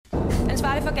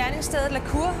ansvarlig for gerningsstedet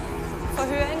Lacour,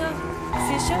 forhøringer,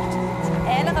 Fischer,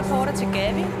 alle rapporter til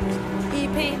Gavi,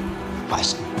 IP.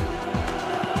 Resten.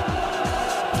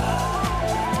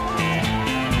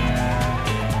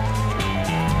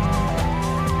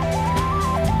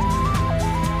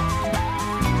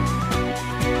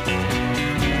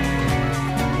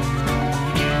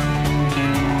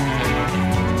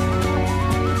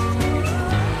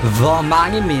 Hvor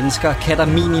mange mennesker kan der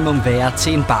minimum være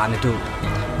til en barnedåb?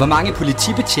 Hvor mange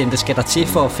politibetjente skal der til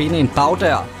for at finde en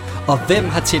bagdør? Og hvem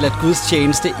har tilladt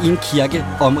gudstjeneste i en kirke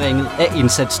omringet af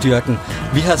indsatsstyrken?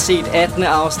 Vi har set 18.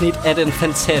 afsnit af den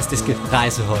fantastiske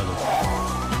Rejseholdet.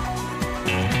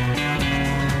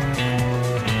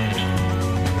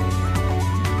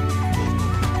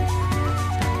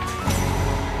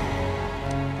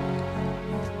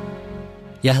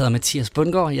 Jeg hedder Mathias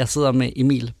Bundgaard. Jeg sidder med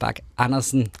Emil Bak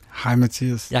Andersen. Hej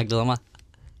Mathias. Jeg glæder mig.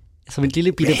 Som en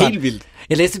lille bitte barn. Helt vildt.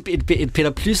 Jeg læste et Peter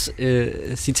Plys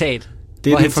citat.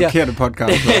 Det er den forkerte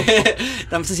podcast.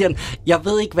 Jamen, så siger han, jeg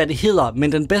ved ikke, hvad det hedder,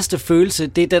 men den bedste følelse,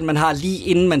 det er den, man har lige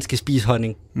inden man skal spise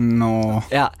honning. Nå.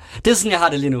 Ja, det er sådan, jeg har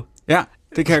det lige nu. Ja,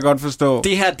 det kan jeg godt forstå.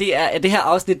 Det her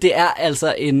afsnit, det er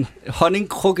altså en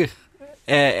honningkrukke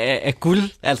af guld.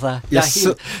 Altså,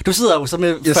 du sidder jo så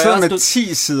med 40... Jeg sidder med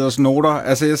 10 siders noter.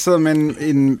 Altså, jeg sidder med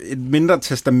et mindre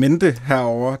testamente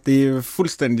herover. Det er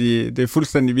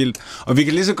fuldstændig vildt. Og vi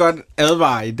kan lige så godt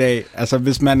advare i dag. Altså,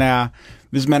 hvis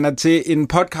man er til en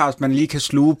podcast, man lige kan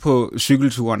sluge på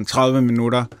cykelturen 30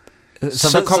 minutter,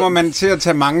 så kommer man til at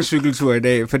tage mange cykelture i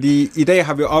dag. Fordi i dag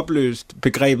har vi opløst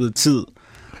begrebet tid.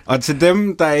 Og til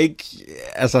dem, der ikke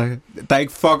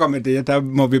fucker med det, der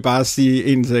må vi bare sige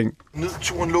én ting.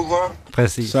 Nedturen lukker.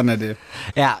 Præcis. Sådan er det.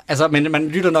 Ja, altså, men man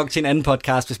lytter nok til en anden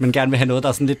podcast, hvis man gerne vil have noget, der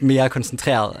er sådan lidt mere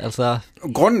koncentreret. Altså.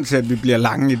 Grunden til, at vi bliver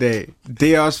lange i dag,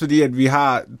 det er også fordi, at vi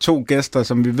har 2 gæster,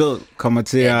 som vi ved kommer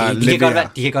til at levere.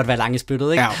 De kan godt være lange i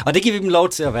spyttet, ikke? Ja. Og det giver vi dem lov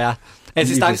til at være.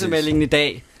 Assistancemeldingen i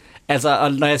dag. Altså,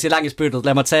 og når jeg siger lang i spyttet,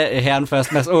 lad mig tage herren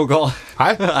først, Mads Aagaard.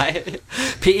 Hej. Hej.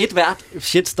 P1-vært,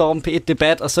 Shitstorm,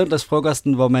 P1-debat og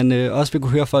søndagsfrokosten, hvor man også vil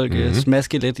kunne høre folk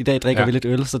smaske lidt. I dag drikker vi lidt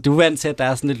øl, så du er vant til, at der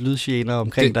er sådan lidt lydgener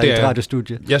omkring dig i et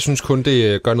radiostudie. Jeg synes kun,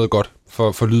 det gør noget godt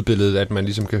for lydbilledet, at man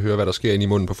ligesom kan høre, hvad der sker inde i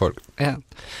munden på folk. Ja.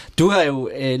 Du har jo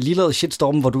lige lavet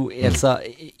Shitstorm, hvor du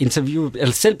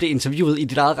selv blev interviewet i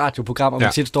dit eget radioprogram om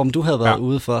Shitstorm, du havde været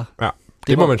ude for. Ja.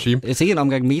 Det må man sige. Det er ikke en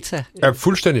omgang meta. Ja,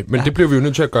 fuldstændig. Men det blev vi jo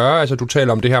nødt til at gøre. Altså, du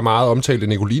taler om det her meget omtalte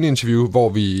Nicoline-interview, hvor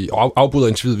vi afbryder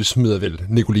interviewet. Vi smider vel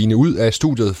Nicoline ud af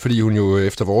studiet, fordi hun jo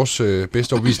efter vores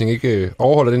bedste overbevisning ikke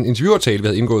overholder den interviewaftale, vi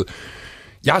havde indgået.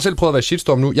 Jeg har selv prøvet at være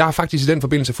shitstorm nu. Jeg har faktisk i den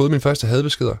forbindelse fået min første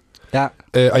hadbeskeder. Ja.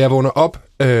 Og jeg vågner op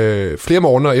flere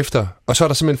måneder efter, og så er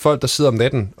der simpelthen folk, der sidder om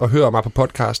natten og hører mig på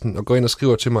podcasten og går ind og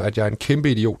skriver til mig, at jeg er en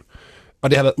kæmpe idiot. Og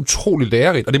det har været utroligt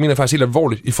lærerigt, og det mener jeg faktisk helt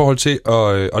alvorligt i forhold til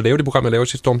at lave det program, jeg laver i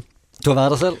Shitstorm. Du har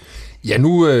været der selv? Ja,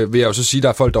 nu vil jeg jo så sige, at der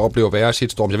er folk, der oplever at være i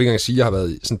Shitstorm. Jeg vil ikke engang sige, at jeg har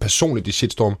været sådan personligt i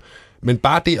Shitstorm. Men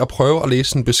bare det at prøve at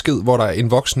læse en besked, hvor der er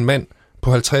en voksen mand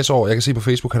på 50 år, jeg kan se på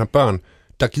Facebook, han har børn,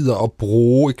 der gider at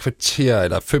bruge et kvarter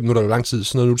eller 5 minutter eller lang tid,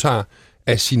 sådan noget nu tager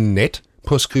af sin nat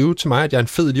på at skrive til mig, at jeg er en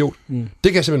fed idiot. Det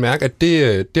kan jeg simpelthen mærke, at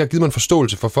det har givet mig en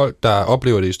forståelse for folk, der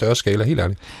oplever det i større skala, helt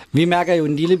ærligt. Vi mærker jo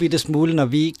en lille bitte smule, når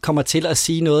vi kommer til at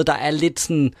sige noget, der er lidt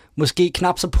sådan, måske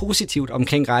knap så positivt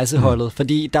omkring Rejseholdet,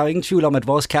 fordi der er jo ingen tvivl om, at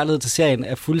vores kærlighed til serien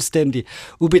er fuldstændig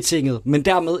ubetinget, men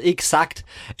dermed ikke sagt,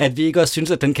 at vi ikke også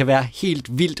synes, at den kan være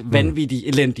helt vildt vanvittig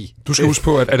elendig. Du skal huske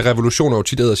på, at revolutioner jo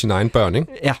tit æder sine egne børn, ikke?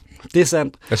 Ja, det er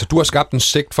sandt. Altså, du har skabt en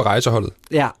sekt for Rejseholdet.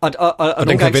 Ja, og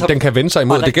den kan vende sig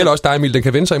imod. Det gælder også dig, Emil. Den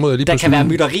kan vende sig imod lige pludselig. Der kan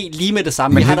være mytteri lige med det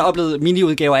samme. Vi har da oplevet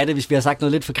miniudgaver af det, hvis vi har sagt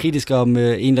noget lidt for kritisk om en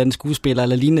eller anden skuespiller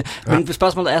eller lignende. Ja. Men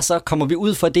spørgsmålet er så, kommer vi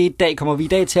ud for det i dag? Kommer vi i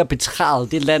dag til at betræde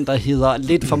det land, der hedder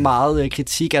lidt for meget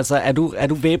kritik? Altså, er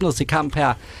du væbnet til kamp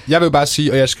her? Jeg vil bare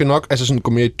sige, og jeg skal nok sådan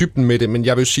gå mere i dybden med det, men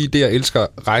jeg vil sige, det jeg elsker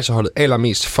Rejseholdet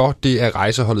allermest for, det er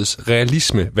Rejseholdets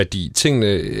realismeværdi. Tingene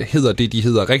hedder det, de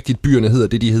hedder rigtigt. Byerne hedder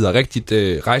det, de hedder rigtigt.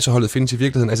 Rejseholdet findes i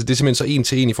virkeligheden. Altså, det er simpelthen så en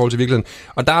til en i forhold til virkeligheden.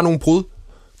 Og der er nogle brud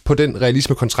på den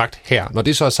realismekontrakt her. Når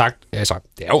det så er sagt, altså,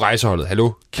 det er jo Rejseholdet,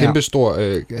 hallo, kæmpe stor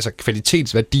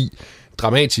kvalitetsværdi,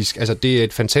 dramatisk, altså det er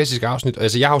et fantastisk afsnit.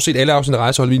 Altså, jeg har jo set alle afsnit af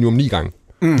Rejseholdet minimum 9 gange.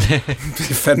 Det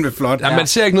er fandme flot. Ja, man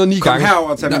ser ikke noget 9 gange. Kom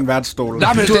herover til min værtsstol.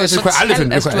 Nej, men du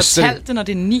har talt det, når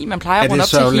det er 9. Man plejer at runde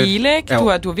op til hele, ikke?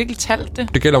 Du har virkelig talt det.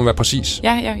 Det gælder om at være præcis.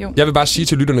 Ja, jo. Jeg vil bare sige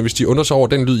til lytterne, hvis de undrer sig over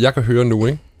den lyd, jeg kan høre nu,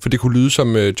 ikke? for det kunne lyde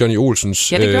som Johnny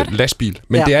Olsens lastbil.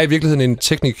 Men det er i virkeligheden en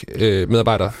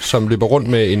teknikmedarbejder, som løber rundt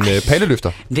med en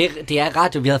palleløfter. Det er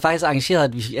radio. Vi havde faktisk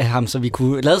arrangeret ham, så vi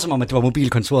kunne lade som om, at det var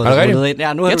mobilkontoret. Er det rigtigt?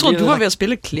 Ja, jeg troede, du var ved at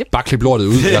spille et klip. Bare klip lortet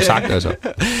ud, jeg har sagt altså.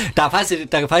 Der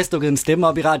er faktisk dukket en stemme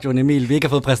op i radioen, Emil, vi ikke har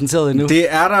fået præsenteret endnu. Det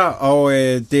er der, og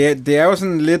det er jo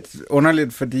sådan lidt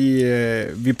underligt, fordi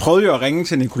vi prøvede jo at ringe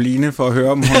til Nicoline for at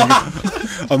høre,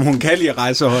 om hun kan lide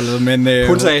rejseholdet, men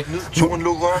hun sagde, turen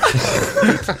luk røven.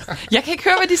 Jeg kan ikke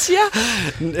høre, hvad de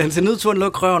siger. Han siger, nødturen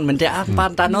luk røven, men der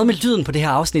er noget med lyden på det her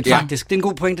afsnit, faktisk. Det er en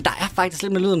god pointe. Der er faktisk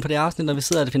lidt med lyden på det her afsnit, når vi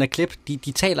sidder og finder klip.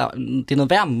 De taler, det er noget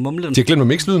værd mumlen. De har glemt at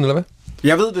mixe lyden, eller hvad?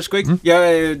 Jeg ved det sgu ikke.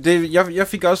 Jeg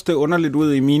fik også det underligt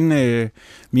ud i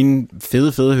mine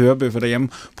fede hørebøffer derhjemme.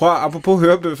 Prøv apropos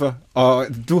hørebøffer, og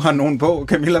du har nogen på,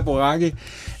 Camilla Boraghi.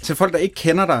 Til folk, der ikke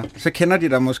kender dig, så kender de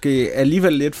dig måske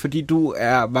alligevel lidt, fordi du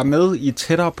var med i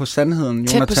Tættere på Sandheden.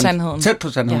 Tæt på Sandheden. Tæt på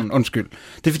Sandheden, ja. Undskyld.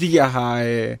 Det er fordi, jeg har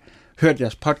hørt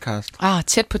jeres podcast.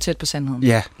 Tæt på Sandheden.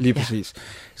 Ja, lige præcis.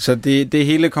 Så det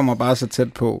hele kommer bare så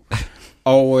tæt på.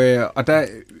 Og der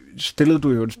stillede du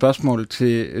jo et spørgsmål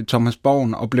til Thomas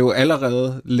Borgen, og blev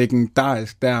allerede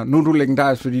legendarisk der. Nu er du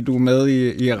legendarisk, fordi du er med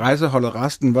i rejseholdet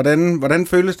resten. Hvordan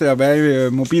føles det at være i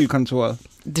mobilkontoret?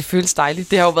 Det føles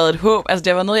dejligt. Det har jo været et håb. Altså,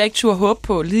 det har været noget, jeg ikke turde håbe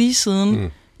på lige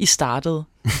siden I startede.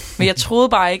 Men jeg troede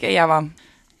bare ikke, at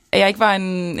jeg ikke var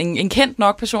en kendt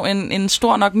nok person, en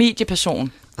stor nok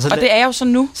medieperson. Og det er jeg jo så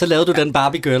nu. Så lavede du den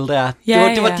Barbie Girl der.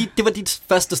 Det var dit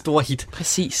første store hit.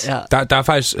 Præcis. Ja. Der er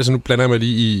faktisk, altså nu blander jeg mig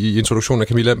lige i introduktionen af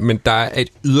Camilla, men der er et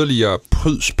yderligere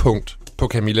prydspunkt på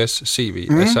Camillas CV.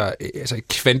 Altså et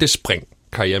kvantespring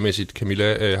karrieremæssigt,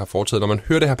 Camilla har foretaget. Når man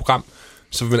hører det her program,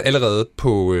 så vil man allerede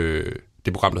på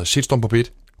det program, der hedder Shitstorm på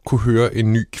Bit, kunne høre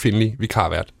en ny kvindelig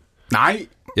vikarvært. Nej!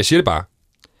 Jeg siger det bare.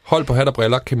 Hold på hat og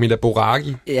briller, Camilla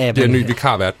Boraghi, det er en ny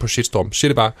vikarvært på Shitstorm. Siger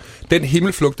det bare. Den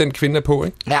himmelflugt, den kvinde er på,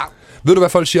 ikke? Ja. Ved du, hvad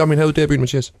folk siger om hende herude der i byen,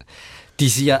 Mathias? De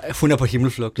siger, hun er på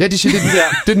himmelflugt. Ja, de siger, det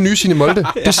er den nye Signe Molde.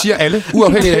 Det siger alle,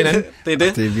 uafhængigt af hinanden. Det er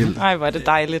det. Det er vildt. Ej, hvor er det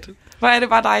dejligt. Hvor er det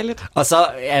bare dejligt. Og så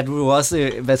er du jo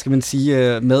også, hvad skal man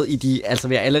sige, med i de, altså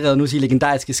vil jeg allerede nu sige,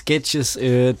 legendariske sketches,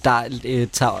 der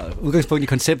tager udgangspunkt i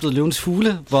konceptet Løvens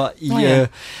Fugle, hvor I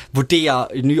vurderer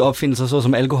nye opfindelser,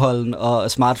 såsom alkoholen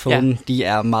og smartphone, de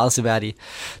er meget seværdige.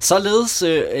 Således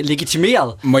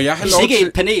legitimeret. Må jeg have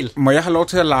et panel. Må jeg have lov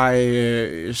til at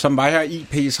lege, som var her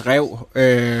IP's rev,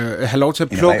 have lov til at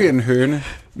plukke en høne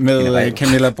med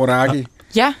Camilla Boraghi?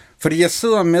 Ja. Fordi jeg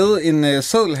sidder med en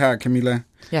seddel her, Camilla.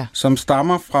 Ja. Som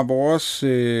stammer fra vores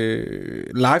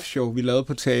liveshow, vi lavede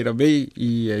på Teater V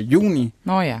i juni.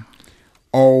 Nå ja.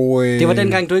 Og, det var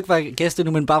dengang, du ikke var gæst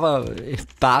endnu, men bare var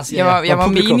jeg var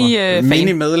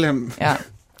menig medlem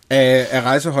af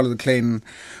rejseholdet-klanen.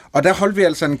 Og der holdt vi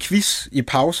altså en quiz i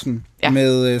pausen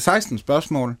med 16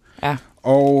 spørgsmål. Ja.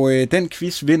 Og den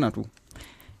quiz vinder du.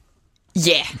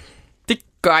 Ja, det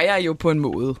gør jeg jo på en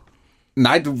måde.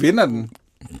 Nej, du vinder den.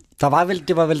 Det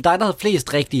var vel dig, der havde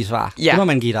flest rigtige svar. Ja. Det må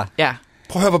man give dig. Ja.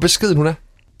 Prøv at høre, hvor beskeden hun er.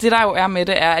 Det der jo er med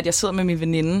det, er, at jeg sidder med min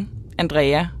veninde,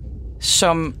 Andrea,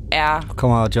 som er...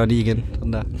 Kommer Johnny igen,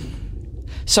 sådan der.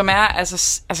 Som er,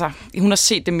 altså hun har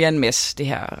set det mere end masse, det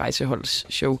her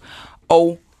rejseholdsshow.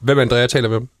 Og... Hvem er Andrea, taler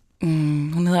vi om?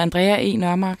 Hun hedder Andrea E.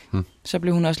 Nørmark. Så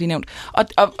blev hun også lige nævnt.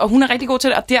 Og hun er rigtig god til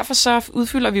det, og derfor så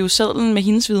udfylder vi jo sedlen med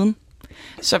hendes viden.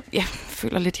 Så jeg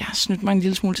føler lidt, jeg har snydt mig en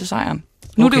lille smule til sejren.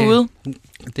 Nu er det ude.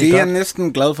 Det er jeg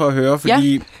næsten glad for at høre,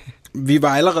 fordi vi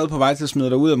var allerede på vej til at smide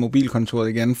dig ud af mobilkontoret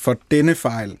igen for denne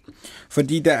fejl.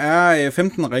 Fordi der er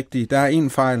 15 rigtige, der er en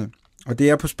fejl, og det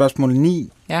er på spørgsmål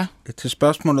 9. Ja. Til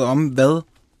spørgsmålet om, hvad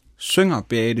synger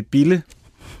Beate Bille?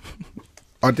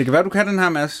 Og det kan være, du kan den her,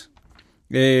 Mads.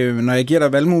 Når jeg giver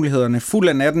dig valgmulighederne. Fuld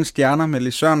af nattens stjerner med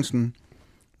Lis Sørensen.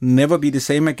 Never Be the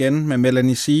Same Again med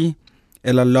Melanie C.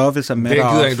 Eller Love is a Matter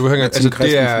of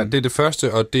det er det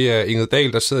første, og det er Ingrid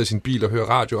Dahl, der sidder i sin bil og hører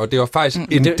radio, og det var faktisk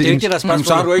det er ikke det, der spørgsmål.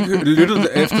 Så har du ikke lyttet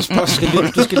efter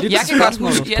spørgsmålet. Du skal lytte til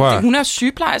spørgsmålet. Hun er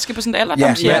sygeplejerske på sådan et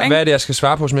alderdomshjem. Hvad er det, jeg skal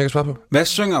svare på, som jeg kan svare på? Hvad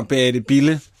synger Beate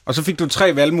Bille? Og så fik du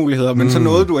 3 valgmuligheder, men så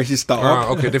nåede du at hisse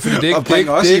op. Okay, det er fordi, det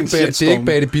er ikke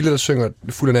Beate Bille, der synger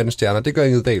Fuld af nattens stjerner. Det gør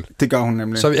Ingrid Dahl. Det gør hun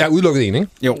nemlig. Så jeg er udelukket en, ikke?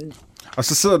 Jo. Og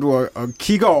så sidder du og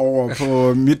kigger over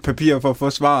på mit papir for at få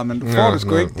svaret, men du får det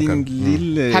sgu ikke, din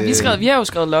lille... Vi har jo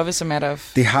skrevet Love is a Matter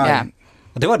of... Det har jeg.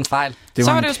 Og det var den fejl.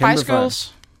 Så var det jo Spice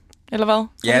Girls, eller hvad?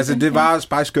 Ja, altså det var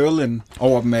Spice Girls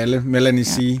over dem alle, Melanie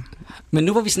C. Men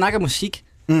nu hvor vi snakker musik,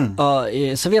 og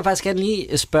så vil jeg faktisk gerne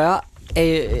lige spørge,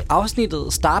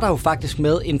 afsnittet starter jo faktisk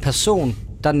med en person,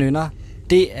 der nynner.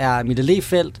 Det er Mille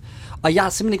Lefeldt. Og jeg har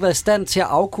simpelthen ikke været i stand til at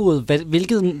afkode,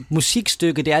 hvilket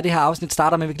musikstykke det er, det her afsnit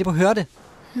starter med. Vi kan lige prøve at høre det.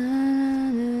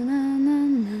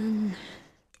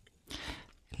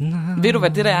 Ved du, hvad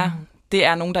det der er? Det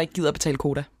er nogen, der ikke gider at betale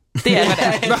koda. Det er, hvad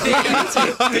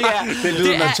det er. Det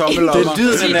lyder med tommelommer. Det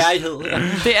lyder af nærhed.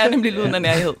 Det er nemlig lyden af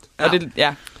nærhed. Ja. Og det,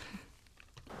 ja.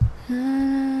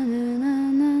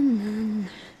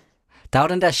 Der er jo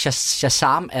den der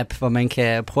Shazam-app, hvor man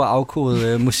kan prøve at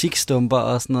afkode musikstumper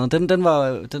og sådan noget.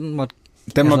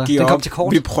 Den må give op. Til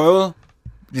kort. Vi prøvede.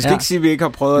 Vi skal ikke sige, at vi ikke har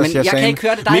prøvet at Shazam. Men jeg kan ikke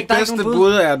høre det. Mit bedste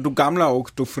bud er, at du gamle og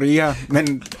du fria,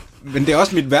 men det er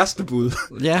også mit værste bud.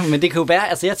 Ja, men det kan jo være,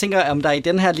 altså jeg tænker, om der i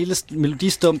den her lille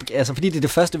melodistump, altså fordi det er det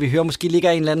første, vi hører, måske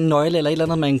ligger en eller anden nøgle, eller et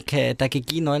eller andet, der kan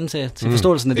give nøglen til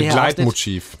forståelsen af det her afsnit. Et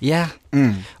leitmotiv. Ja,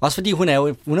 også fordi hun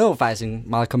er jo faktisk en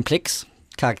meget kompleks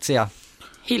karakter.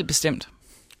 Helt bestemt.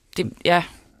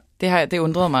 Det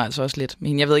undrede mig altså også lidt,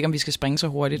 men jeg ved ikke, om vi skal springe så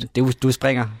hurtigt. Du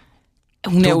springer.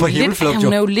 Hun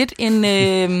er jo lidt en...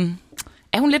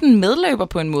 er hun lidt en medløber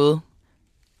på en måde?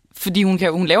 Fordi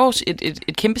hun laver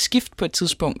et kæmpe skift på et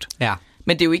tidspunkt. Ja.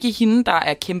 Men det er jo ikke hende, der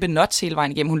er kæmpe nuts hele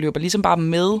vejen igennem. Hun løber ligesom bare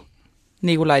med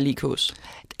Nikolaj Likås.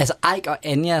 Altså Eik og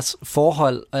Anjas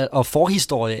forhold og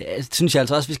forhistorie, synes jeg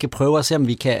altså også, vi skal prøve at se, om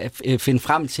vi kan finde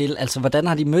frem til. Altså, hvordan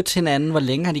har de mødt hinanden? Hvor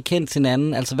længe har de kendt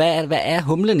hinanden? Altså, hvad er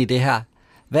humlen i det her?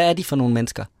 Hvad er de for nogle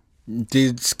mennesker?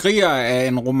 Det skriger af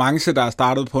en romance, der er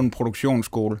startet på en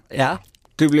produktionsskole. Ja.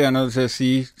 Det bliver jeg nødt til at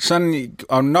sige. Sådan,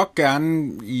 og nok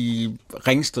gerne i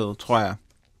Ringsted, tror jeg.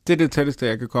 Det er det tætteste,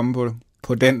 jeg kan komme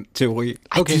på den teori.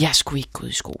 Okay. De har sgu ikke gået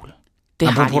i skole. Det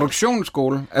har på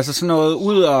produktionsskole. Altså sådan noget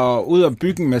ud og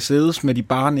bygge en Mercedes med de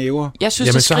bare næver. Jeg synes,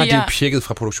 jamen, så har de jo pjekket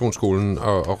fra produktionsskolen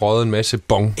og røget en masse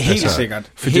bong. Helt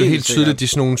sikkert. For det er helt tydeligt, at de er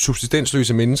sådan nogle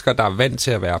subsistensløse mennesker, der er vant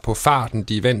til at være på farten.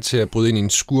 De er vant til at bryde ind i en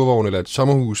skurvogn eller et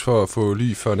sommerhus for at få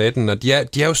ly for natten. Og de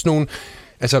er jo sådan nogle...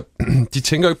 Altså, de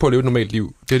tænker ikke på at leve et normalt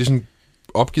liv. Det er de sådan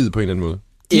opgivet på en eller anden måde.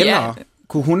 Eller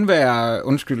kunne hun være...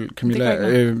 Undskyld,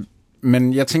 Camilla.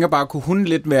 Men jeg tænker bare, kunne hun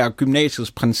lidt være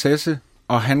gymnasiets prinsesse,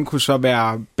 og han kunne så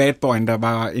være badboyen, der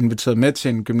var inviteret med til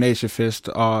en gymnasiefest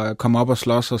og komme op og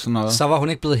slås og sådan noget. Så var hun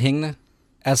ikke blevet hængende.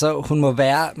 Altså, hun må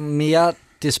være mere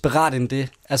desperat end det.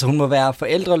 Altså, hun må være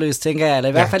forældreløs, tænker jeg. Eller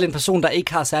i hvert fald en person, der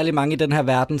ikke har særlig mange i den her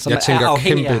verden, som er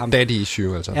afhængig af ham. Jeg tænker kæmpe daddy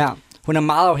issue, altså. Ja, hun er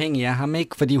meget afhængig af ham,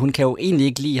 ikke? Fordi hun kan jo egentlig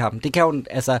ikke lide ham. Det kan hun,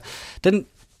 altså...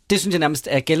 Det synes jeg nærmest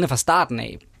er gældende fra starten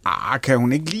af. Kan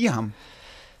hun ikke lide ham?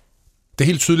 Det er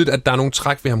helt tydeligt, at der er nogle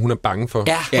træk ved ham, hun er bange for.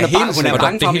 Ja, hun er bange for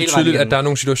ham. Det er helt tydeligt, at der er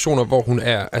nogle situationer, hvor hun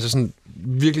er altså sådan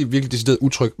virkelig, virkelig decideret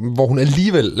utryg, hvor hun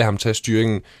alligevel lader ham tage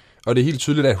styringen. Og det er helt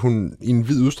tydeligt, at hun i en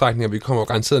vid udstrækning, og vi kommer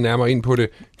garanteret nærmere ind på det,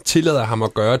 tillader ham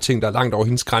at gøre ting, der er langt over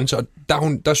hendes grænse. Og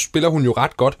der spiller hun jo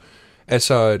ret godt.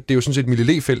 Altså, det er jo sådan set Mille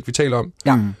Lehfeldt, vi taler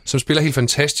om, som spiller helt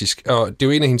fantastisk. Og det er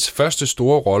jo en af hendes første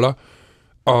store roller.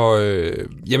 Og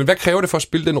jamen, hvad kræver det for at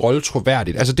spille den rolle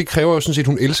troværdigt? Altså, det kræver jo sådan set, at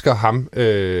hun elsker ham,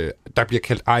 der bliver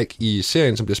kaldt Eik i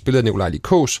serien, som bliver spillet af Nikolaj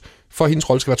Likås. For at hendes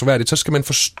rolle skal være troværdigt, så skal man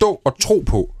forstå og tro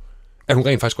på, at hun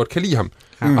rent faktisk godt kan lide ham.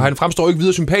 Og han fremstår ikke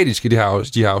videre sympatisk i de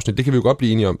her afsnit. Det kan vi jo godt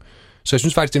blive enige om. Så jeg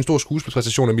synes faktisk, det er en stor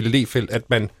skuespilpræstation af Mille Lehfeldt, at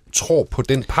man tror på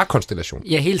den parkonstellation.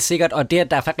 Ja, helt sikkert. Og det,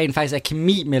 at der rent faktisk er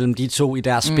kemi mellem de to i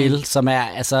deres spil, som er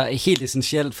altså helt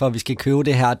essentielt for, at vi skal købe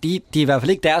det her. De er i hvert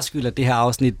fald ikke deres skyld, at det her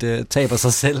afsnit taber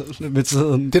sig selv med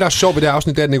tiden. Det, der er sjovt ved det her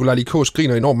afsnit, det er, at Nikolaj Likås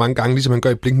griner enormt mange gange, ligesom han gør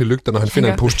i Blinkende Lygter, når han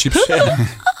finder en pose chips.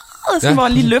 Så hvor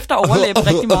han lige løfter overlæben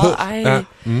rigtig meget. Ej.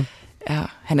 Ja,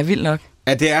 han er vild nok.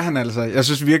 Ja, det er han altså. Jeg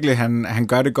synes virkelig, han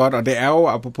gør det godt, og det er jo,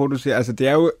 apropos du siger, altså det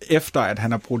er jo efter, at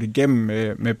han har brudt igennem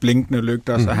med Blinkende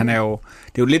Lygter, så han er jo,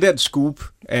 det er jo lidt af et scoop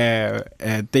af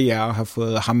DR at have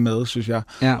fået ham med, synes jeg.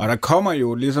 Ja. Og der kommer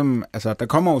jo ligesom, altså der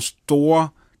kommer jo store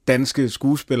danske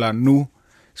skuespillere nu,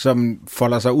 som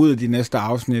folder sig ud i de næste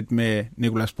afsnit med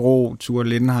Nicolas Bro, Ture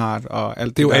Lindhardt og alt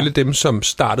det. Det er jo der. alle dem, som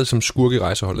startede som skurke i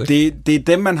Rejseholdet, ikke? Det er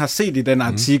dem, man har set i den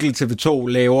artikel, TV2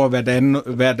 laver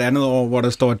hvert andet år, hvor der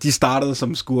står, de startede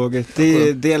som skurke.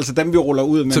 Det er altså dem, vi ruller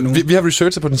ud med så nu. Vi har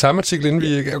researchet på den samme artikel, inden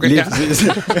vi... Okay, lige præcis.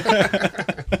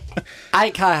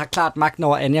 Eik har klart magten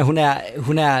over Anja.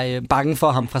 Hun er bange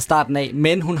for ham fra starten af,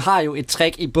 men hun har jo et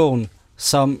trick i bogen,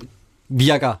 som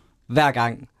virker hver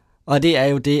gang. Og det er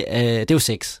jo det er jo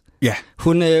sex. Ja.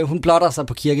 Hun blotter sig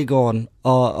på kirkegården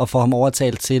og får ham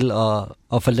overtalt til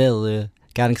at forlade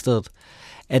gerningsstedet.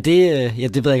 Er det,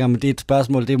 det ved jeg ikke, om det er et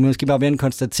spørgsmål, det er måske bare mere en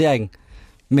konstatering.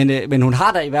 Men hun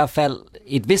har da i hvert fald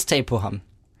et vist tag på ham.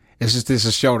 Jeg synes, det er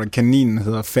så sjovt, at kaninen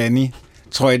hedder Fanny.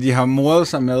 Tror jeg, de har mordet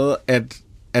sig med,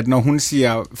 at når hun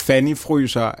siger, Fanny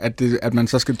fryser, at man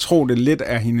så skal tro, det lidt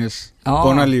af hendes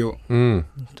underliv.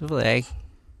 Det ved jeg ikke.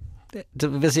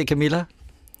 Hvad siger Camilla?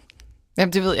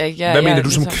 Jamen, det ved jeg ikke. Hvad mener du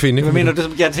som kvinde? Hvad mener du?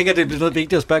 Jeg tænker, det bliver noget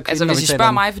vigtigt at spørge kvinden. Altså, hvis I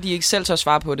spørger mig, fordi I ikke selv tør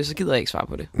svare på det, så gider jeg ikke svare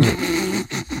på det.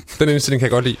 Den indstilling kan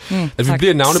jeg godt lide. Altså, vi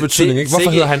bliver en navnebetydning, ikke?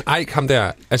 Hvorfor hedder han Eik, ham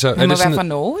der? Altså, Han må være fra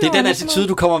Norge. Det er den attitude,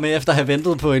 du kommer med efter at have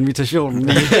ventet på invitationen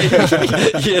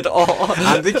i et år.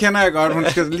 Ja, det kender jeg godt.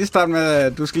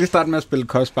 Du skal lige starte med at spille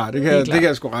kostbar. Det kan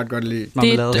jeg sgu ret godt lide.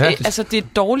 Det er et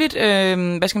dårligt,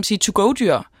 hvad skal man sige,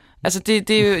 to-go-dyr. Altså, det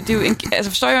er jo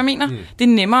altså, forstår jeg, hvad jeg mener? Det er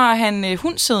nemmere at have en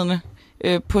hund siddende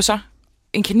på sig.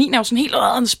 En kanin er jo sådan helt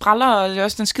den spræller, og det er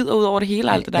også, den skider ud over det hele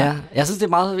og alt det der. Ja, jeg synes,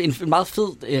 det er en meget fed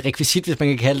rekvisit, hvis man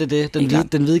kan kalde det.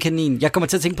 Den hvide kanin. Jeg kommer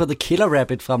til at tænke på The Killer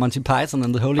Rabbit fra Monty Python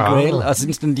and the Holy Grail, og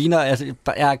synes, den ligner, altså,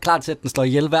 jeg er klar til, at den slår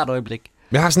ihjel hvert øjeblik.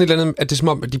 Jeg har sådan et eller andet, at det er som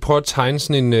om, at de prøver at tegne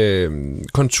sådan en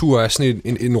kontur af sådan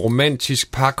en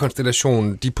romantisk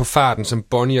parkonstellation. De er på farten som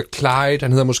Bonnie og Clyde.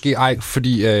 Han hedder måske Eik,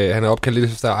 fordi han er opkaldt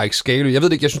lidt efter Eik Skalø. Jeg ved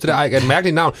det ikke, jeg synes, det der Eik er et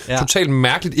mærkeligt navn. Ja. Totalt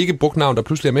mærkeligt, ikke brugt navn, der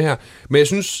pludselig er med her. Men jeg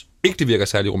synes ikke, det virker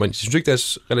særlig romantisk. Jeg synes ikke,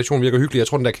 deres relation virker hyggelig. Jeg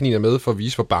tror, den der kanin er med for at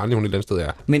vise, hvor barnlig hun et eller andet sted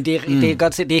er. Men det er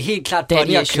godt set, det er helt klart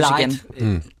Bonnie og Clyde.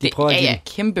 Ja,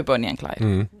 kæmpe Bonnie og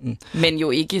Clyde. Men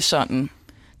jo ikke sådan.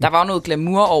 Der var jo noget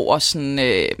glamour over sådan,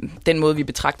 den måde, vi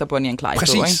betragter Bonnie og Clyde.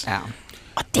 Præcis. På, ikke? Ja.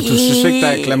 Og du synes ikke, der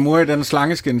er glamour i den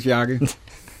slangeskinsjakke?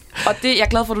 Og det, jeg er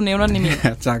glad for, at du nævner den, Emil.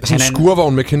 Ja, tak. Sådan en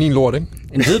skurvogn med kaninlort, ikke?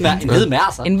 En hvid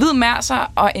mærser. En hvid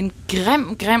mærser og en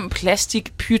grim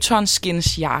plastik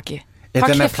pythonskinsjakke. Ja,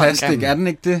 den er plastik, er den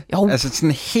ikke det? Jo. Altså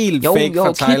sådan helt fake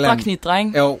fra Thailand. Knidre,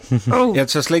 ikke? Jo. Jeg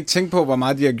tør slet ikke tænke på, hvor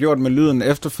meget de har gjort med lyden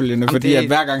efterfølgende, fordi at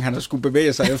hver gang han har skulle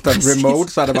bevæge sig efter et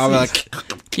remote, så har det bare været...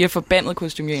 De har forbandet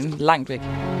kostymen langt væk.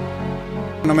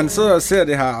 Når man sidder og ser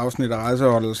det her afsnit af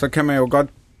Rejseholdet, så kan man jo godt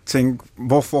tænke,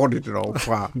 hvor får de det dog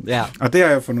fra? Ja. Og det har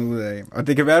jeg fundet ud af. Og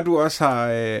det kan være, at du også har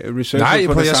researchet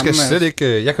på det jeg samme. skal slet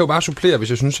ikke... Jeg kan jo bare supplere, hvis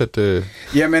jeg synes, at...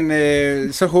 Jamen,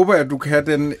 så håber jeg, at du kan have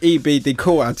den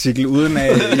EBDK-artikel uden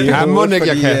af i ja, må hovedet, ikke,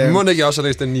 fordi, jeg kan. Må ikke, jeg også har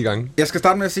læst den 9 gange. Jeg skal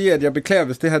starte med at sige, at jeg beklager,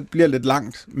 hvis det her bliver lidt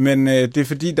langt. Men det er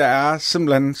fordi, der er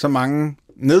simpelthen så mange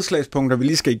nedslagspunkter, vi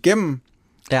lige skal igennem.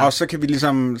 Ja. Og så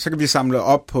kan vi samle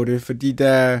op på det, fordi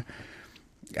der...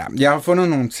 Ja, jeg har fundet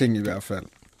nogle ting i hvert fald.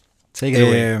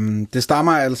 Det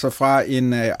stammer altså fra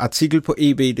en artikel på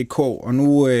EB.dk, og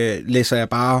nu læser jeg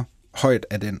bare højt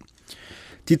af den.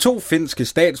 De 2 finske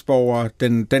statsborgere,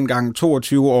 den dengang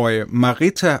 22-årige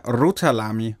Marita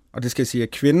Rutalami, og det skal jeg sige er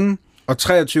kvinden, og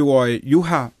 23-årige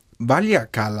Juha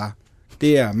Valjakala,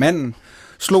 det er manden,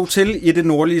 slog til i det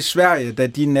nordlige Sverige, da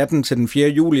de natten til den 4.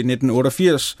 juli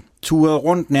 1988 turede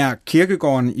rundt nær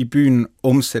kirkegården i byen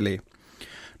Omsele.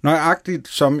 Nøjagtigt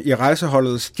som i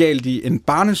Rejseholdet stjal de en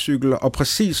barnecykel, og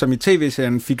præcis som i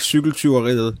tv-serien fik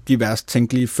cykeltyveriet de værst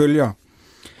tænkelige følger.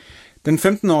 Den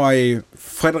 15-årige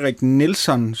Frederik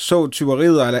Nilsson så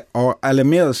tyveriet og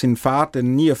alarmerede sin far,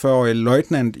 den 49-årige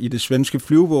løjtnant i det svenske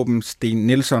flyvevåben, Sten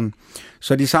Nilsson,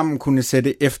 så de sammen kunne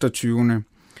sætte efter tyvene.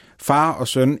 Far og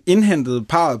søn indhentede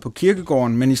parret på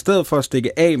kirkegården, men i stedet for at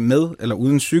stikke af med eller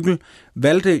uden cykel,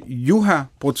 valgte Juha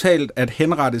brutalt at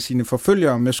henrette sine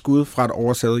forfølgere med skud fra et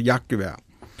oversaget jagtgevær.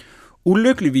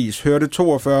 Ulykkeligvis hørte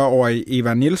 42-årige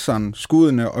Eva Nilsson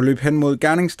skuddene og løb hen mod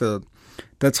gerningsstedet.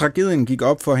 Da tragedien gik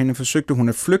op for hende, forsøgte hun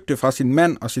at flygte fra sin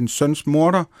mand og sin søns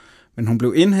morder, men hun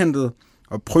blev indhentet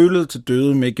og prylet til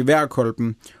døde med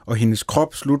geværkolben, og hendes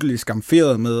krop sluttelig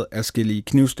skamferet med adskillige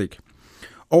knivstik.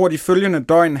 Over de følgende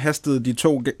døgn hastede de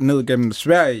 2 ned gennem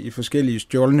Sverige i forskellige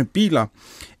stjålne biler,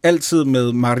 altid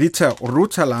med Marita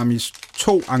Rutalamis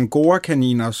 2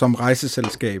 Angora-kaniner som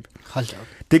rejseselskab. Hold da op.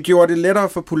 Det gjorde det lettere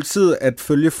for politiet at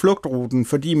følge flugtruten,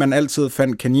 fordi man altid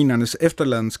fandt kaninernes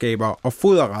efterladenskaber og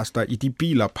foderrester i de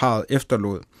biler, parret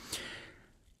efterlod.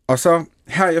 Og så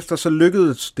herefter så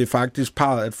lykkedes det faktisk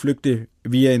parret at flygte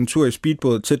via en tur i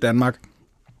speedbåd til Danmark,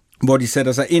 hvor de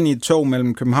sætter sig ind i et tog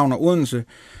mellem København og Odense,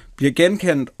 bliver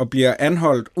genkendt og bliver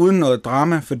anholdt uden noget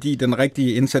drama, fordi den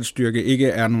rigtige indsatsstyrke ikke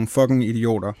er nogen fucking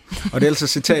idioter. Og det er altså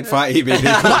citat fra EBD. Er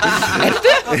det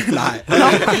det? Nej.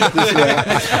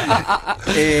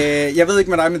 Jeg ved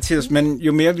ikke med dig, Mathias, men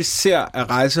jo mere vi ser af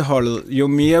Rejseholdet, jo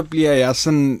mere bliver jeg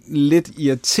sådan lidt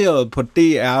irriteret på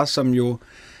DR, som jo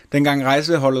dengang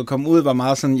Rejseholdet kom ud, var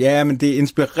meget sådan, ja, men det er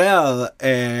inspireret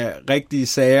af rigtige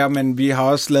sager, men vi har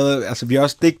også lavet, altså vi har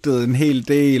også digtet en hel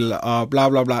del, og bla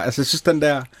bla bla. Altså jeg synes, den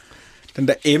der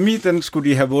Emmy, den skulle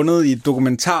de have vundet i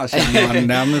dokumentargenren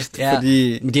nærmest, ja,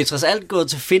 fordi... Men de er trods alt gået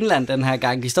til Finland den her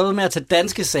gang. De stoppede med at tage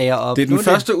danske sager op. Det er den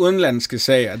første udenlandske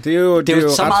sag, og det er jo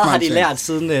så meget har de lært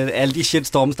siden alle de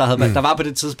shitstorms, der var på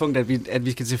det tidspunkt, at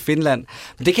vi skal til Finland.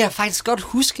 Men det kan jeg faktisk godt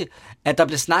huske, at der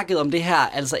blev snakket om det her,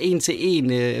 altså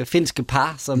 1-til-1 finske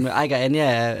par, som Eik og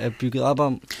Anja er bygget op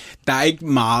om. Der er ikke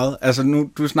meget. Altså nu,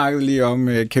 du snakkede lige om,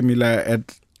 Camilla,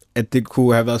 at det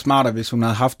kunne have været smartere, hvis hun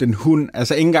havde haft en hund.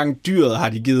 Altså, ikke engang dyret har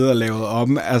de givet at lave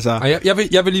om. Altså.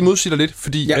 Jeg vil lige modsige dig lidt,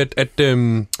 fordi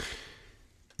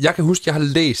Jeg kan huske, jeg har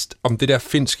læst om det der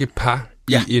finske par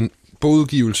i en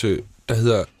bogudgivelse, der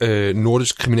hedder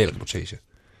Nordisk Kriminalreportage.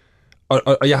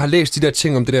 Og jeg har læst de der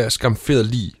ting om det der skamferede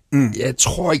lig. Jeg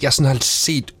tror ikke, jeg sådan har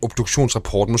set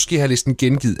obduktionsrapporten. Måske har jeg læst den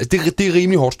gengivet. Altså, det er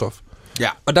rimelig hårdt stof. Ja.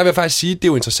 Og der vil jeg faktisk sige, det er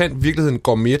jo interessant. Virkeligheden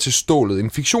går mere til stålet,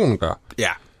 end fiktionen gør. Ja.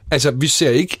 Altså, vi ser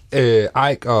ikke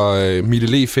Eik og Mille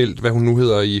Lefeldt, hvad hun nu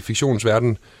hedder i fiktionens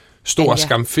verden, stor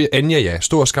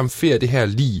skamfer det her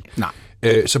lig. Nej.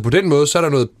 Så på den måde, så er der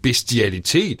noget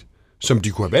bestialitet, som de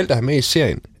kunne have valgt at have med i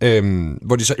serien.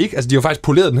 Hvor de så ikke... Altså, de har faktisk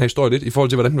poleret den her historie lidt, i forhold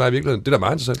til, hvordan den var i virkeligheden. Det er da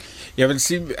meget interessant. Jeg vil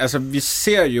sige, altså, vi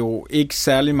ser jo ikke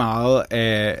særlig meget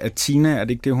af Tina, er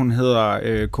det ikke det, hun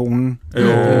hedder, konen?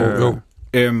 Jo.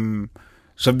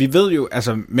 Så vi ved jo,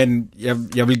 altså, men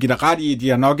jeg vil give dig ret i, at de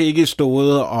har nok ikke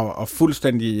stået og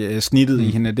fuldstændig snittet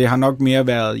i hende. Det har nok mere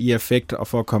været i effekt og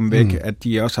for at komme væk, at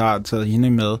de også har taget hende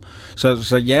med.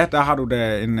 Så ja, der har du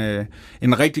da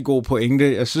en rigtig god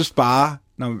pointe. Jeg synes bare,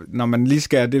 når man lige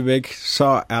skærer det væk,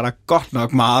 så er der godt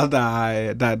nok meget,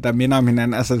 der minder om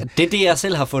hinanden. Altså, Det, jeg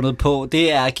selv har fundet på,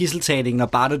 det er gidseltagningen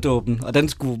og barnedåben, og den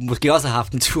skulle måske også have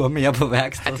haft en tur mere på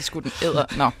værksted. Ja, det skulle den æder.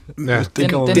 Nå. Ja.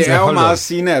 det er jo meget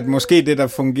sigende, at måske det, der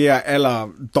fungerer aller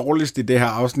dårligst i det her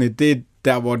afsnit, det er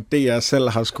der, hvor DR selv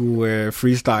har skulle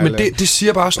freestyle. Men det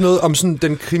siger bare også noget om sådan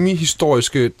den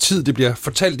krimihistoriske tid, det bliver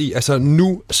fortalt i. Altså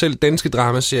nu, selv danske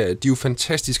dramaserier, de er jo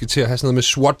fantastiske til at have sådan noget med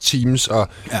SWAT-teams og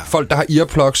folk, der har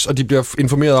earplugs, og de bliver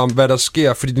informeret om, hvad der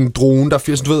sker, fordi det er en drone, der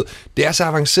fyrer. Du ved, det er så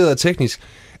avanceret og teknisk,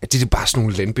 at det er bare sådan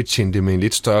nogle landbetjente med en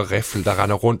lidt større riffel, der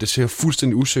render rundt. Det ser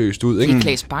fuldstændig useriøst ud, ikke?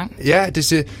 Claes Bang. Ja, det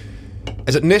ser...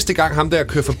 Altså næste gang ham der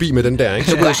kører forbi med den der, ikke,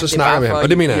 så kan du så snakke med ham. Og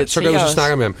det mener jeg, så kan du så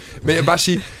snakke med ham. Men jeg vil bare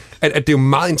sige... At det er jo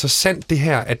meget interessant det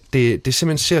her, at det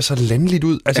simpelthen ser så landligt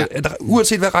ud. Altså, at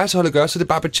uanset hvad rejseholdet gør, så er det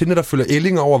bare betjente, der følger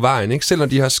ællinger over vejen. Ikke? Selv når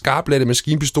de har skarplatte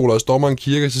maskinpistoler og stormer en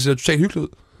kirke, så ser det totalt hyggeligt ud.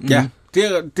 Ja,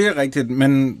 det er rigtigt,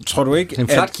 men tror du ikke... En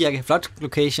flot kirke, flot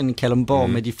location i Kalundborg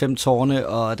med de 5 tårne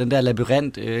og den der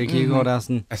labyrint kirkegård der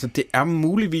sådan. Altså, det er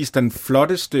muligvis den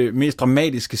flotteste, mest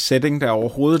dramatiske setting, der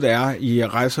overhovedet er i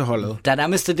rejseholdet. Der er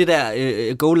nærmest det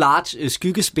der go large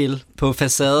skyggespil på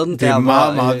facaden. Det er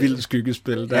meget vildt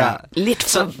skyggespil. Der. Ja.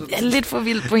 Lidt for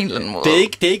vildt på en eller anden måde.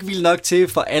 Det er ikke vildt nok til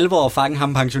for alvor at fange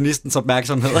ham pensionistens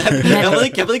opmærksomhed.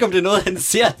 Jeg ved ikke, om det er noget, han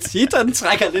ser tit, han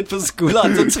trækker lidt på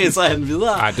skulderen, så trisser han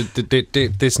videre. Nej,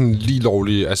 det er sådan lige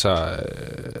lovligt, altså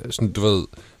sådan, du ved,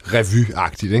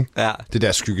 revy-agtigt, ikke? Ja. Det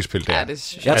der skyggespil der. Ja, det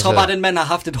synes Jeg tror bare, den mand har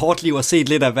haft et hårdt liv og set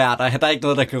lidt af hver. Der er ikke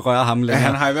noget, der kan røre ham længere. Ja,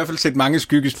 han har i hvert fald set mange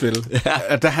skyggespil.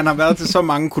 Han har været til så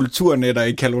mange kulturnetter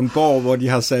i Kalundborg, hvor de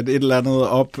har sat et eller andet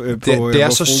op på det er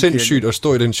så sindssygt at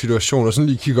stå i den situation, og sådan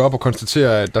lige kigge op og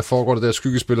konstatere, at der foregår det der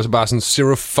skyggespil, og så bare sådan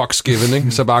zero fucks given,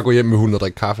 ikke? Så bare gå hjem med hunden og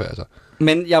drikke kaffe, altså.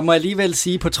 Men jeg må alligevel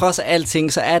sige, på trods af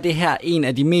alting, så er det her en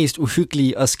af de mest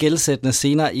uhyggelige og skelsættende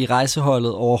scener i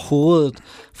rejseholdet overhovedet,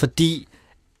 fordi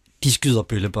de skyder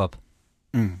Bøllebob.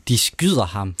 De skyder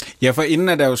ham. Ja, for inden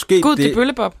er der jo sket... Gud, det er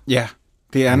Bøllebob. Ja,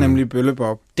 det er nemlig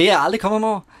Bøllebob. Det er aldrig kommet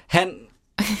over.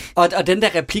 Og den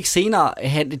der replik senere,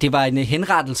 det var en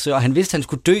henrettelse, og han vidste, han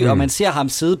skulle dø, og man ser ham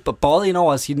sidde bøjet ind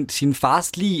over sin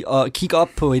fars lig og kigge op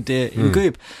på en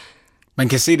gøb. Man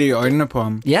kan se det i øjnene på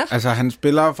ham. Ja. Altså, han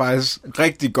spiller faktisk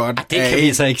rigtig godt. Det kan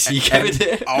vi så ikke sige, kan vi det?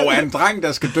 Og en dreng,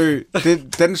 der skal dø,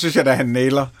 den synes jeg, da han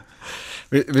nailer.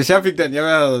 Hvis jeg fik den,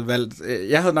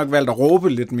 jeg havde nok valgt at råbe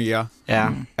lidt mere. Ja.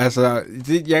 Altså,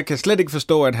 jeg kan slet ikke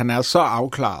forstå, at han er så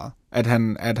afklaret,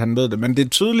 at han ved det. Men det er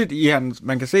tydeligt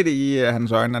man kan se det i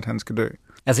hans øjne, at han skal dø.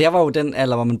 Altså, jeg var jo den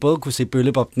alder, hvor man både kunne se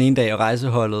Bøllebob den ene dag og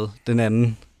rejseholdet den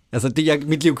anden. Altså,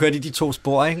 mit liv kørte i de 2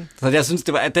 spor, ikke? Så jeg synes,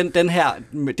 det var, at det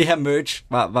her merge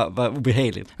var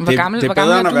ubehageligt. Hvor gammel det er er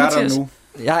bedre, du, at være der Mathias? nu.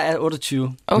 Jeg er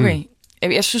 28. Okay.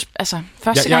 Jeg synes, altså,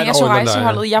 første Jeg gang jeg så over den der,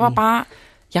 rejseholdet,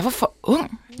 jeg var for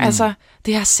ung. Altså,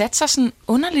 det har sat sig sådan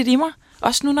underligt i mig.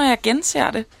 Også nu, når jeg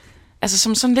genser det. Altså,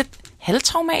 som sådan lidt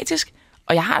halvtraumatisk.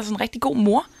 Og jeg har altså en rigtig god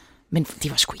mor. Men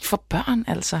det var sgu ikke for børn,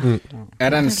 altså. Er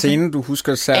der en scene, du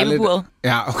husker særligt? Abeburet.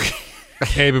 Ja, okay.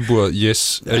 Abeburet,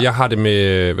 yes. Ja. Jeg har det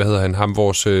med, hvad hedder han, ham,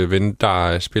 vores ven,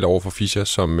 der spiller over for Fischer,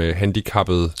 som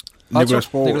handicappet. Nicolas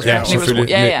Bro. Ja, selvfølgelig.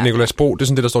 Ja. Nicolas Bro, det er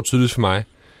sådan det, der står tydeligt for mig.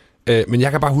 Men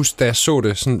jeg kan bare huske, da jeg så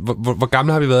det, sådan, hvor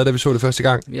gamle har vi været, da vi så det første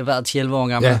gang? Vi har været 11 år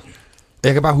gamle. Ja.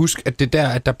 Jeg kan bare huske, at det der,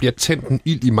 at der bliver tændt en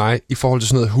ild i mig, i forhold til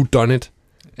sådan noget whodunit.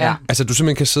 Ja. Altså, du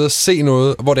simpelthen kan sidde og se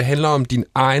noget, hvor det handler om din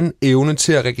egen evne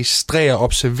til at registrere og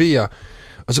observere.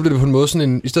 Og så bliver det på en måde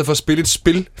sådan i stedet for at spille et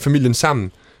spil, familien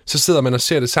sammen, så sidder man og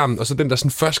ser det sammen, og så den, der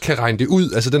sådan først kan regne det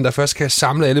ud, altså den, der først kan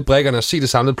samle alle brikkerne og se det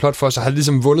samlede plot for sig, har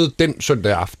ligesom vundet den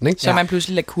søndag aften, ikke? Så er man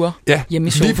pludselig lakur hjemme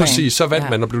i sofaen. Lige præcis, så vandt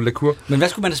man og blev lakur. Men hvad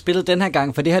skulle man have spillet den her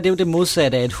gang? For det her, det er jo det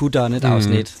modsatte af et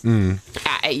whodunit-afsnit.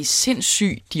 Er I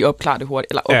sindssygt, de opklarer det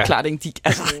hurtigt? Eller opklarer det ikke?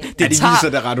 De viser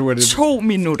tager det ret hurtigt. 2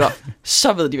 minutter,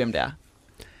 så ved de, hvem det er.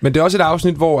 Men det er også et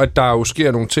afsnit, hvor at der jo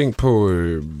sker nogle ting på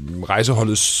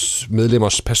rejseholdets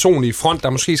medlemmers personlige front, der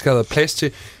måske skal have været plads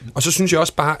til. Og så synes jeg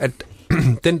også bare, at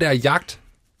den der jagt,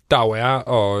 der jo er,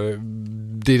 og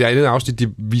det der i den afsnit,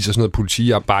 de viser sådan noget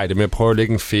politiarbejde med at prøve at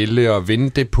lægge en fælde og vende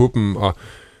det på dem. Og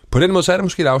på den måde, så er det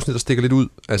måske et afsnit, der stikker lidt ud.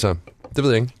 Altså, det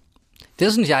ved jeg ikke.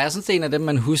 Det synes jeg synes, det er en af dem,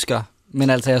 man husker. Men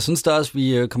altså, jeg synes da også,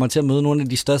 vi kommer til at møde nogle af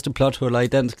de største plothuller i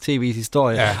dansk tv's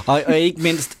historie. Ja. Og ikke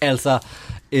mindst, altså,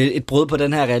 et brud på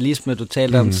den her realisme, du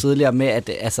talte om tidligere med, at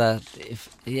altså,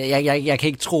 jeg kan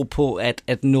ikke tro på,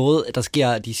 at noget, der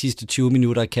sker de sidste 20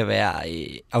 minutter, kan være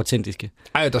autentiske.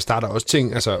 Ej, der starter også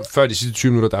ting, altså før de sidste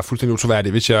 20 minutter, der er fuldstændig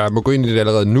utroværdige. Hvis jeg må gå ind i det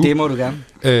allerede nu. Det må du gerne.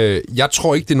 Jeg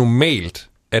tror ikke, det er normalt,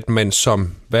 at man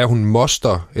som, hvad er hun,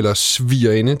 moster eller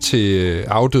svigerinde til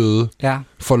afdøde,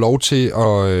 får lov til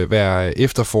at være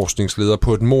efterforskningsleder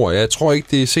på et mord. Jeg tror ikke,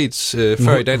 det er set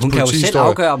før i dansk politihistorie. Hun kan jo selv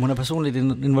afgøre, om hun er personligt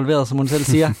involveret, som hun selv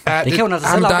siger. Det kan hun altså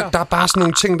selv afgøre. Der er bare sådan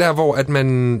nogle ting der, hvor at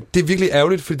man, det er virkelig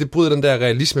ærgerligt, fordi det bryder den der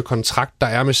realisme-kontrakt, der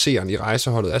er med seeren i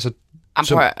rejseholdet. Altså,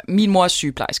 min mor er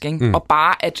sygeplejerske, ikke? Og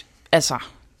bare at, altså,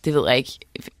 det ved jeg ikke,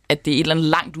 at det er et eller andet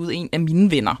langt ud af en af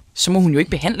mine venner, så må hun jo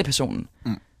ikke behandle personen.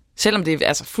 Selvom det er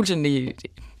altså fuldstændig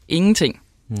ingenting.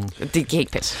 Det kan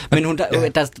ikke passe. Men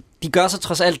de gør så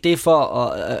trods alt det for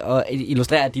at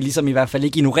illustrere, at de ligesom i hvert fald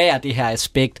ikke ignorerer det her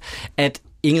aspekt, at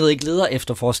Ingrid ikke leder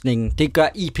efterforskningen. Det gør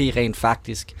IP rent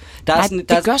faktisk.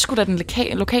 Det gør sgu da den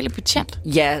lokale betjent.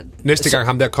 Ja. Næste gang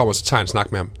ham der kommer, så tager en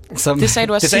snak med ham. Det sagde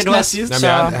du også sidst.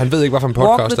 Jamen, han ved ikke, hvad for en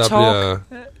podcast, der bliver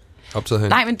optaget her.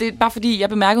 Nej, men det er bare fordi, jeg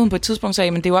bemærkede hun på et tidspunkt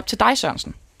sagde, men det er jo op til dig,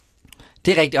 Sørensen.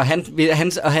 Det er rigtigt,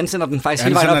 og han sender den faktisk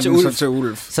hele vejen op til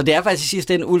Ulf. Så det er faktisk i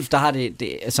sidste ende Ulf, der har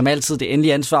det som altid det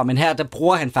endelige ansvar. Men her, der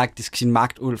bruger han faktisk sin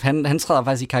magt, Ulf. Han træder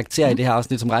faktisk i karakter i det her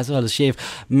afsnit som rejseholdets chef.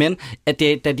 Men at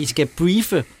da de skal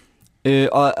briefe,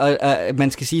 og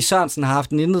man skal sige, at Sørensen har haft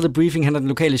en indledende briefing, han er den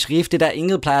lokale sheriff, det der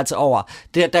Ingrid plejer at tage over,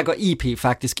 der går IP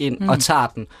faktisk ind og tager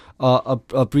den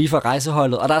og briefer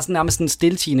rejseholdet. Og der er sådan nærmest en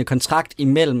stiltigende kontrakt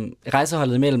imellem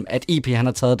rejseholdet imellem, at IP han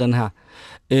har taget den her.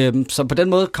 Så på den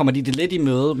måde kommer de det lidt i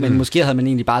møde, men måske havde man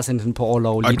egentlig bare sendt den på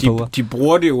overlov lige på. Og de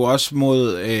bruger det jo også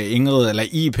mod Ingrid, eller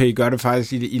IP gør det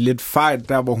faktisk i lidt fejl,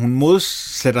 der hvor hun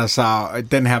modsætter sig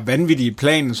den her vanvittige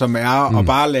plan, som er at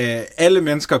bare lade alle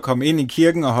mennesker komme ind i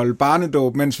kirken og holde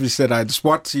barnedåb, mens vi sætter et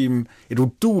SWAT-team, et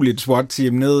udueligt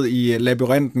SWAT-team ned i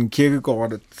labyrinten,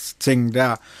 kirkegården, ting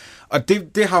der. Og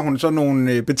det har hun så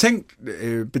nogle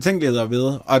betænkeligheder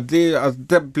ved, og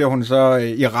der bliver hun så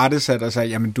i rettesat og siger,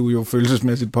 jamen du er jo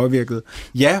følelsesmæssigt påvirket.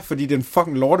 Ja, fordi det er en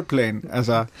fucking lorteplan.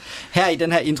 Altså. Her i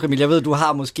den her intro, jeg ved, du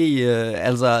har måske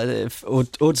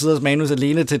 8 siders manus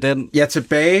alene til den. Ja,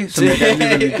 tilbage, som jeg gerne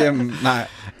lige vil igennem. Nej.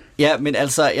 Ja, men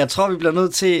altså, jeg tror, vi bliver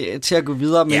nødt til at gå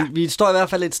videre, men vi står i hvert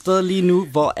fald et sted lige nu,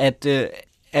 hvor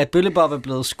at Bøllebob er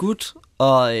blevet skudt,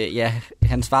 og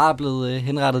hans far er blevet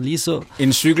henrettet lige så.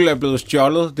 En cykel er blevet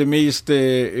stjålet. Det mest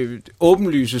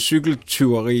åbenlyse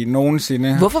cykeltyveri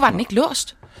nogensinde. Hvorfor var den ikke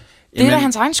låst? Det er da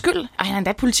hans egen skyld. Og han er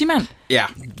endda politimand. Ja,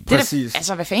 præcis.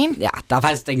 Altså, hvad fanden? Ja, der er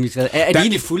faktisk ikke er de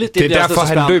egentlig fulde? Det er derfor,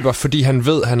 han løber, fordi han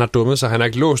ved, han har dummet sig. Han har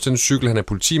ikke låst den cykel, han er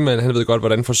politimand. Han ved godt,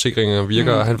 hvordan forsikringer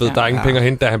virker, og han ved, der er ingen penge at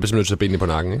hente, der han bliver nødt til at benene på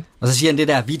nakken. Ikke? Og så siger han det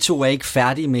der, vi to er ikke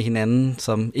færdige med hinanden,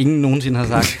 som ingen nogensinde har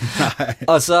sagt.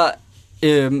 Og så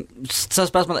er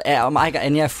spørgsmålet, om Eik og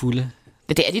Anja er fulde?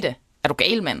 Det er de da. Er du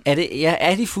gal, mand?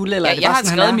 Er de fulde, eller er det jeg bare har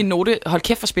sådan, skrevet min note, hold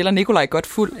kæft for spiller Nikolaj godt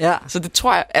fuld. Ja. Så det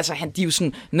tror jeg, altså de er jo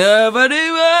sådan,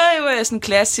 sådan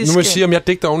klassisk. Nu må jeg sige, om jeg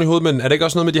digter oven i hovedet, men er det ikke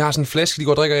også noget med, at de har sådan en flaske, de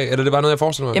går og drikker af? Eller er det bare noget, jeg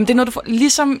forestiller mig? Jamen det er noget,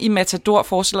 ligesom i Matador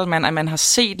forestiller man, at man har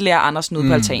set Lea Andersen ude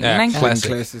på altanen, ikke?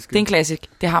 Klassisk. Det er en klassik.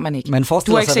 Det har man ikke. Man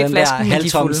forestiller sig den der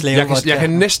halvtomme slave. Jeg kan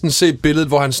næsten se billedet,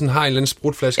 hvor han sådan har en eller anden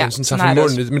sprutflaske, han sådan tager fra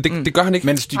munden, men det gør han ikke.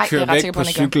 Mens de kører væk på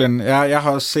cyklen. Ja, jeg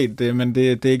har også set det, men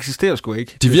det eksisterer sgu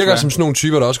ikke. De virker som sådan nogle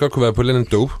typer, der også godt kunne være på et eller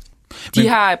andet dope. De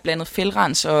har blandet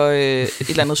fældrens og et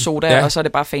eller andet soda, og så er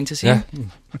det bare fantasy. Ja,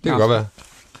 det kan godt være.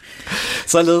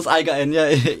 Således Eik og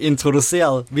Anja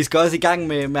introduceret. Vi skal også i gang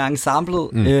med ensemblet.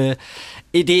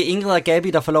 Det er Ingrid og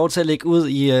Gabi, der får lov til at lægge ud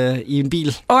i en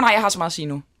bil. Nej, jeg har så meget at sige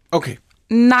nu. Okay.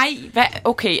 Nej,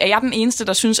 okay. Er jeg den eneste,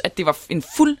 der synes, at det var en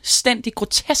fuldstændig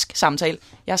grotesk samtale?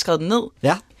 Jeg har skrevet den ned.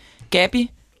 Ja.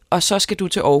 Gabi, og så skal du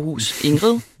til Aarhus.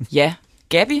 Ingrid, ja.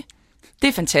 Gabi, det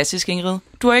er fantastisk, Ingrid.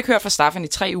 Du har ikke hørt fra Staffan i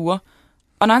 3 uger.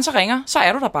 Og når han så ringer, så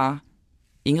er du der bare.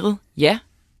 Ingrid, ja.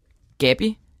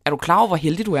 Gabby, er du klar over, hvor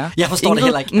heldig du er? Jeg forstår det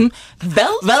heller ikke.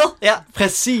 Hvad? Ja,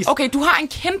 præcis. Okay, du har en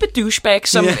kæmpe douchebag,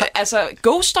 som altså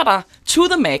ghoster dig to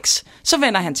the max. Så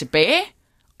vender han tilbage,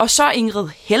 og så er Ingrid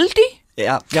heldig.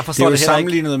 Ja, jeg forstår Det er jo det heller ikke.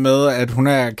 sammenlignet med, at hun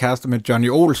er kæreste med Johnny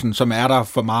Olsen, som er der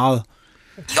for meget.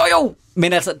 Jo.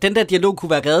 Men altså, den der dialog kunne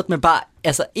være reddet med bare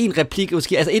en replik,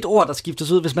 måske, altså et ord, der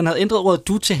skiftes ud. Hvis man havde ændret ordet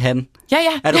du til han. Ja.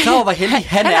 Er du klar over, hvor heldig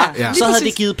han er? Ja. Så havde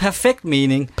det givet perfekt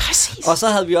mening. Præcis. Og så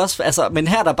havde vi også, altså, men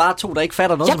her er der bare to, der ikke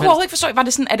fatter noget Jeg som kunne helst. overhovedet ikke forstå, var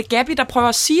det sådan, er det Gabby, der prøver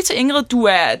at sige til Ingrid, du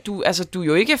er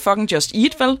jo ikke fucking Just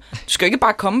Eat, vel? Du skal jo ikke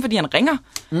bare komme, fordi han ringer.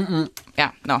 Ja,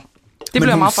 nå. Det Men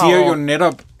bliver hun meget siger farver. jo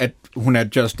netop, at hun er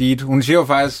Just Eat. Hun siger jo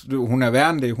faktisk, hun er værre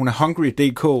end det. Hun er hungry.dk.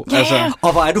 Ja. Altså,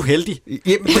 og hvor er du heldig?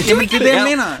 Jamen, det er det, jeg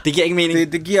mener. Det giver ikke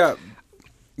mening. Det giver...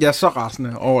 Jeg er så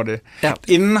rasende over det. Ja.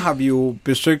 Inden har vi jo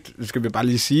besøgt, skal vi bare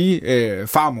lige sige,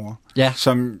 farmor. Ja.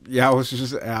 Som jeg jo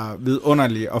synes er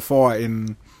vidunderlig og får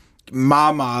en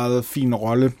meget, meget fin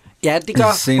rolle. Ja, det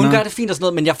gør, Senere. hun gør det fint og sådan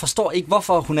noget, men jeg forstår ikke,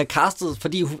 hvorfor hun er castet,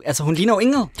 fordi hun ligner jo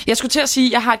Ingrid. Jeg skulle til at sige,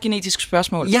 at jeg har et genetisk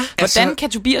spørgsmål. Ja, Hvordan kan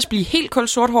Tobias blive helt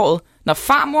kulsorthåret, når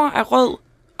farmor er rød,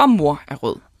 og mor er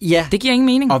rød? Ja, Det giver ingen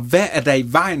mening. Og hvad er der i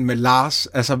vejen med Lars?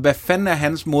 Altså, hvad fanden er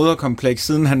hans moderkompleks,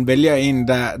 siden han vælger en,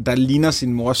 der ligner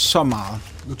sin mor så meget?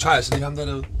 Nu tager jeg så lige ham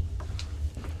dernede.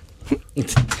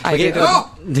 Ej, okay,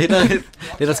 det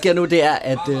det der sker nu, det er,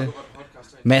 at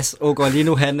Mads Aagaard lige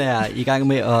nu, han er i gang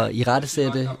med at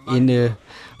irettesætte en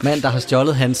mand, der har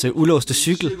stjålet hans ulåste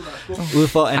cykel ude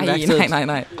for en værksted.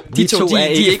 Nej. De to er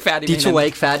ikke færdige De to er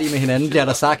ikke færdige med hinanden, bliver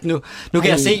der sagt nu. Nu kan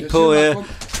jeg se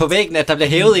på væggen, at der bliver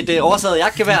hævet et oversaget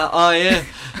jagtgevær, og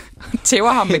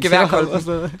tæver ham med geværkolben.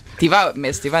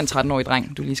 Det var en 13-årig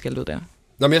dreng, du lige skal ud der.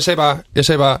 Nå, men jeg sagde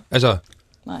bare, altså...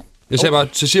 Nej. Jeg sagde bare,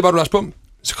 så siger bare, du Lars Bum.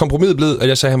 Så kompromiset blev, at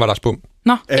jeg sagde, han var Lars Bum.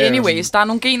 Nå, anyways, der er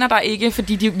nogle gener, der ikke,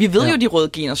 fordi vi ved jo, de røde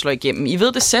gener slår igennem. I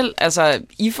ved det selv, altså,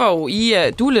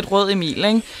 du er lidt rød, Emil,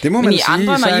 ikke? Det må men man I sige, andre,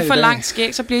 når især I i får dag. langt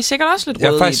skæg, så bliver I sikkert også lidt Jeg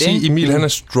røde vil i faktisk det, sige, ikke? Emil, han er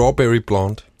strawberry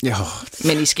blonde. Ja,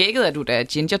 Men i skægget er du da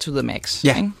ginger to the max,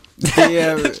 Ja. ikke? det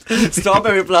er,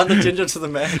 Strawberry Blonde og Ginger to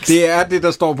the Max. det er det,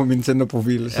 der står på min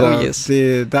Tinder-profil. Så Oh, yes.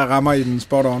 der rammer I den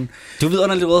spot on. Du ved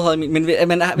underligt rødhåret, men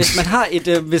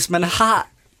hvis man har,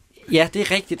 ja, det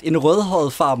er rigtigt, en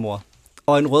rødhåret farmor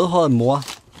og en rødhåret mor,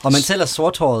 og man selv er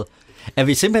sorthåret, er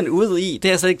vi simpelthen ude i, det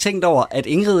har jeg slet ikke tænkt over, at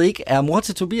Ingrid ikke er mor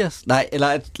til Tobias? Nej, eller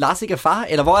at Lars ikke er far?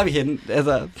 Eller hvor er vi henne?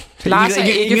 Altså, Lars er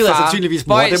ikke Ingrid far. er sandsynligvis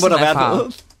mor, det må Boysen der er være far.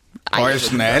 noget.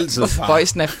 Boysen er altid far.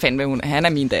 Boysen er fandme, han er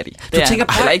min daddy. Det er tænker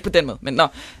han. på- Eller ikke på den måde, men nå.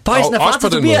 Boysen er Og far også på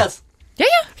til den Tobias! Ja.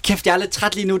 Kæft, jeg er lidt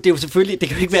træt lige nu. Det er jo selvfølgelig, det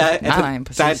kan jo ikke være, at Nej, der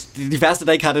er præcis. de færreste,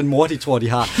 der ikke har den mor, de tror, de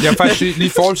har. Jeg vil faktisk sige, lige i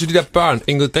forhold til de der børn,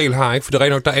 Ingrid Dahl har, ikke? For det er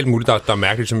rigtig nok, der er alt muligt, der er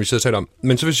mærkeligt, som vi sidder og taler om.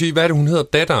 Men så vil jeg sige, hvad er det, hun hedder?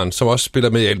 Datteren, som også spiller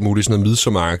med i alt muligt, sådan noget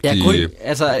midsommeragtigt. Ja, Gry,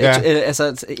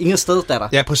 altså Ingrid Stedsdatter.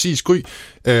 Ja, præcis, Gry.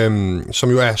 Som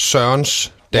jo er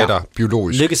Sørens datter,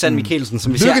 biologisk. Lykke Sand Mikkelsen,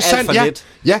 som vi ser Lykke alt Sand, for ja. lidt.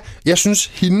 Ja, jeg synes,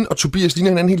 hende og Tobias ligner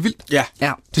hinanden helt vildt. Ja.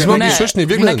 Ja. Det er som om, de er søskende i Hun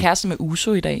virkeligheden. er kæreste med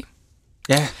Uso i dag.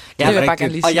 Ja, Det vil jeg bare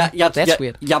gerne lige Og sige. That's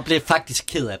weird. jeg blev faktisk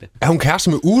ked af det. Er hun kæreste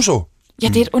med Uso? Ja,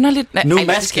 det er et underligt... Nu er ej,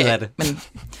 Mads det skal ked af jeg- det. Men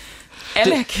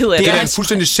alle er ked af Det det. er en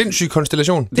fuldstændig sindssyg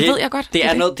konstellation. Det ved jeg godt. Det er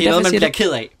Det er noget, det. man Derfor bliver siger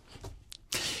ked af.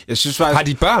 jeg synes Har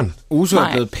faktisk, de børn? Uso er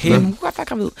Nej, blevet men pæn. hun kunne godt være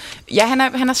gravid. Ja,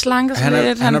 han er slanket så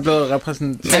lidt. Han er blevet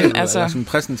repræsentabel, Men altså- eller sådan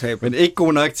præsentabel. Men ikke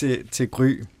god nok til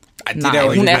Gry. Ej, det Nej, er der jo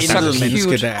hun ikke er et så intet cute.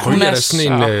 menneske, der er. Gry Hun er er da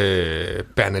sådan en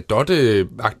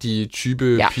Bernadotte-agtig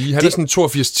type Ja. pige. Han er sådan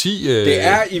 8210. Det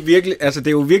er det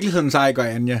er jo virkelighedens Eiger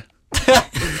Anja.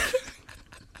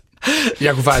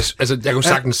 Jeg kunne faktisk, jeg kunne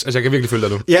sagtens, jeg kan virkelig følge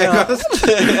dig nu. Ja, ikke også?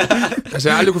 Altså,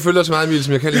 jeg har aldrig kunne følge dig så meget, Emil,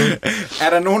 som jeg kan lige nu. Er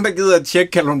der nogen, der gider at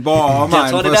tjekke Kalundborg og omegn,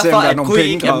 Jeg tror, det for er at se, om derfor, der er at nogle Gry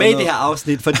penge ikke er med i det her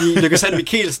afsnit, fordi Lykke Sand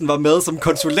Mikkelsen var med som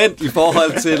konsulent i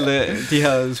forhold til de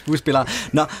her skuespillere.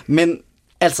 Nå, men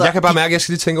altså... Jeg kan bare mærke, at jeg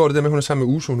skal lige tænke over det der med, at hun er sammen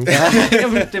med Uso nu.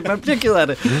 Ja, man bliver ked af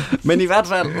det. Men i hvert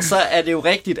fald, så er det jo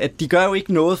rigtigt, at de gør jo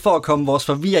ikke noget for at komme vores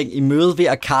forvirring i møde ved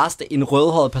at kaste en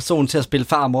rødhåret person til at spille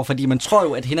farmor, fordi man tror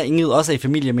jo, at hende og Ingrid også er i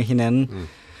familie med hinanden.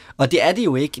 Og det er det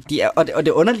jo ikke. Og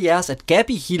det underlige er også, at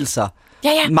Gabby hilser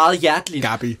meget hjerteligt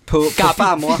på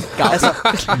farmor. Altså,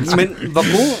 men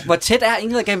hvor tæt er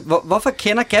Ingrid og Gabby? Hvorfor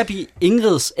kender Gabby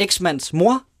Ingrids eksmands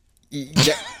mor?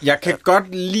 Jeg kan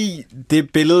godt lide det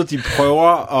billede, de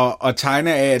prøver at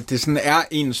tegne af, at det sådan er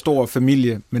en stor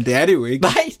familie, men det er det jo ikke.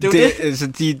 Nej, det er jo det. Altså,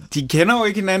 de kender jo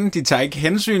ikke hinanden, de tager ikke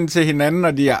hensyn til hinanden,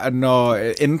 når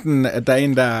enten at der er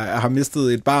en, der har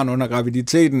mistet et barn under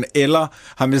graviditeten, eller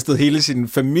har mistet hele sin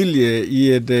familie i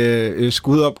et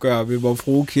skudopgør ved Vor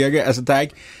Frue Kirke. Altså,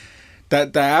 der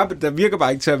der virker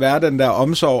bare ikke til at være den der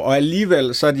omsorg, og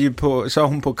alligevel så er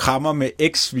hun på krammer med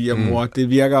eks-svigermor. Det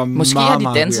virker Måske meget, har de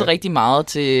meget danset weird. rigtig meget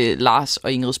til Lars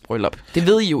og Ingrids bryllup. Det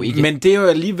ved I jo ikke. Men det er jo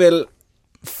alligevel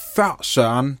før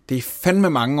Søren. Det er fandme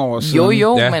mange år siden.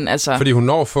 Jo, Ja, men altså... Fordi hun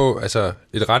når at få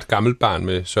et ret gammelt barn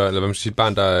med Søren, eller hvad man skal sige, et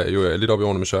barn, der jo er lidt oppe i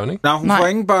årene med Søren, ikke? Nej, hun får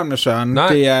ingen børn med Søren.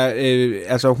 Nej. Det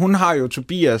er, hun har jo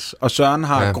Tobias, og Søren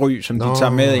har Gry, som de tager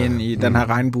med ind i den her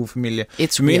regnbuefamilie. Jeg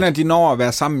mener, at de når at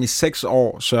være sammen i 6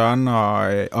 år, Søren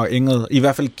og Ingrid. I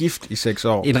hvert fald gift i 6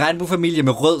 år. En regnbuefamilie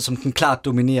med rød som den klart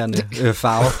dominerende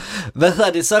farve. Hvad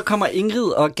hedder det? Så kommer Ingrid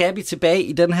og Gabi tilbage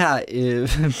i den her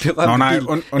berømte bil.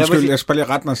 Undskyld, jeg skal bare lige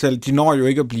rette mig selv. De når jo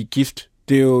ikke at blive gift.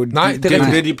 Det er jo Nej,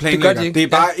 det, de planlægger. Det er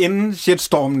bare inden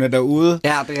shitstormene derude.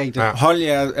 Ja, det er rigtigt. Ja. Hold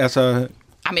jer, altså...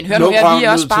 men hør nu her, vi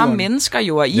er også bare mennesker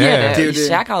jo, og I er det er i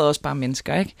særgrad også bare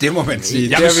mennesker, ikke? Det må man sige.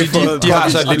 Jeg vil sige, de har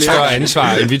så et lidt større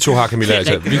ansvar, end vi to har, Camilla.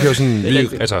 Altså, vi kan jo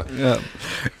sådan...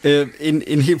 Ja.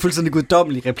 En helt fuldstændig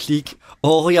guddommelig replik.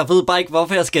 Jeg ved bare ikke,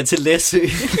 hvorfor jeg skal til Læsø.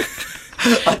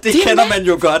 Og det kender man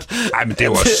jo godt. Nej, men det er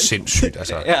jo også sindssygt,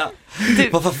 altså. Ja.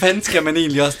 Hvorfor fanden skal man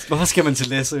egentlig også... Hvorfor skal man til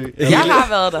Læsø? Jeg har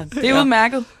været der. Det er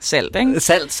udmærket. Salt, ikke?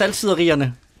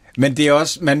 Saltsyderierne. Men det er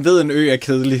også... Man ved, en ø er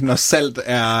kedelig, når salt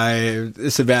er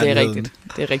seværdigheden.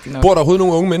 Det er rigtigt nok. Bor der overhovedet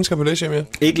nogle unge mennesker på Læsø mere?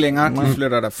 Ikke længere. De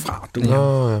flytter derfra.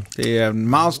 Det er et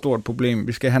meget stort problem.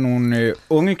 Vi skal have nogle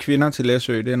unge kvinder til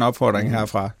Læsø. Det er en opfordring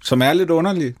herfra. Som er lidt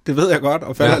underlig. Det ved jeg godt,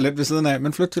 og falder lidt ved siden af.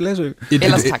 Men flyt til Læsø.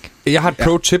 Ellers tak. Jeg har et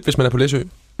pro-tip, hvis man er på Læsø.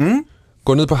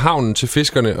 Gå ned på havnen til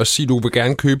fiskerne og sig, du vil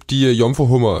gerne købe de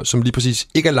jomfruhummer, som lige præcis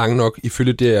ikke er lange nok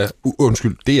ifølge jeg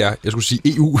skulle sige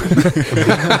EU.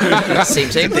 Same.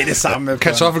 Det er det samme.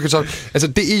 Kartoffel. Altså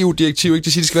det EU-direktiv, ikke?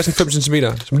 Det siger, det skal være sådan 5 cm.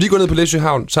 Så man lige går ned på Læsø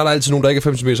Havn, så er der altid nogen, der ikke er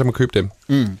 5 cm, så man købe dem.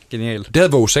 Genialt. Det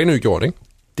havde vores Sanø gjort, ikke?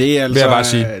 Det er altså... Vil jeg bare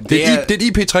sige. Det er et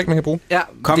IP-træk, man kan bruge. Ja,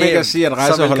 Kom ikke at sige, at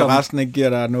rejseholdet resten ikke giver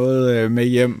dig noget med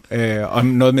hjem, og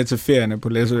noget med til ferierne på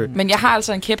Læsø. Men jeg har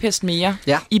altså en kæphest mere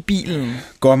i bilen.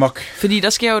 Gå amok. Fordi der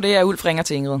sker jo det, at Ulf ringer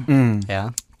til Ingrid. Ja.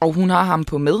 Og hun har ham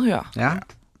på medhør. Ja.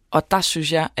 Og der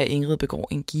synes jeg, at Ingrid begår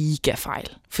en gigafejl.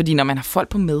 Fordi når man har folk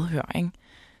på medhør, ikke,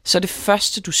 så det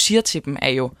første, du siger til dem, er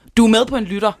jo, du er med på en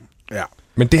lytter. Ja.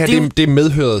 Men det her, det er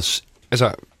medhørets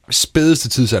spædeste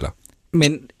tidsalder.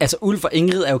 Men altså, Ulf og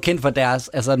Ingrid er jo kendt for deres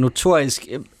notorisk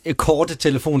korte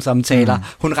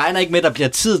telefonsamtaler. Hun regner ikke med, at der bliver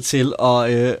tid til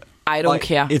at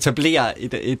etablere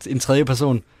en tredje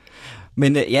person.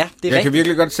 Men ja, det er rigtigt. Jeg kan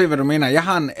virkelig godt se, hvad du mener. Jeg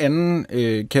har en anden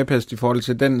kæphest i forhold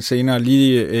til den senere,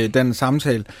 lige den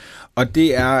samtale. Og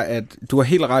det er, at du har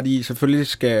helt ret i, selvfølgelig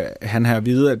skal han have at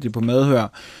vide, at de er på medhør.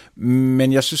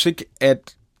 Men jeg synes ikke, at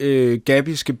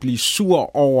Gabi skal blive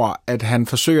sur over, at han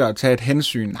forsøger at tage et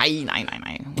hensyn.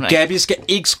 Nej. Gabi skal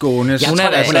ikke skånes. Hun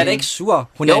er da ikke sur.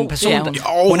 Hun er en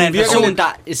person,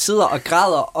 der sidder og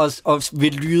græder og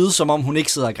vil lyde, som om hun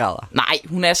ikke sidder og græder. Nej,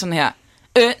 hun er sådan her.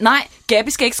 Nej,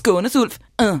 Gabi skal ikke skånes, Ulf.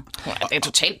 Det er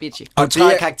totalt bitchy. Og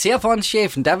træder karakter foran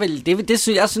chefen,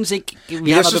 jeg synes ikke...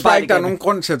 Jeg synes bare ikke, der er nogen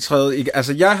grund til at træde...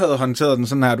 Altså, jeg havde håndteret den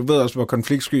sådan her. Du ved også, hvor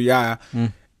konfliktsky jeg er.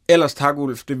 Ellers tak,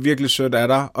 Ulf. Det er virkelig sødt af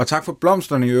dig. Og tak for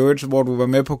blomsterne i øvrigt, hvor du var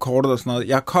med på kortet og sådan noget.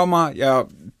 Jeg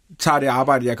tager det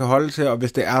arbejde, jeg kan holde til, og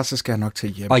hvis det er, så skal jeg nok til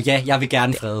hjem. Og ja, jeg vil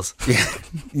gerne fredes.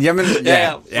 Jamen,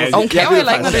 ja. Og hun kan jo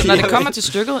heller ikke, når det kommer til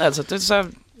stykket. Altså,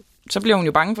 så bliver hun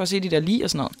jo bange for at se de der lig og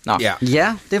sådan noget. Nå.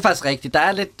 Ja, det er faktisk rigtigt. Der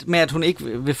er lidt med, at hun ikke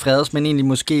vil fredes, men egentlig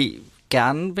måske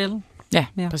gerne vil. Ja,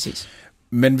 præcis.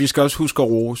 Men vi skal også huske at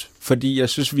rose, fordi jeg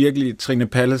synes virkelig, at Trine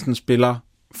Pallesen spiller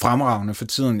fremragende for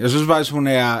tiden. Jeg synes faktisk, hun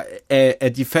er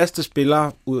af de faste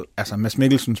spillere, altså Mads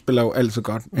Mikkelsen spiller jo altid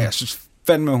godt, men jeg synes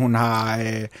fandme, hun har...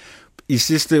 I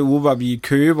sidste uge var vi i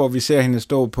Køge, hvor vi ser hende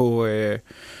stå på...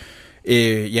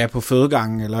 på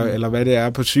fødegangen, eller hvad det er,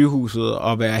 på sygehuset,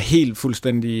 og være helt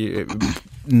fuldstændig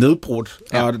nedbrudt.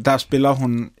 Ja. Og der spiller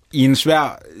hun i en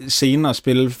svær scene at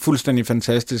spille fuldstændig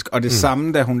fantastisk. Og det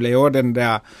samme, da hun laver den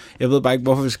der, jeg ved bare ikke,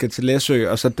 hvorfor vi skal til Læsø,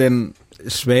 og så den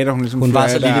svage, hun ligesom... Hun var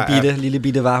så lille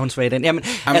bitte var hun svage den. Jamen,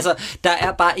 altså, der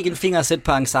er bare ikke en finger at sætte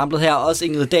på ensemblet her. Også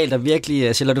Ingrid Dahl, der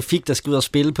virkelig, Charlotte Fig, der skal ud og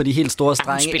spille på de helt store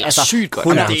strenge. Hun spiller sygt godt.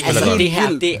 Det her,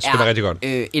 det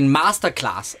er en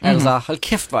masterclass. Altså, hold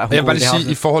kæft, hvor er hun. Jeg vil bare lige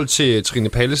sige, i forhold til Trine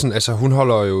Pallesen, altså hun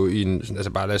holder jo i en, altså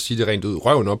bare lad os sige det rent ud,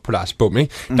 røven op på Lars Bum,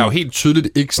 ikke? Der er jo helt tydeligt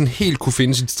ikke sådan helt kunne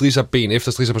finde sit strisserben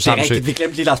efter strisser på Samsø. Det er rigtigt, vi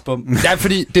glemte lige Lars Bum. Ja,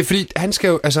 det er fordi, han skal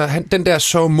jo, altså den der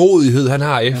sårmodighed, han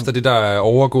har efter det, der er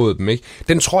overgået dem, ikke?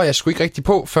 Den tror jeg sgu ikke rigtig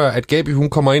på, før at Gabi, hun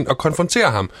kommer ind og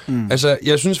konfronterer ham. Altså,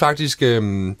 jeg synes faktisk,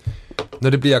 når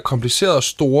det bliver kompliceret og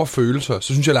store følelser,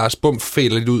 så synes jeg, at Lars Bum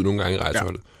fælder lidt ud nogle gange i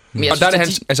rejseholdet. Ja. Og der er det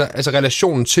hans, altså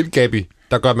relationen til Gabi,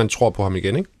 der gør, at man tror på ham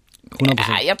igen, ikke?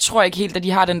 100%. Ja, jeg tror ikke helt, at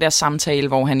de har den der samtale,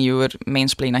 hvor han jo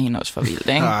mansplainer hende også for vildt,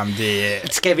 ikke? Jamen,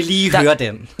 Skal vi lige høre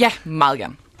den? Ja, meget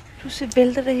gerne. Pludselig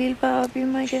vælter det hele bare op i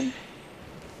mig igen.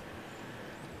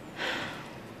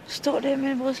 Står der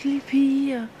med vores lille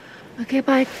pige, og kan jeg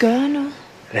bare ikke gøre noget.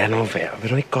 Lad nu være.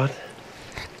 Vil du ikke godt?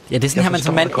 Ja, det er sådan her, man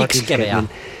som mand ikke skal være.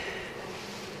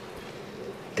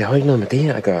 Det har jo ikke noget med det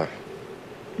her at gøre.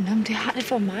 Nå, men det har det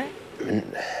for mig. Men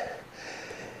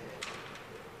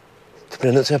du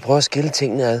bliver nødt til at prøve at skille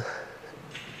tingene ad.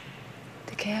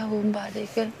 Det kan jeg åbenbart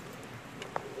ikke, vel?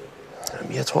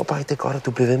 Jamen, jeg tror bare ikke, det er godt, at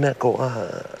du bliver ved med at gå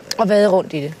Og vade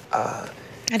rundt i det. Er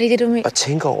det ikke det, du mener? og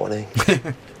tænke over det, ikke?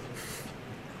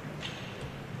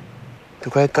 Du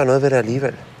kan ikke gøre noget ved det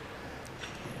alligevel.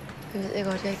 Det ved jeg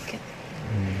godt, jeg ikke kan.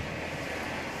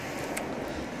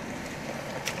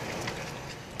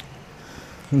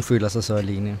 Hun føler sig så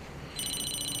alene.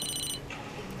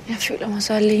 Jeg føler mig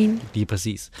så alene. Lige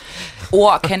præcis.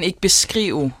 Ord kan ikke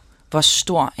beskrive, hvor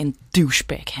stor en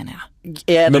douchebag han er.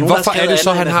 Ja, Men hvorfor er det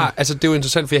så, han har... Altså, det er jo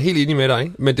interessant, for jeg er helt enig med dig,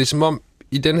 ikke? Men det er som om,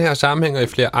 i den her sammenhæng og i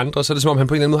flere andre, så er det som om, han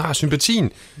på en eller anden måde har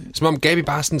sympatien. Som om Gabi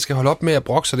bare sådan skal holde op med at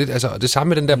brokke sig lidt. Altså, det samme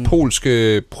med den der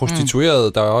polske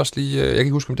prostituerede, der er også lige... Jeg kan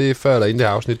ikke huske, om det er før eller inden det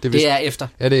her afsnit. Det er efter.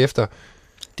 Ja, det er efter.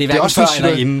 Det er hverken også før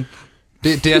eller inden.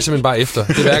 Det er simpelthen bare efter.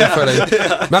 Det er hverken før eller inden.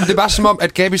 Men det er bare som om,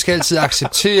 at Gabi skal altid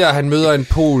acceptere, at han møder en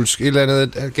polsk, et eller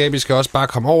andet. At Gabi skal også bare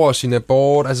komme over sin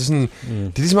abort. Altså sådan, det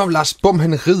er ligesom om Lars Bum,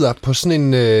 han rider på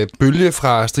sådan en bølge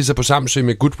fra Strisser på Samsø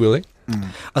med Goodwill, ikke?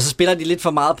 Og så spiller de lidt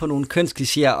for meget på nogle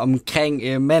kønsklichéer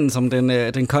omkring manden som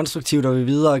den konstruktive, der vil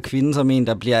videre, og kvinden som en,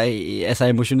 der bliver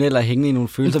emotionel og hængende i nogle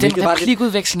følelser. Den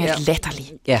replikudveksling er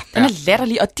latterlig. Ja. Den er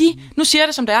latterlig, og nu siger jeg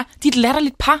det som det er, de er et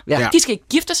latterligt par. Ja. De skal ikke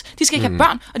giftes, de skal ikke have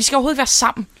børn, og de skal overhovedet ikke være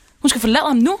sammen. Hun skal forlade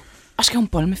ham nu, og skal hun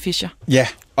bolle med Fischer. Ja,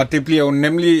 og det bliver jo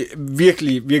nemlig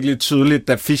virkelig, virkelig tydeligt,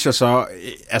 da Fischer så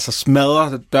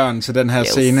smadrer døren til den her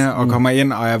scene og kommer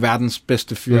ind og er verdens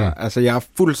bedste fyr. Altså, jeg er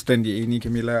fuldstændig enig,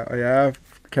 Camilla, og jeg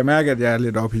kan mærke, at jeg er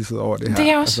lidt ophidset over det her. Det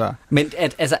er også. Altså. Men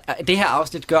det her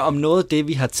afsnit gør om noget det,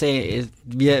 vi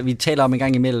har vi taler om en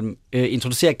gang imellem,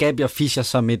 introducerer Gabi og Fischer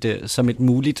som et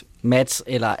muligt match,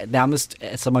 eller nærmest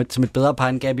som et bedre par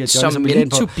end Gabi og Johnny, som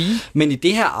meant to be. Men i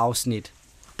det her afsnit,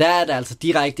 der er der altså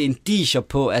direkte indicier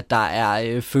på, at der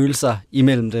er følelser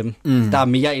imellem dem. Der er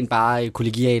mere end bare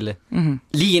kollegiale.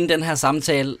 Lige inden den her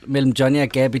samtale mellem Johnny og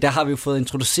Gabi, der har vi jo fået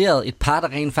introduceret et par, der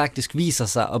rent faktisk viser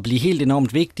sig at blive helt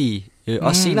enormt vigtige,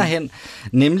 også senere hen,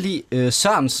 nemlig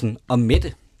Sørensen og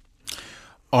Mette.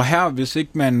 Og her, hvis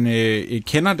ikke man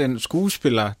kender den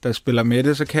skuespiller, der spiller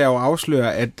Mette, så kan jeg jo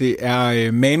afsløre, at det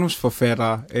er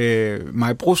manusforfatter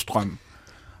Maj Brostrøm.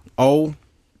 Og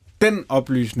den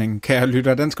oplysning, kære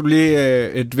lytter, den skal du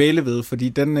lige dvæle ved, fordi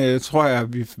den tror jeg,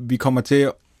 vi kommer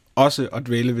til også at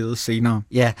dvæle ved senere.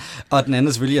 Ja, og den anden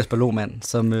er selvfølgelig Jesper Lohmann,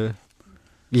 som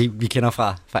vi kender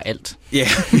fra alt. Ja.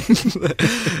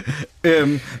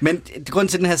 Men grund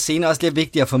til den her scene er også lidt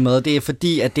vigtigt at få med, det er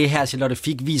fordi, at det her Charlotte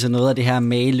Fik viser noget af det her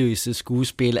mageløse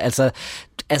skuespil. Altså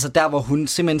der, hvor hun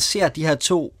simpelthen ser de her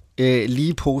to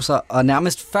ligeposer, og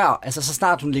nærmest før, altså så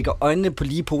snart hun lægger øjnene på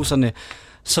ligeposerne,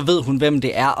 så ved hun, hvem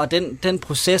det er. Og den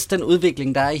proces, den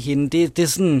udvikling, der er i hende, det er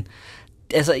sådan...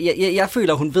 Altså, jeg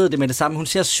føler, hun ved det med det samme. Hun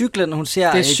ser cyklen, hun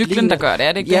ser... Det er cyklen, der gør det,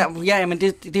 er det ikke det? Ja, men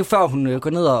det er jo før, hun går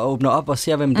ned og åbner op og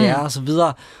ser, hvem det er, og så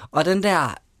videre. Og den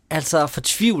der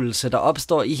fortvivlelse, der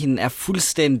opstår i hende, er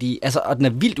fuldstændig... Altså, og den er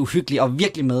vildt uhyggelig og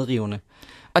virkelig medrivende.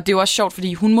 Og det er jo også sjovt,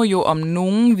 fordi hun må jo om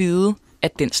nogen vide,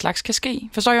 at den slags kan ske.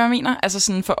 Forstår I, hvad jeg mener? Altså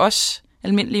sådan for os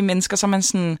almindelige mennesker, så er man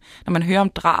sådan... Når man hører om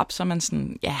drab, så er man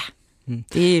sådan... Ja...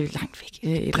 Det er langt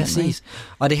væk. Præcis.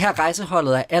 Og det her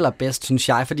rejseholdet er allerbedst, synes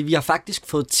jeg, fordi vi har faktisk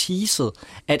fået teaset,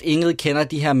 at Ingrid kender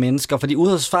de her mennesker. Fordi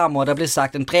ude hos farmor, der blev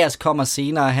sagt, at Andreas kommer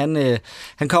senere,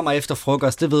 han kommer efter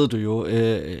frokost, det ved du jo.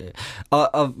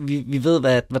 Og vi ved,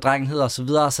 hvad drengen hedder og så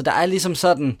videre. Så der er ligesom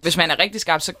sådan... Hvis man er rigtig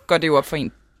skarp, så går det jo op for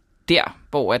en der,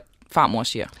 hvor at farmor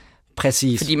siger.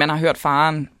 Præcis. Fordi man har hørt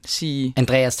faren sige...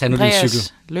 Andreas, tag nu din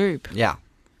cykel. Løb. Ja.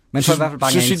 Men for i hvert fald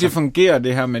bare synes I, det fungerer,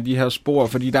 det her med de her spor?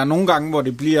 Fordi der er nogle gange, hvor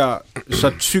det bliver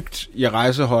så tykt i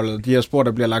rejseholdet, de her spor,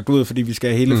 der bliver lagt ud, fordi vi skal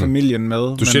have hele familien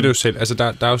med. Du siger det jo selv. Altså,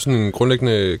 der er jo sådan en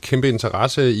grundlæggende kæmpe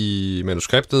interesse i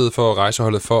manuskriptet for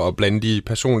rejseholdet for at blande de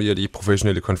personlige og de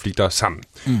professionelle konflikter sammen.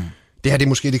 Det her det er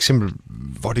måske et eksempel,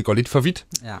 hvor det går lidt for vidt.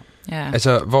 Ja.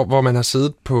 Altså, hvor man har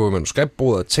siddet på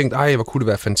manuskriptbordet og tænkt, hvor kunne det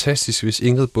være fantastisk, hvis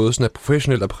Ingrid både sådan er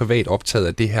professionelt og privat optaget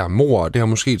af det her mord, og det har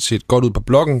måske set godt ud på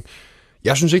bloggen.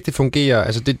 Jeg synes ikke, det fungerer.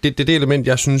 Altså, det element,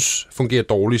 jeg synes fungerer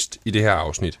dårligst i det her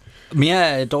afsnit.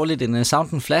 Mere dårligt end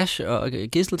Sound and Flash og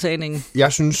gidseltagningen?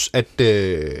 Jeg synes,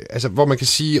 at hvor man kan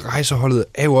sige, rejseholdet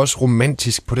er jo også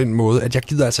romantisk på den måde, at jeg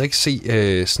gider altså ikke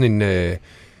se sådan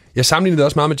Jeg sammenlignede det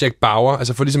også meget med Jack Bauer,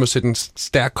 altså for ligesom at sætte en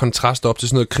stærk kontrast op til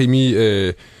sådan noget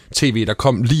krimi-tv, der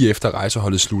kom lige efter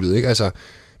Rejseholdet sluttede, ikke? Altså,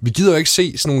 vi gider jo ikke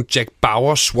se sådan nogle Jack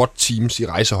Bauer SWAT-teams i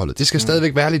Rejseholdet. Det skal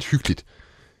stadigvæk være lidt hyggeligt.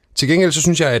 Til gengæld så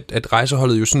synes jeg, at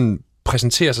Rejseholdet jo sådan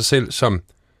præsenterer sig selv som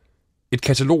et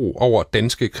katalog over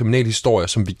danske kriminalhistorier,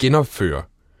 som vi genopfører.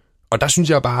 Og der synes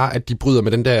jeg bare, at de bryder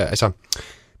med den der... Altså,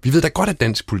 vi ved da godt, at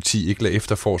dansk politi ikke lader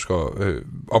efterforskere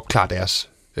opklare deres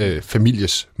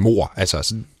families mor.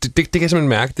 Altså, det kan jeg simpelthen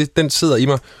mærke. Den sidder i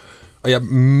mig. Og jeg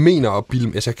mener at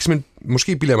bilde... Altså, jeg kan simpelthen...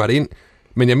 Måske bilder jeg mig det ind,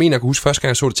 men jeg mener, at jeg kan huske, første gang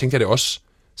jeg så det, tænkte jeg det også.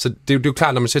 Så det er jo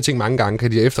klart, når man ser ting mange gange,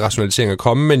 kan de her efterrationaliseringer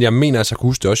komme, men jeg mener, at jeg kan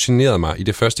huske, det også generede mig i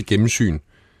det første gennemsyn,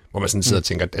 hvor man sådan sidder og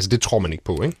tænker, altså det tror man ikke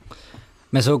på, ikke?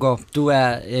 Mads Aagaard, du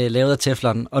er lavet af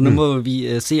Teflon, og nu må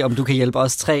vi se, om du kan hjælpe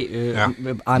os 3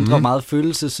 andre meget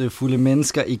følelsesfulde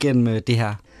mennesker igennem det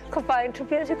her. Kom bare ind,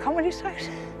 Tobias, jeg kommer lige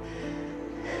straks.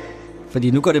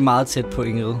 Fordi nu går det meget tæt på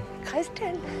Ingrid.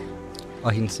 Christian.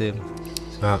 Og hendes...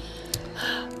 Ja.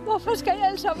 Hvorfor skal jeg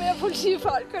altså være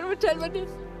politifolk? Kan du fortælle mig det?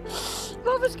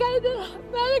 Hvorfor skal I det?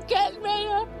 Hvad er det galt med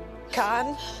jer?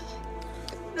 Karen.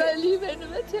 Nu er jeg lige vendt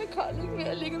med til Kolding, ved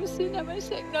at ligge ved siden af mig i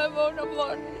sengen, når jeg vågner om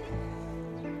morgenen.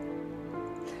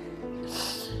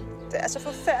 Det er så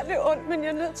forfærdeligt ondt, men jeg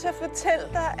er nødt til at fortælle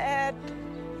dig, at...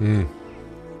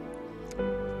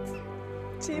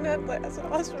 Tina og Andreas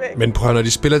er også væk. Men prøv, når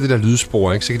de spiller det der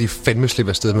lydspor, ikke, så kan de fandme slippe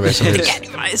afsted med hvad som helst. Ja,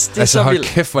 det er faktisk, det er altså, så hold vildt.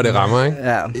 kæft, hvor det rammer, ikke?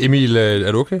 Ja. Emil,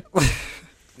 er du okay?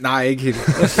 Nej, ikke helt.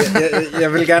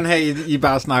 Jeg vil gerne have, at I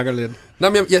bare snakker lidt. Nå,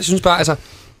 men jeg synes bare, altså...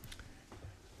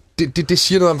 Det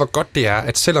siger noget om, hvor godt det er,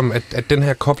 at selvom at den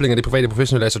her kobling af det private og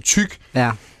professionelle er så tyk,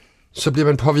 så bliver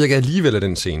man påvirket alligevel af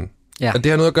den scene. Ja. Og det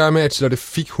har noget at gøre med, at Charlotte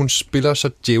Fich, hun spiller så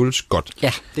djævelsk godt.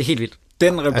 Ja, det er helt vildt.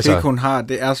 Den replik, hun har,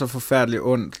 det er så forfærdeligt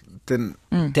ondt.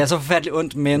 Det er så forfærdeligt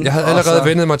ondt, men... Jeg havde allerede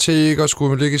vendet mig til ikke at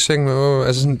skulle ligge i sengen.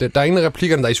 Altså sådan, der er ingen af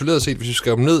replikkerne, der isoleret set, hvis vi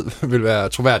skrev dem ned, vil være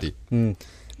troværdige.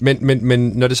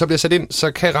 Men når det så bliver sat ind,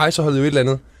 så kan Rejseholdet jo et eller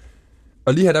andet.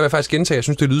 Og lige her, der vil jeg faktisk gentage, jeg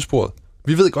synes, det er lydsporet.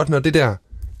 Vi ved godt, når det der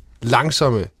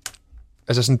langsomme,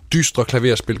 altså sådan dystre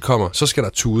klaverspil kommer, så skal der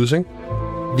tudes, ikke?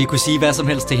 Vi kunne sige hvad som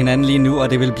helst til hinanden lige nu, og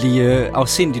det vil blive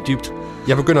afsindigt dybt.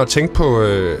 Jeg begynder at tænke på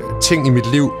ting i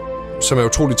mit liv, som er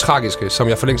utroligt tragiske, som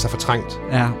jeg for længst har fortrængt.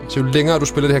 Ja. Så jo længere du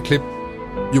spiller det her klip,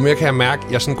 jo mere kan jeg mærke,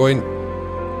 at jeg sådan går ind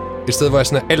et sted, hvor jeg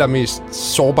sådan er allermest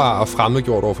sårbar og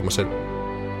fremmedgjort over for mig selv.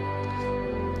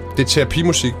 Det er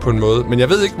terapimusik på en måde, men jeg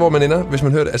ved ikke, hvor man ender, hvis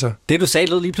man hører det. Altså... Det, du sagde,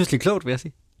 lød lige pludselig klogt, vil jeg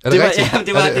sige. Er det rigtigt? Ja,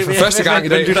 det var det første gang i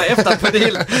dag. Man lytter efter på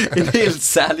en helt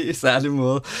særlig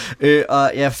måde.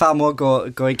 Og ja, far og mor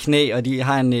går i knæ, og de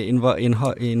har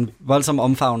en voldsom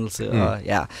omfavnelse. Og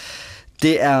ja,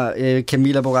 det er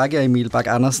Camilla Boracchi og Emil Bak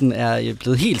Andersen er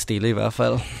blevet helt stille i hvert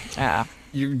fald. Ja.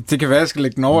 Det kan være, jeg skal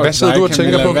lægge den over. Hvad sidder du og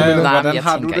tænker på, Camilla? Hvordan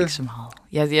har du det? Ikke så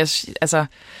meget.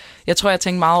 Jeg tror, jeg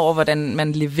tænker meget over, hvordan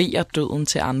man leverer døden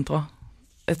til andre.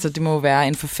 Altså, det må være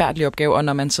en forfærdelig opgave, og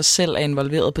når man så selv er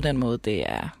involveret på den måde, det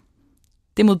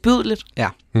er modbydeligt. Ja.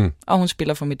 Og hun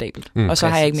spiller formidabelt. Og så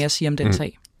har jeg ikke mere at sige om den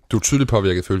sag. Du er tydeligt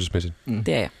påvirket følelsesmæssigt.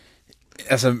 Det er jeg.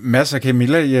 Altså, Mads og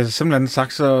Camilla, jeg har simpelthen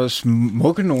sagt så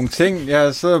smukke nogle ting.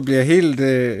 Jeg sidder og bliver helt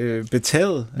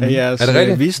betaget af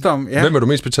jeres visdom. Ja. Hvem er du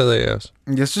mest betaget af os?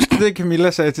 Jeg synes, det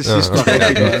Camilla sagde til sidst var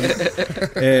rigtig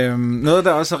godt. Noget,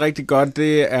 der også er rigtig godt,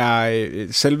 det er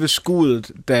selve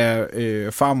skuddet, da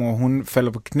farmor, hun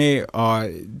falder på knæ, og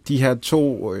de her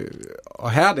to...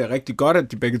 og her er det rigtig godt,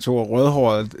 at de begge to er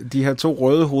rødhårede. De her to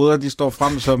røde hoveder, de står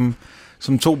frem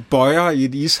som to bøjer i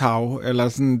et ishav, eller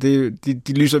sådan,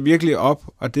 de lyser virkelig op,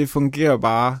 og det fungerer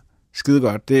bare skide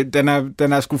godt.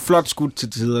 Den er sgu flot skudt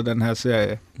til tider, den her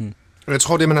serie. Jeg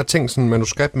tror, det man har tænkt sådan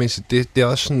manuskriptmæssigt, det er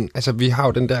også sådan, altså vi har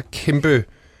jo den der kæmpe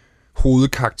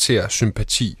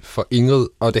hovedkarakter-sympati for Ingrid,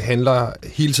 og det handler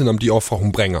hele tiden om de ofre,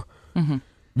 hun bringer. Mm-hmm.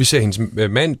 Vi ser hendes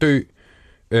mand dø,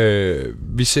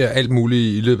 vi ser alt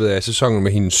muligt i løbet af sæsonen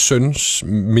med hendes søns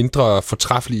mindre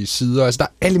fortræffelige sider. Altså der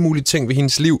er alle mulige ting ved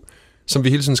hendes liv, som vi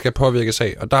hele tiden skal påvirkes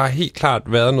af. Og der har helt klart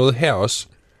været noget her også,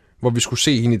 hvor vi skulle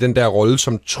se hende i den der rolle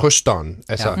som trøsteren.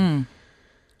 Altså,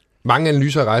 mange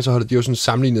analyser af Rejseholdet, de har jo sådan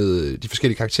sammenlignet de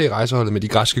forskellige karakterer i Rejseholdet med de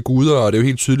græske guder, og det er jo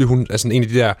helt tydeligt, hun er sådan en af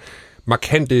de der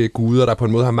markante guder, der på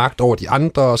en måde har magt over de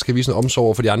andre, og skal vise noget omsorg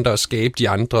over for de andre, og skabe de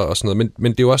andre og sådan noget.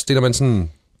 Men det er jo også det, der man sådan...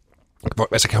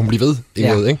 Altså, kan hun blive ved?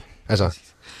 Ikke? Altså...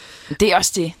 Det er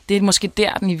også det. Det er måske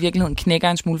der, den i virkeligheden knækker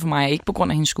en smule for mig. Ikke på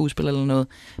grund af hendes skuespil eller noget,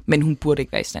 men hun burde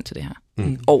ikke være i stand til det her.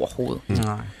 Overhovedet.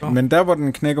 Men der, hvor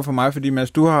den knækker for mig, fordi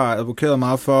Mads, du har advokeret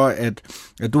meget for, at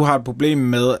du har et problem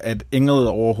med, at Ingrid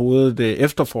overhovedet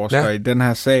efterforsker i den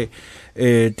her sag.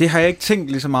 Det har jeg ikke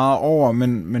tænkt lige så meget over,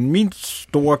 men min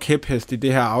store kæphest i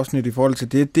det her afsnit i forhold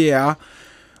til det er,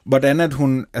 hvordan at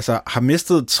hun altså, har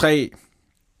mistet 3,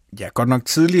 godt nok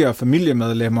tidligere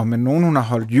familiemedlemmer, men nogen hun har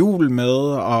holdt jul med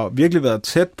og virkelig været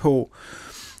tæt på.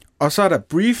 Og så er der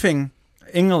briefing.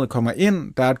 Ingrid kommer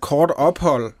ind, der er et kort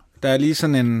ophold, der er lige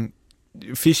sådan en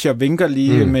Fischer vinker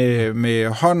lige med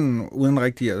hånden, uden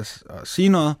rigtig at sige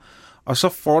noget. Og så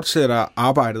fortsætter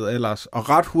arbejdet ellers. Og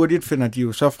ret hurtigt finder de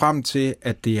jo så frem til,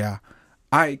 at det er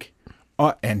Eik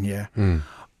og Anja.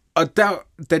 Og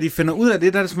da de finder ud af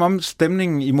det, der er det som om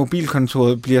stemningen i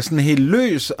mobilkontoret bliver sådan helt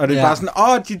løs, og det er bare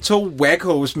sådan, de 2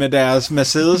 wackos med deres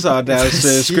Mercedes og deres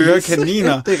skøre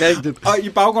kaniner. Det er rigtigt. Og i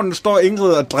baggrunden står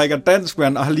Ingrid og drikker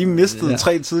danskvand, og har lige mistet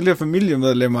 3 tidligere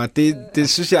familiemedlemmer. Det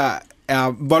synes jeg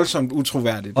er voldsomt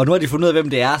utroværdigt. Og nu har de fundet ud af, hvem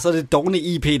det er, så er det dovne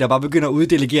IP, der bare begynder at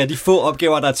uddelegere de få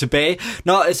opgaver, der er tilbage.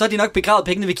 Nå, så er de nok begravet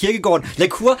pengene ved kirkegården.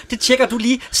 Lacour, det tjekker du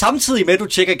lige, samtidig med, at du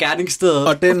tjekker gerningsstedet.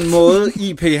 Og den måde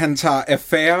IP, han tager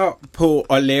affære på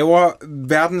og laver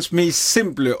verdens mest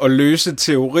simple og løse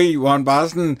teori, hvor han bare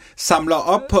sådan samler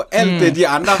op på alt det, de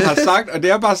andre har sagt, og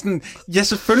det er bare sådan, ja,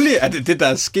 selvfølgelig er det, der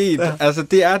er sket. Ja. Altså,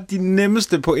 det er de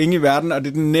nemmeste point i verden, og det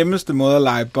er den nemmeste måde at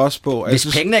lege boss på. Hvis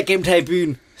pengene er gemt her i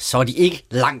byen, så er de ikke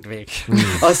langt væk.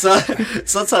 Og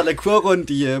så tager Lacour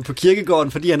rundt på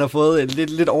kirkegården, fordi han har fået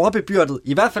lidt overbebyrdet.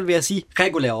 I hvert fald vil jeg sige,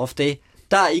 regulær off-day.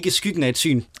 Der er ikke skyggen af et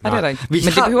syn. Nej, det er der ikke. Men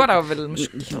det behøver der jo vel måske.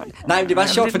 Nej, men det er bare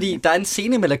sjovt, fordi der er en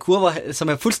scene med Lacour, som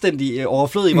er fuldstændig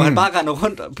overflødig, hvor han bare render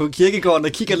rundt på kirkegården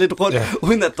og kigger lidt rundt,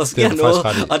 uden at der sker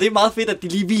noget. Og det er meget fedt, at de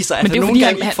lige viser, at han nogle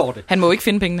gange ikke får det. Han må ikke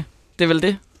finde pengene. Det er vel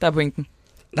det, der er pointen.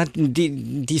 Nej,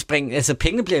 de springer, altså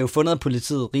pengene bliver jo fundet af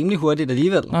politiet rimelig hurtigt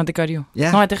alligevel. Nå, det gør de jo.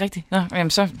 Ja. Nå, det er rigtigt. Nå, jamen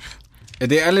så... Ja,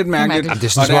 det er lidt mærkeligt. Jamen, det er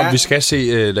sådan, som om vi skal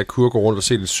se Lacour gå rundt og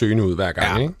se lidt søgende ud hver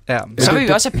gang, ikke? Ja. Så vil vi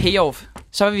også have payoff.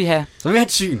 Så vil vi have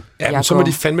et syn. Ja, men så må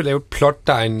de fandme lave et plot,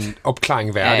 der er en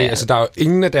opklaring værdig. Ja. Altså, der er jo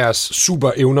ingen af deres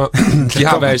super evner, de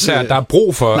har været især, der er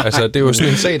brug for. Altså, det er jo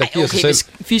sådan en sag, der giver sig selv.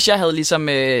 Fischer havde ligesom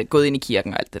gået ind i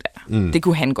kirken og alt det der. Det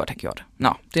kunne han godt have gjort. Nå,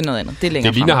 det er noget andet. Det er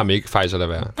længere. Det ligner ham ikke faktisk at lade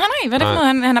være. Nej, hvad er det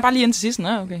for noget? Han er bare lige ind til sidst. Nå,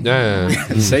 okay. Ja.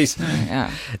 Ja.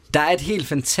 Der er et helt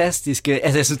fantastisk...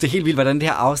 Altså, jeg synes, det er helt vildt, hvordan det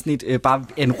her afsnit bare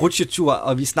er en rutsjetur,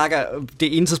 og vi snakker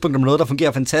det ene tidspunkt om noget, der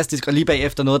fungerer fantastisk, og lige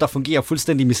bagefter noget, der fungerer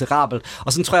fuldstændig miserabelt.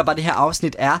 Og sådan tror jeg bare, det her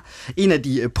afsnit er en af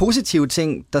de positive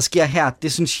ting, der sker her.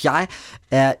 Det synes jeg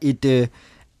er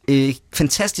et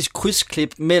fantastisk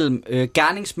krydsklip mellem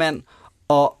gerningsmand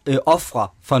og ofre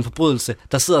for en forbrydelse,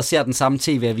 der sidder og ser den samme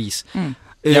tv-avis.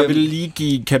 Jeg vil lige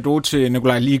give cadeau til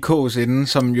Nikolaj Likås inden,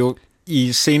 som jo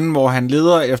i scenen, hvor han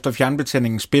leder efter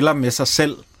fjernbetjeningen, spiller med sig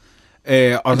selv.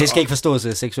 Og det skal ikke forstås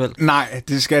seksuelt. Nej,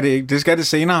 det skal det ikke. Det skal det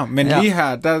senere. Men lige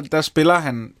her, der spiller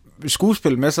han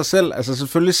skuespil med sig selv. Altså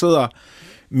selvfølgelig sidder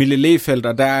Mille Lehfeldt,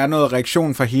 og der er noget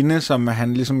reaktion fra hende, som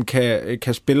han ligesom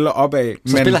kan spille op af.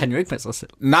 Så spiller han jo ikke med sig selv.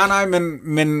 Nej,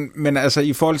 men altså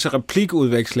i forhold til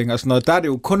replikudveksling og sådan noget, der er det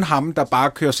jo kun ham, der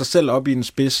bare kører sig selv op i en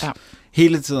spids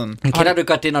hele tiden. Men kender du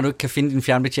godt det, når du ikke kan finde din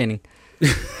fjernbetjening?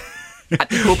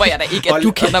 Det håber jeg da ikke, at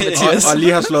du kender, Mathias. Og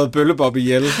lige har slået Bøllebob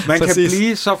ihjel. Man kan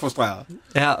blive så frustreret.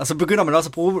 Ja, og så begynder man også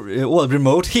at bruge ordet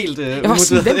remote helt...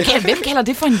 Hvem kalder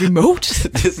det for en remote?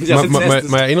 Det synes jeg er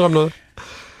fantastisk. Må jeg indrømme noget?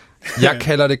 Jeg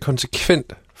kalder det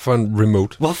konsekvent for en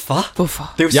remote.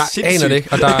 Hvorfor? Det er jo jeg aner det ikke,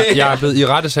 og jeg er blevet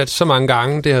irettesat så mange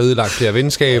gange. Det har ødelagt flere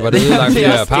venskaber, det har ødelagt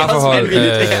flere parforhold.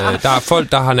 Der er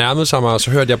folk, der har nærmet sig mig, og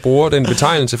så hørt, at jeg bruger den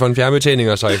betegnelse for en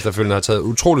fjernbetjening, og så efterfølgende har taget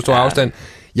utrolig stor afstand.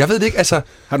 Jeg ved det ikke, altså...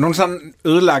 Har du nogensinde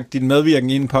ødelagt din medvirken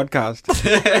i en podcast?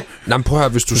 Nej, men prøv at høre,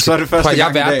 hvis du skal... Jeg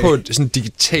har været på et sådan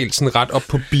digitalt, sådan ret op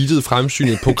på beatet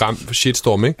fremsynet program for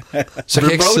Shitstorm, ikke? Så kan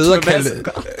jeg ikke sidde og kalde...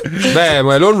 Hvad,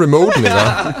 må jeg låne remoten,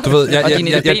 eller? Du ved,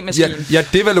 jeg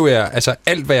devaluerer altså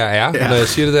alt, hvad jeg er, når jeg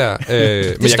siger det der.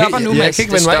 Men jeg kan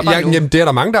ikke vende mig... Jamen, det er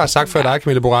der mange, der har sagt før dig,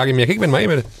 Camilla Boracchi, men jeg kan ikke vende mig af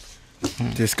med det.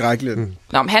 Det er skrækkeligt.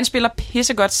 Nå, men han spiller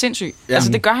pissegodt sindssyg. Ja.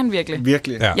 Altså, det gør han virkelig.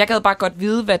 Virkelig. Ja. Jeg gad bare godt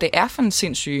vide, hvad det er for en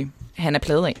sindssyg, han er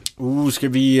plaget af.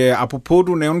 Skal vi, apropos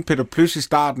du nævnte Peter Plys i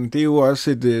starten, det er jo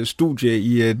også et studie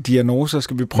i diagnoser.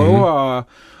 Skal vi prøve at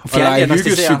lege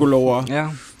hyggepsykologer? Ja.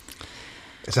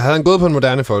 Altså, havde han gået på en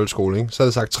moderne folkeskole, ikke? Så havde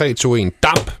jeg sagt 3, 2, 1,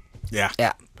 damp! Ja.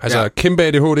 Altså, kæmpe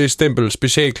ADHD-stempel,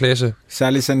 specialklasse.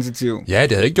 Særlig sensitiv. Ja,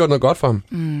 det havde ikke gjort noget godt for ham.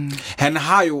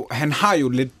 Han har jo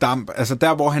lidt damp. Altså,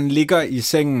 der hvor han ligger i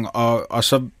sengen, og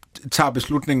så tager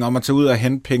beslutningen om at tage ud og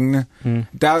hente pengene,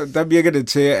 der virker det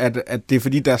til, at det er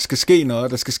fordi, der skal ske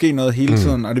noget. Der skal ske noget hele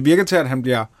tiden. Og det virker til, at han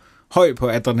bliver høj på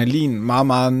adrenalin, meget,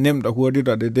 meget nemt og hurtigt,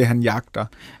 og det er det, han jagter.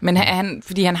 Men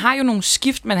fordi han har jo nogle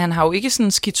skift, men han har jo ikke sådan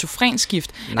en skizofren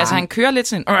skift. Nej. Altså han kører lidt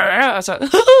sådan og så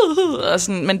og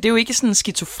sådan, men det er jo ikke sådan en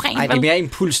skizofren. Nej, det er mere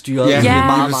impulsstyret i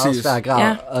meget, meget svær grad.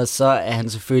 Ja. Og så er han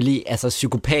selvfølgelig, altså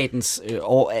psykopatens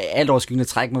alt overskyggende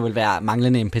træk må vel være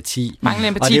manglende empati. Og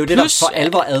det er jo det, der for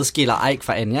alvor adskiller Eik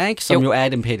fra Anja, ikke? Som jo er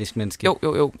et empatisk menneske.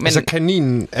 Jo. Men altså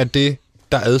kaninen er det,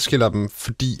 der adskiller dem,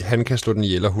 fordi han kan slå den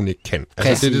ihjel, og hun ikke kan.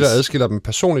 Altså, det er det, der adskiller dem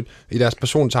personligt i deres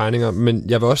persontegninger, men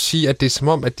jeg vil også sige, at det er som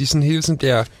om, at de sådan hele tiden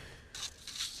bliver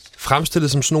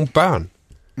fremstillet som sådan nogle børn.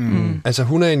 Mm. Altså,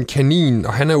 hun er en kanin,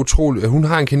 og hun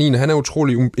har en kanin, og han er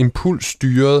utrolig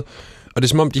impulsstyret, og det er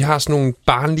som om, de har sådan nogle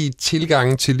barnlige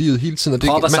tilgange til livet hele tiden. Og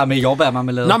propper sig med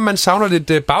jordbærmarmelade. Nå, man savner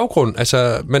lidt baggrund.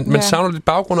 Altså, man savner lidt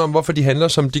baggrund om, hvorfor de handler,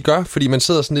 som de gør. Fordi man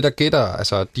sidder sådan lidt og gætter.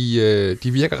 Altså,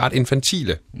 de virker ret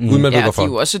infantile, uden man ved hvorfor. Ja,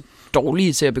 de er jo også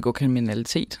dårlige til at begå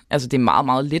kriminalitet. Altså, det er meget,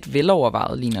 meget lidt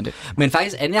velovervejet, ligner det. Men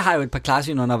faktisk, Anja har jo et par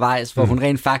klarsyn undervejs, hvor hun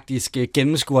rent faktisk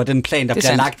gennemskuer den plan, der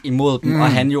bliver lagt imod dem,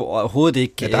 og han jo overhovedet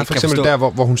ikke der er for eksempel der,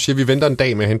 hvor hun siger, vi venter en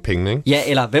dag med at hente pengene, ikke? Ja,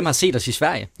 eller hvem har set os i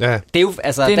Sverige? Ja. Det er jo,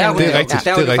 altså, det er rigtigt.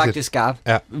 Der er jo faktisk skarpt.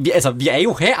 Ja. Vi er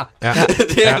jo her. Ja.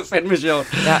 Det er fandme sjovt.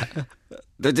 Ja.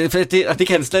 Det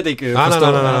kan han slet ikke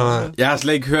forstå. Nej. Jeg har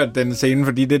slet ikke hørt den scene,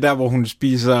 fordi det er der, hvor hun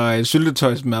spiser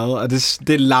syltetøjsmad, og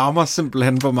det larmer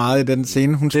simpelthen for meget i den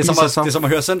scene. Hun det er som at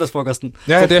høre søndagsfrokosten.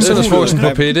 Ja, det er søndagsfrokosten på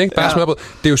P1, ikke? Bare smørbrød.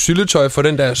 Det er jo syltetøj for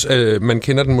den der, man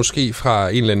kender den måske fra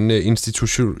en eller anden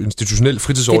institutionel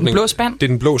fritidsordning. Det er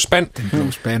den blå spand. Det er den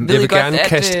blå spand. Jeg vil gerne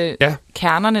kaste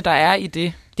kernerne, der er i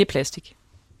det er plastik.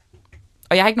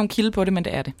 Og jeg har ikke nogen kilde på det, men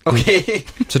det er det. Okay.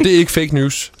 Så det er ikke fake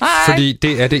news, fordi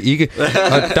det er det ikke.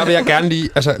 Og der vil jeg gerne lige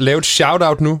lave et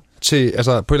shout-out nu til,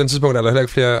 altså på et eller andet tidspunkt er der heller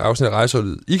ikke flere afsnit af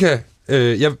Rejseholdet.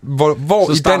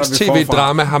 Hvor i dansk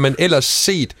tv-drama har man ellers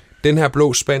set den her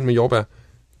blå spand med jordbær?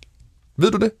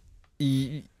 Ved du det?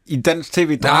 I dansk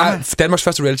tv-drama? Nej, Danmarks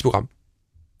første reality-program.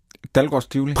 Dalgårds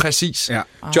Tivoli. Præcis. Ja.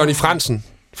 Johnny Fransen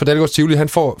fra Dalgårds Tivoli, han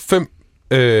får 5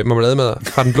 marmelademad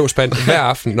fra den blå spand hver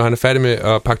aften, når han er færdig med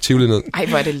at pakke Tivoli ned. Ej,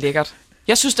 hvor er det lækkert.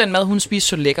 Jeg synes, den mad, hun spiser,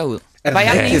 så lækker ud. Var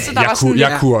jeg den eneste, der var sådan...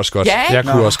 Jeg kunne også godt. Ja, jeg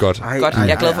kunne også godt. Godt, jeg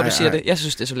er glad for, at du siger det. Jeg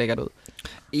synes, det er så lækkert ud.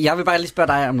 Jeg vil bare lige spørge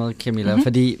dig om noget, Camilla,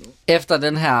 fordi efter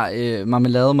den her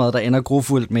marmelademad, der ender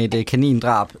grufuldt med et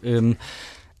kanindrab,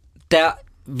 der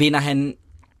vinder han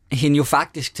hende jo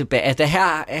faktisk tilbage. Altså,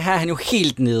 her er han jo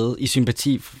helt nede i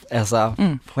sympati. Altså,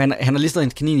 han har lige slået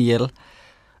en kanin ihjel.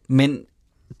 Men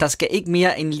der skal ikke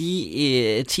mere end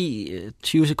lige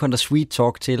 10-20 sekunder sweet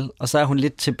talk til, og så er hun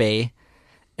lidt tilbage.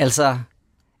 Altså,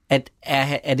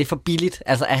 er det for billigt?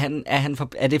 Altså,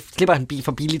 slipper han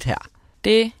for billigt her?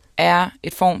 Det er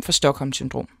et form for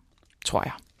Stockholm-syndrom, tror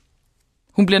jeg.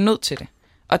 Hun bliver nødt til det.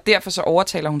 Og derfor så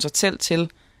overtaler hun sig selv til,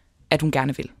 at hun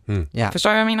gerne vil. Ja. Forstår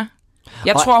I, hvad jeg mener?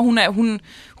 Jeg tror,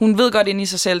 hun ved godt ind i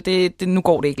sig selv, nu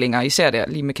går det ikke længere, især der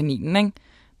lige med kaninen, ikke?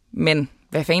 Men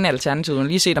hvad fanden er alternativet? Hun har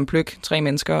lige set om pløk 3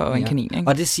 mennesker og en kanin, ikke?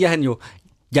 Og det siger han jo,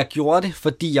 jeg gjorde det,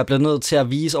 fordi jeg blev nødt til at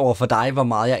vise over for dig, hvor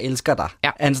meget jeg elsker dig. Ja.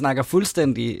 Han snakker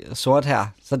fuldstændig sort her.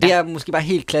 Så det er måske bare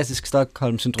helt klassisk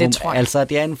Stockholm-syndrom. Det tror jeg. Altså,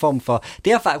 det er en form for...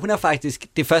 hun er faktisk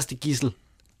det første gidsel.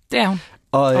 Det er hun.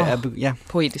 Og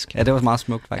poetisk. Ja, det var meget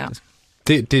smukt, faktisk.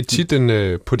 Ja. Det er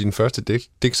titlen på din første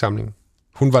digtsamling.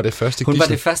 Hun var det første gidsel. Hun var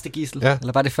det første gidsel. Ja.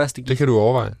 Eller var det første gidsel? Det kan du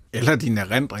overveje. Eller dine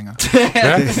erindringer.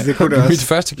 Ja, det kunne det også. Mit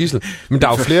første gidsel. Men der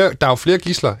er jo flere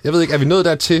gidsler. Jeg ved ikke, er vi nået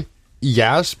dertil i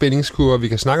jeres spændingskurver, vi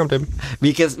kan snakke om dem?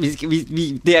 Det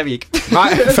er vi ikke.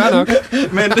 Nej, fair nok.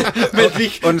 men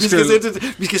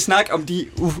vi skal snakke om de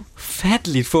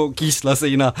ufatteligt få gidsler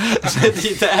senere.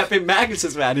 Der er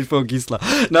bemærkelsesværdigt få gidsler.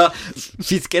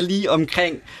 Vi skal lige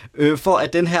omkring, for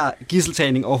at den her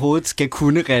gidseltagning overhovedet skal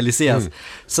kunne realiseres,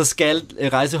 så skal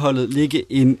rejseholdet ligge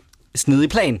en snedig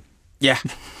plan. Ja.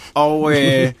 Og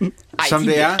som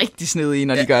det er rigtig snedige,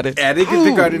 når de gør det. Ja, det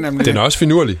gør det nemlig. Den er også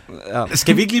finurlig. Ja.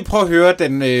 Skal vi ikke lige prøve at høre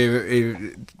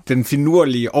den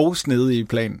finurlige og snedige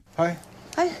plan? Hej.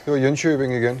 Det var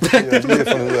Jönköping igen. Jeg lige har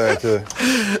fundet ud af, at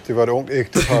det var et ungt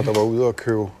ægtepar, der var ude og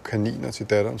købe kaniner til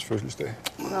datterens fødselsdag.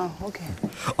 Nå, okay.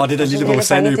 Og det der lille Bo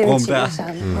Sandø-brum der.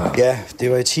 Ja,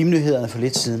 det var i Teamnyhederne for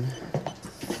lidt siden.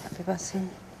 Jeg vil bare sige.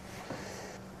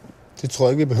 Det tror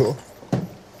jeg ikke, vi behøver.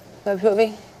 Hvad behøver vi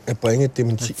ikke? At bringe et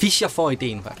dementi. Fischer får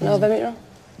ideen, faktisk. Nå, hvad mener du?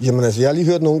 Jamen altså, jeg har lige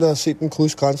hørt nogen, der har set den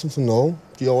krydse grænsen for Norge.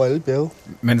 De er over alle bjerge.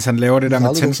 Mens han laver det der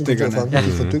med tændstikkerne. Ja. De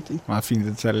er for dygtige. Meget fin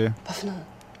detalje. Hvad for noget?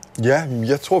 Ja,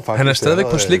 jeg tror faktisk... Han er stadigvæk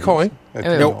på slikhår, ikke?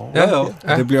 Jo.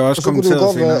 Det bliver også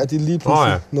kommenteret senere. Så kunne det godt være, senere. at de lige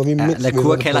pludselig, når vi mindst...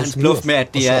 Lacour kalder hans bluff med,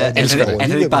 at det er, at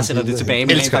han ikke bare sætter det tilbage,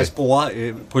 men han faktisk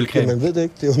bruger brylcreme. Man ved det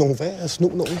ikke. Det er jo nogle værd at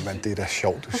snu nogen. Men det er da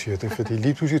sjovt, du siger det, fordi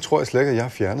lige pludselig tror jeg slet ikke, at jeg har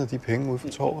fjernet de penge ud fra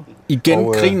torvet. Igen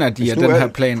griner de af den her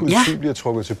plan. Hvis nu bliver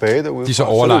trukket tilbage derude, de er så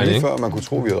overlegne, lige ikke? før man kunne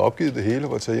tro, at vi havde opgivet det hele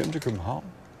og var taget hjem til København.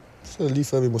 Så lige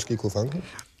før vi måske kunne fange dem.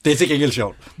 Det er til gengæld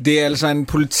sjovt. Det er altså en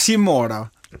politimorder,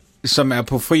 som er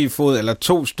på fri fod, eller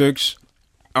 2 styks,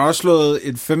 og også slået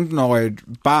et 15-årigt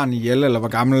barn ihjel, eller hvor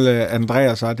gammel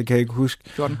Andreas er, det kan jeg ikke huske.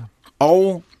 14.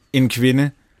 Og en kvinde,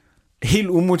 helt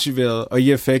umotiveret og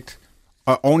i effekt,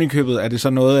 og ovenikøbet er det så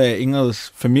noget af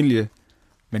Ingrids familie.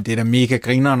 Men det er da mega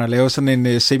grineren at lave sådan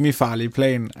en semifarlig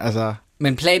plan. Altså.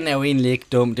 Men planen er jo egentlig ikke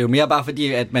dum. Det er jo mere bare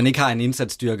fordi, at man ikke har en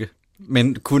indsatsstyrke,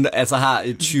 men kun altså har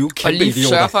 20 kæmpe og lige idioter.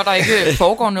 sørge for, at der ikke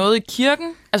foregår noget i kirken.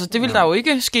 Altså, det vil der jo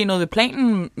ikke ske noget ved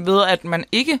planen, ved at man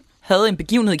ikke havde en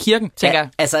begivenhed i kirken, tænker jeg.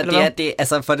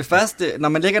 Altså for det første, når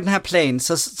man lægger den her plan,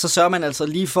 så sørger man altså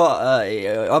lige for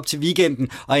op til weekenden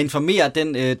at informere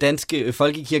den danske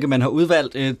folkekirke, man har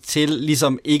udvalgt til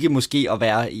ligesom ikke måske at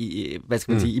være i, hvad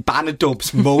skal man sige, i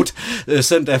barnedåbsmode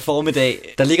søndag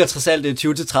formiddag. Der ligger trods alt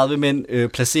 20-30 mænd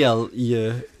placeret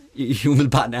i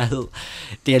umiddelbar nærhed.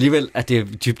 Det er alligevel, at det er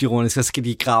dybt ironisk, så skal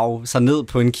de grave sig ned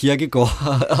på en kirkegård.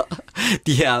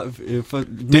 De her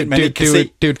man ikke kan se. Det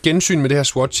er jo et gensyn med det her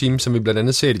SWAT-team, som vi blandt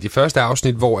andet ser i de første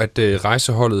afsnit, hvor at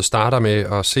rejseholdet starter med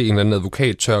at se en eller anden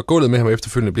advokat tørre gulvet med ham, og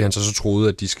efterfølgende bliver han så troet,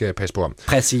 at de skal passe på ham.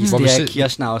 Præcis, hvor det er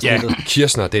Kirchner også. Ja,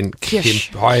 Kirchner, den kæmpe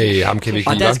høje, ham kan vi ikke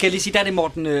og lide. der skal jeg lige sige, der er det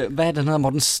Morten, hvad er det,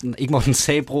 hedder ikke Morten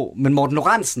Sabro, men Morten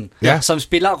Lorentzen, som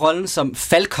spiller rollen som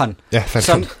Falcon,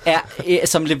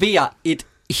 som leverer et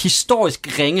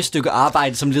historisk ringe stykke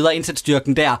arbejde, som leder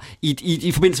indsatsstyrken der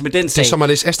i forbindelse med den sag. Det er som at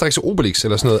læse Asterix og Obelix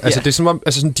eller sådan noget. Altså, det er som om,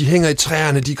 sådan, de hænger i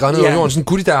træerne, de grænder over jorden, sådan,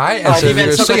 gud, der ej.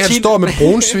 Altså, så kan han står med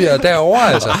brunsviger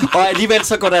derovre, altså. Og alligevel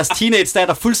så går deres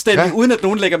teenage-datter fuldstændig, uden at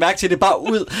nogen lægger mærke til det, bare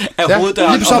ud af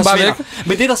hoveddøren. Lige så bare væk.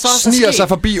 Men det der så sniger sig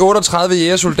forbi 38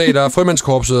 jægersoldater og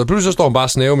frømandskorpset, og pludselig så står han bare og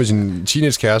snæver med sin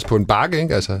teenage-kæreste på en bakke,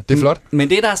 ikke? Altså, det er flot. Men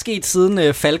det, der er sket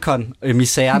siden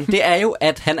Falcon-misæren, det er jo,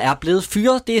 at han er blevet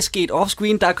fyret. Det er sket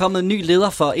off-screen. Der er kommet en ny leder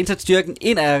for indsatsstyrken.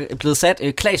 Ind er blevet sat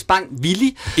Claes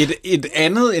Bang-Willy.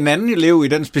 En anden elev i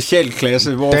den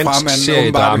specialklasse, hvorfra man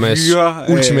åbenbart hyrer...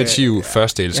 ultimativ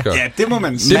første elsker. Ja, det må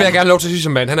man sige. Det vil jeg gerne lov til at sige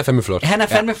som mand. Han er fandme flot. Han er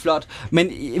fandme flot. Men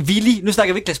Willy, nu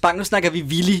snakker vi ikke Claes Bang, nu snakker vi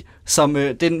Willy, som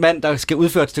den mand, der skal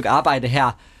udføre et stykke arbejde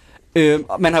her.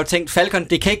 Man har jo tænkt, Falcon,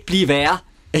 det kan ikke blive værre.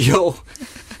 Jo,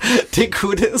 det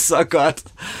kunne det så godt.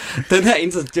 Den her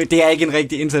indsatsstyrke, det er ikke en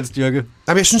rigtig indsatsstyrke.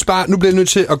 Jamen, jeg synes bare, nu bliver jeg nødt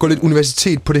til at gå lidt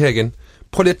universitet på det her igen.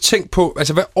 Prøv lige at tænke på,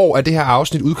 altså hvad år er det her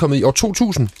afsnit udkommet i? År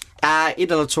 2000?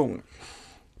 Et eller to.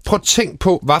 Prøv at tænke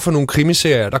på, hvad for nogle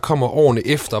krimiserier, der kommer årene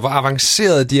efter. Hvor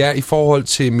avancerede de er i forhold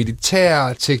til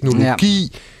militær,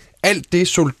 teknologi. Alt det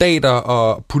soldater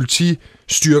og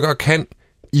politistyrker kan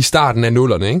i starten af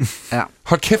nullerne, ikke? Ja.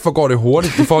 Hold kæft, hvor går det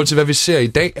hurtigt i forhold til, hvad vi ser i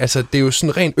dag. Altså, det er jo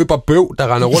sådan ren bøv,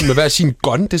 der render rundt med hver sin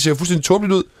gun. Det ser jo fuldstændig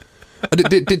tåbeligt ud. Og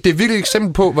det er virkelig et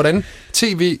eksempel på, hvordan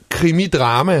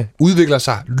tv-krimi-drama udvikler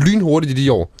sig lynhurtigt i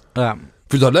de år. Ja.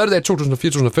 Fordi du har lavet det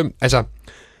der i 2004-2005. Altså,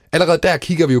 allerede der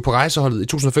kigger vi jo på rejseholdet i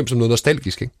 2005 som noget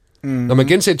nostalgisk, ikke? Når man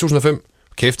genser i 2005,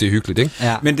 kæft, det er hyggeligt, ikke?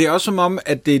 Ja. Men det er også som om,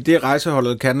 at det er det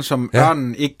rejseholdet kan, som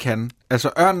ørnen ikke kan. Altså,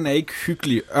 ørnen er ikke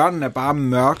hyggelig. Ørnen er bare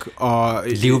mørk og...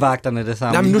 Livvagterne det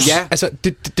samme. Nej, men altså,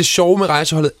 det sjove med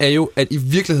rejseholdet er jo, at i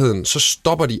virkeligheden, så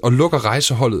stopper de og lukker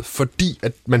rejseholdet, fordi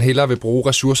at man hellere vil bruge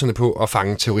ressourcerne på at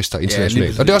fange terrorister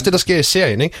internationalt. Og det er også det, der sker i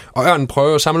serien, ikke? Og ørnen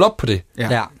prøver at samle op på det.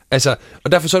 Ja. Altså,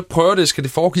 og derfor så skal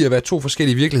det foregive at være 2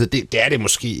 forskellige virkeligheder. Det er det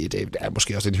måske. Det er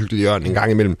måske også lidt hyggeligt i ørnen en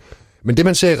gang imellem. Men det,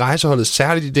 man ser i rejseholdet,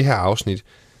 særligt i det her afsnit,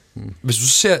 hvis du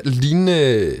ser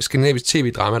lignende skandinavisk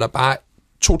tv-drama, der bare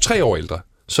 2-3 år ældre,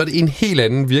 så er det en helt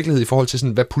anden virkelighed i forhold til,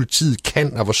 sådan, hvad politiet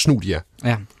kan, og hvor snu de er.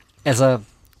 Ja, altså,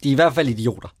 de er i hvert fald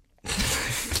idioter.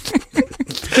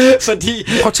 Fordi...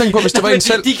 Prøv at tænke på, hvis det var en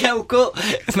selv... De kan jo gå...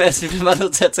 Altså, vi var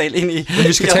nødt til at tale ind i... Men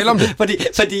vi skal tale om det.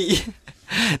 Fordi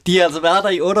de har altså været der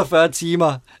i 48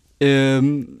 timer,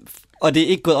 og det er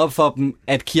ikke gået op for dem,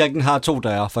 at kirken har 2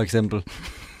 døre, for eksempel.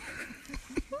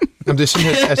 Jamen, det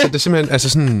er simpelthen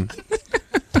sådan...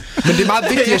 Men det er meget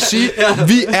vigtigt at sige,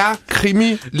 vi er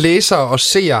krimi-læsere og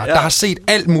seere, der har set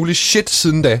alt muligt shit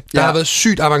siden da. Der har været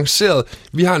sygt avanceret.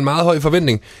 Vi har en meget høj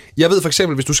forventning. Jeg ved for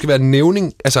eksempel, hvis du skal være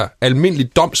nævning, altså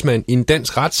almindelig domsmand i en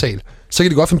dansk retssal, så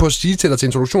kan de godt finde på at sige til dig til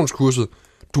introduktionskurset,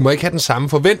 du må ikke have den samme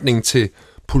forventning til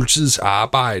politiets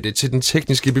arbejde, til den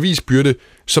tekniske bevisbyrde,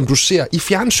 som du ser i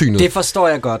fjernsynet. Det forstår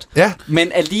jeg godt. Ja.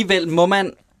 Men alligevel må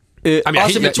man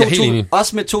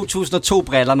Også med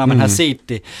 2002-briller, når man har set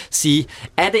det, sige,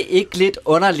 er det ikke lidt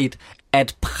underligt,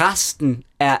 at præsten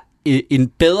er en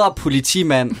bedre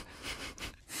politimand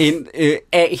end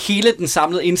af hele den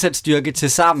samlede indsatsstyrke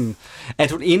til sammen?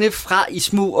 At hun indefra i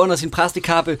smug under sin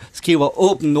præstekappe skriver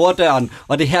åben norddøren,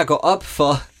 og det her går op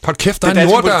for kæft, der er en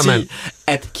norddør, mand.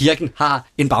 At kirken har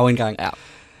en bagindgang. Ja.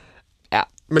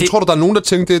 Men tror du, der er nogen, der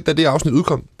tænkte det, da det afsnit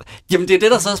udkom? Jamen, det er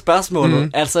det, der så er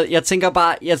spørgsmålet. Altså, jeg tænker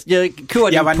bare, jeg køber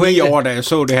Jeg var 9 år, da jeg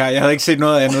så det her. Jeg havde ikke set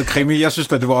noget andet krimi. Jeg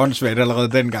synes, at det var åndssvagt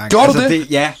allerede dengang. Gjorde du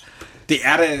det? Ja. Det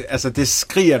er det, altså det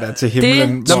skriger der til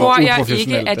himlen. Det tror jeg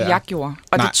ikke, at jeg gjorde.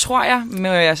 Og det tror jeg,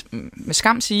 med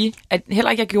skam sige, at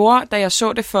heller ikke jeg gjorde, da jeg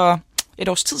så det for et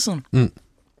års tid siden.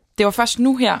 Det var først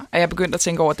nu her, at jeg begyndte at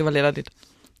tænke over, at det var lettere lidt.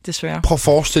 Desværre. Prøv at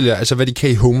forestille jer, altså hvad de kan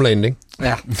i Homeland, ikke?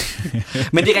 Ja.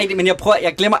 Men det er rigtigt, men jeg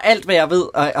glemmer alt, hvad jeg ved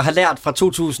og har lært fra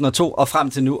 2002 og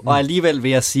frem til nu, og alligevel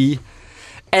vil jeg sige,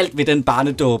 alt ved den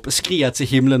barnedåb skriger til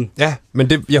himlen. Ja, men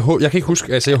det, jeg kan ikke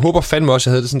huske, altså jeg håber fandme også,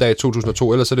 jeg havde det sådan der i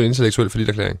 2002, ellers er det en intellektuel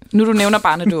forlitterklæring. Nu du nævner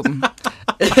barnedåben.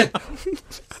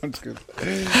 Undskyld.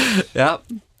 Ja.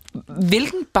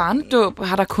 Hvilken barnedåb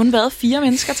har der kun været 4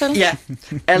 mennesker til? Ja,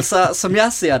 altså som jeg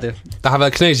ser det. Der har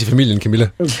været knas i familien, Camilla.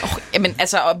 Jamen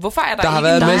altså, hvorfor er der ikke... Der har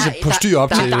været en masse på styr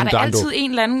op til en barndåb. Der er altid en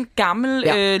eller anden gammel,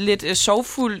 lidt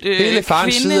sorgfuld kvinde. Hele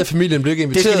farens side af familien blev ikke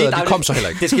inviteret, og de kom så heller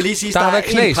ikke. Det skal lige siges, der har været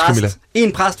knas,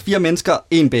 en præst, 4 mennesker,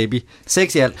 1 baby.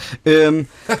 6 i alt.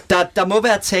 Der må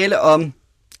være tale om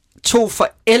 2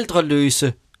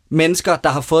 forældreløse mennesker, der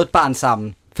har fået et barn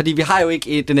sammen. Fordi vi har jo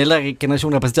ikke den ældre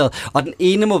generation repræsenteret. Og den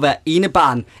ene må være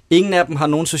enebarn. Ingen af dem har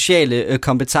nogen sociale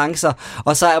kompetencer.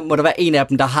 Og så må der være en af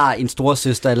dem, der har en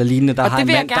storesøster eller lignende, der har en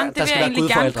mand, der skal være gudforældre. Det vil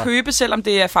jeg egentlig gerne købe, selvom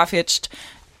det er farfetched.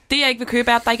 Det jeg ikke vil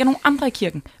købe er, at der ikke er nogen andre i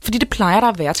kirken. Fordi det plejer der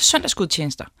at være til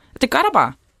søndagsgudstjenester. Det gør der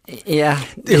bare. Ja,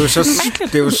 det er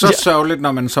jo så sørgeligt,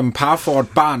 når man som par får et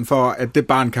barn, for at det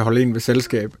barn kan holde en ved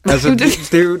selskab. Altså,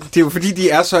 det er jo fordi, de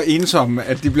er så ensomme,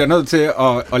 at de bliver nødt til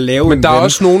at lave Men der er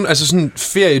også nogle altså sådan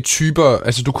ferietyper,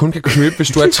 altså du kun kan købe,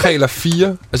 hvis du er 3 eller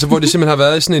 4. Altså hvor det simpelthen har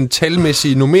været i sådan en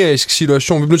talmæssig, numerisk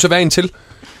situation. Vi bliver nødt til at være en til.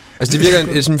 Altså det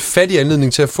virker en sådan fattig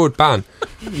anledning til at få et barn.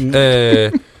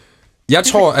 Jeg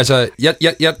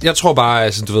tror bare,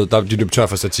 altså, du ved, de løber tør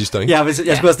for statister, ikke? Ja, jeg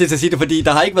skulle også lige til at sige det, fordi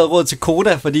der har ikke været råd til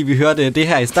Koda, fordi vi hørte det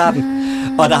her i starten.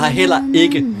 Og der har heller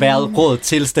ikke været råd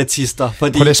til statister,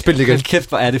 fordi... Prøv lige at spille det igen. Kæft,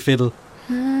 hvor er det fedtet.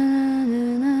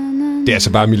 Det er altså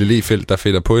bare Mille Lefeldt, der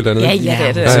fedter på et eller andet.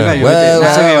 Ja, det er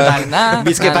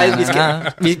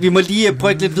det. Vi må lige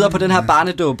brygge lidt videre på den her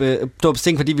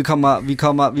barnedåbsting, fordi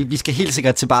vi skal helt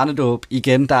sikkert til barnedåb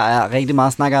igen. Der er rigtig meget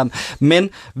at snakke om. Men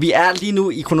vi er lige nu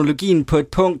i kronologien på et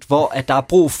punkt, hvor at der er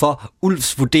brug for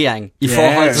Ulfs vurdering i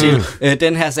forhold til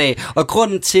den her sag. Og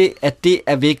grunden til, at det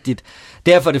er vigtigt,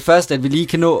 det er for det første, at vi lige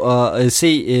kan nå at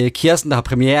se Kirsten, der har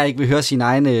premiere, ikke vil høre sine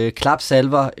egne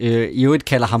klapsalver. I øvrigt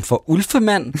kalder ham for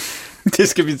Ulfemand. Det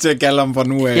skal vi til at kalde ham for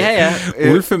nu af. Ja.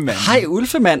 Ulfemand. Hej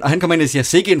Ulfemand. Og han kommer ind og siger,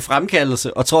 sikke en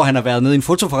fremkaldelse, og tror, han har været nede i en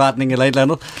fotoforretning eller et eller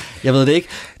andet. Jeg ved det ikke.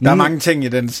 Der er mange ting i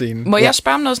den scene. Må jeg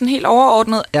spørge om noget sådan helt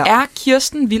overordnet? Ja. Er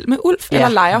Kirsten vild med Ulf, eller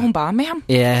leger hun bare med ham?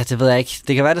 Ja, det ved jeg ikke.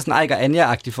 Det kan være, det er sådan Eik og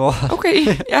Anja-agtigt forhold. Okay,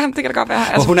 ja, det kan det godt være.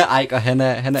 Altså, og hun er Eik, og han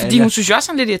er Anja. Fordi hun synes jo også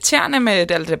sådan lidt irriterende med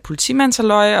alt det der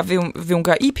politimandshalløj, og vil hun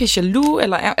gøre IP jaloux,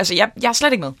 eller... Altså, jeg er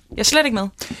slet ikke med.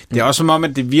 Det er også som om,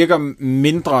 at det virker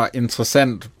mindre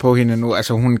interessant på hende nu.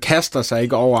 Altså, hun kaster sig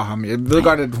ikke over ham. Jeg ved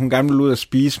godt, at hun gerne vil ud og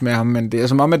spise med ham, men det er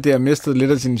som om, at det har mistet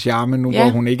lidt af sin charme nu, hvor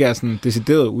hun ikke er sådan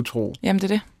decideret utro. Jamen,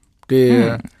 det er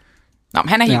det. Nå, men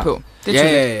han er helt på. Det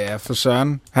er ja, for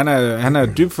søren. Han er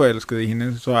dybt forelsket i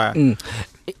hende, tror jeg.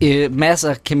 Mads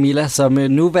og Camilla, som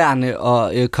nuværende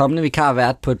og kommende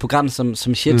vikarvært på et program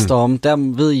som Shitstorm,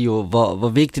 der ved I jo, hvor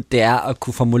vigtigt det er at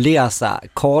kunne formulere sig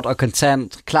kort og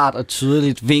kontant, klart og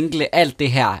tydeligt, vinkle alt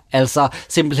det her. Altså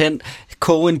simpelthen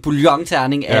koge en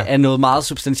bouillonterning af noget meget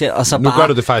substantielt. Og så nu gør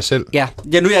du det faktisk selv. Ja,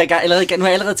 nu har jeg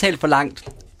allerede talt for langt.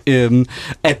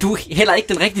 Er du heller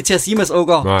ikke den rigtige til at sige, Mads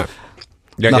Ågaard? Nej.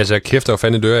 Jeg kæfter jo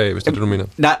fandme dør af, hvis det er det, du mener.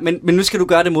 Nej, men nu skal du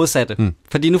gøre det modsatte.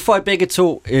 Fordi nu får I begge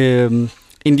to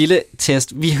en lille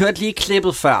test. Vi hørte lige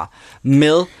klippet før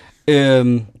med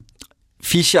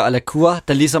Fischer og Lacour,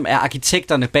 der ligesom er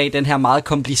arkitekterne bag den her meget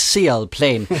komplicerede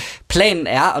plan. Planen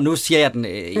er, og nu siger jeg den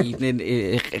i en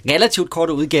relativt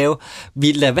korte udgave,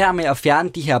 vi lader være med at fjerne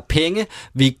de her penge,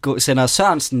 vi sender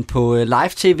Sørensen på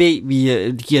live-tv, vi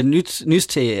giver nys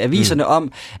til aviserne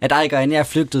om, at Eik og Anja er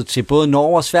flygtet til både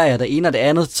Norge og Sverige, og det ene og det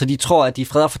andet, så de tror, at de i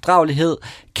fred og fordragelighed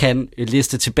kan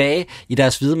liste tilbage i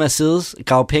deres hvide Mercedes,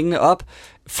 grave pengene op,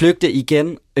 flygte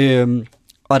igen,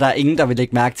 og der er ingen, der vil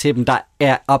lægge mærke til dem. Der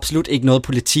er absolut ikke noget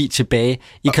politi tilbage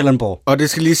i Kalundborg. Og det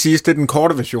skal lige siges, det er den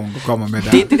korte version, du kommer med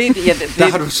der.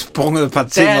 Der har du sprunget et par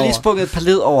ting over. Der er lige sprunget et par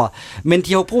led over. Men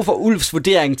de har jo brug for Ulfs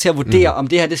vurdering til at vurdere, om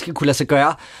det her det skal kunne lade sig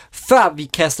gøre. Før vi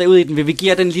kaster ud i den, vil vi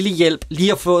give den lille hjælp,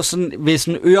 lige at få sådan, ved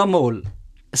sådan øremål,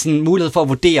 sådan mulighed for at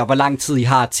vurdere, hvor lang tid I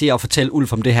har til at fortælle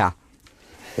Ulf om det her.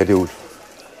 Ja, det er Ulf.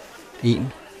 1,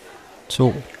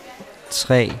 2,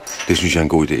 3. Det synes jeg er en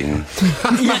god idé, Inge.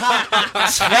 I har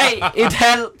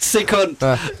 3,5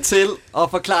 sekund til at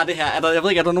forklare det her. Jeg ved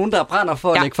ikke, er der nogen, der brænder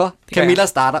for at lægge for? Camilla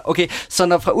starter. Okay, så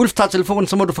når fra Ulf tager telefonen,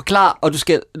 så må du forklare, og du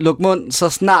skal lukke munden så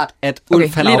snart, at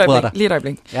Ulf han afbryder dig. Lige et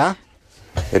øjeblik. Ja?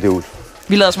 Ja, det er Ulf.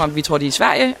 Vi lader som om, vi tror, de er i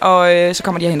Sverige, og så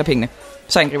kommer de og henter pengene.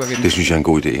 Så angriber vi dem. Det synes jeg er en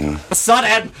god idé, Inge.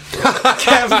 Sådan!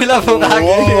 Camilla på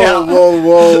rækken.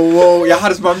 Wow. Jeg har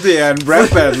det som om, det er en rap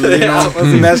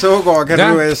battle. Mads Aagaard, kan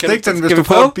du stikke den, hvis du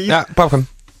får et beat? Ja, bare kom.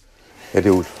 Ja, det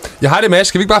er Ulf. Jeg har det, Mads.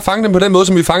 Skal vi ikke bare fange dem på den måde,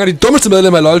 som vi fanger de dummeste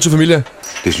medlemmer af Loyal to Familia?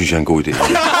 Det synes jeg er en god idé.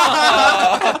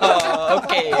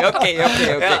 Okay.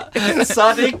 Ja, så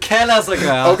det kan lade sig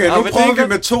gøre. Okay, nu prøver vi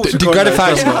med 2 sekunder. De gør det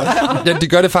faktisk. Ja, de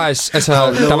gør det faktisk. Altså,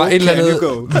 der var et eller andet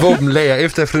våbenlager.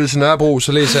 Efter jeg flyttede til Nørrebro,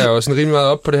 så læser jeg jo sådan rimelig meget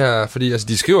op på det her. Fordi altså,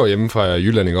 de skriver hjemme fra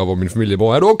Jylland, ikke, hvor min familie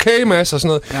bor. Er du okay, Mads? Og sådan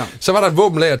noget. Ja. Så var der et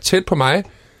våbenlager tæt på mig,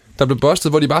 der blev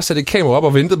bustet, hvor de bare satte et kamera op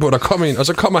og ventede på, at der kom en, og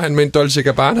så kommer han med en Dolce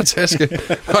Gabbana-taske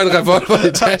og en revolver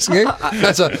i tasken, ikke?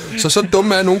 Altså, så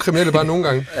dumme er nogle kriminelle bare nogle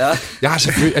gange. Ja. Jeg har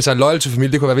selvfølgelig, altså Loyal to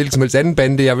Familia, det kunne være hvilket som helst anden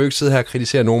bande, jeg vil jo ikke sidde her og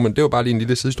kritisere nogen, men det var bare lige en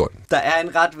lille sidehistorie. Der er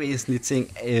en ret væsentlig ting,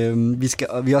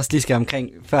 vi også lige skal omkring,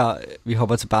 før vi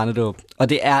hopper til barnedåb, og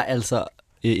det er altså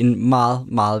en meget,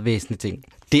 meget væsentlig ting.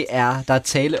 Det er, der er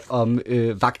tale om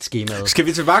vagtskemaet. Skal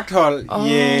vi til vagthold?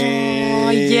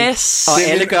 Yes.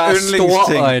 Og alle gør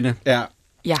store øjne.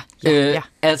 Ja.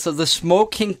 Altså, the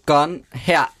smoking gun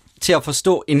her, til at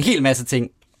forstå en hel masse ting,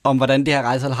 om hvordan det her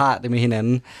rejsehold har det med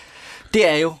hinanden, det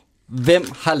er jo,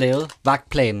 hvem har lavet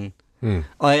vagtplanen.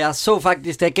 Og jeg så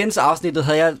faktisk, da jeg genså afsnittet,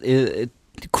 havde jeg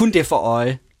kun det for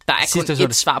øje. Der er kun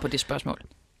et svar på det spørgsmål.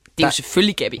 Det er jo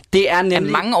selvfølgelig Gabby. Det er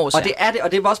nemlig mange årsager. Og det er det,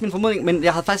 og det var også min formodning, men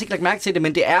jeg havde faktisk ikke lagt mærke til det,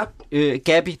 men det er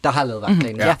Gabby, der har lavet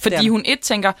vagtplanen. Ja, fordi hun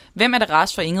tænker, hvem er det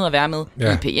rest for Inget at være med?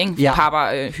 IP, ikke? Ja.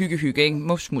 Pappa, hygge, ikke?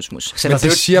 Mus. Men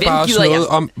det siger bare også noget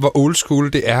om, hvor old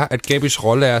school det er, at Gabbys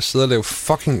rolle er at sidde og lave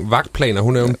fucking vagtplaner.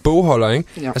 Hun er jo en bogholder, ikke?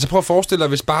 Ja. Altså prøv at forestille dig,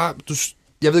 hvis bare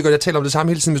jeg ved godt, jeg taler om det samme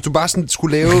hele tiden. Hvis du bare sådan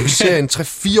skulle lave serien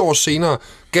 3-4 år senere,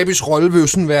 Gabbys rolle vil jo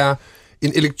sådan være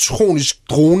en elektronisk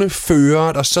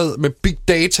dronefører, der sad med big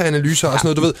data-analyser og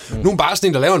sådan noget, du ved. Nu er bare sådan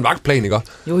en, der laver en vagtplan, ikke?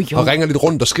 Jo. Og ringer lidt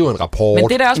rundt og skriver en rapport. Men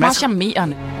det er da også meget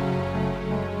charmerende.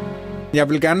 Jeg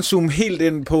vil gerne zoome helt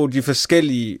ind på de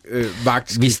forskellige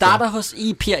vagtskifter. Vi starter hos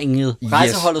IP Inget,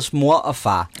 rejseholdets mor og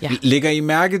far. Ja. Lægger I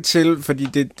mærke til, fordi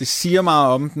det siger meget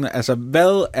om den, altså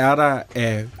hvad er der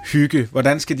af hygge?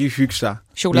 Hvordan skal de hygge sig?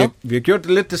 Chokolade. Vi har gjort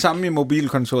lidt det samme i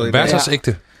mobilkontoret i dag. Hvad er så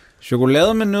ægte?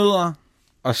 Chokolade med nødder,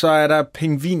 og så er der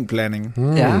pingvinblanding.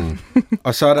 Ja.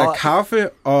 Og så er der kaffe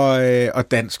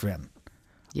og dansk vand.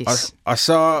 Yes. Og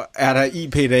så er der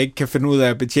IP, der ikke kan finde ud af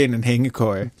at betjene en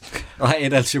hængekøje. Og har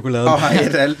et af chokoladen. Og har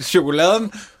et af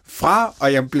chokoladen fra,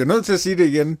 og jeg bliver nødt til at sige det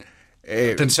igen,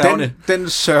 den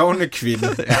sørgende kvinde.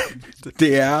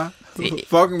 Det er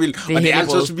fucking vildt. Og det er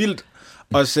altså også vildt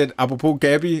at sætte, apropos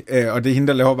Gabby, og det er hende,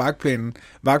 der laver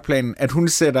vagtplanen, at hun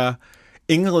sætter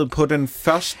Ingrid på den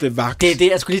første vagt. Det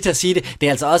jeg skulle lige til at sige det. Det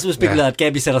er altså også udspekuleret, at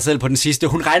Gabby sætter selv på den sidste.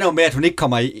 Hun regner jo med, at hun ikke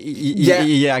kommer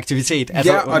i aktivitet.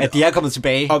 Altså, at de er kommet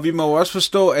tilbage. Og vi må jo også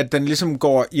forstå, at den ligesom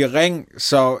går i ring,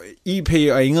 så IP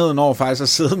og Ingrid når faktisk at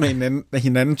sidde med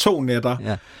hinanden 2 nætter.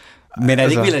 Ja. Men er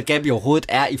det ikke vildt, at Gabby overhovedet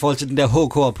er, i forhold til den der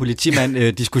HK og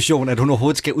politimand-diskussion, at hun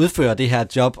overhovedet skal udføre det her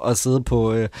job og sidde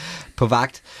på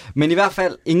vagt. Men i hvert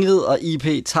fald, Ingrid og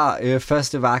IP tager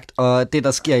første vagt, og det,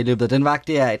 der sker i løbet af den vagt,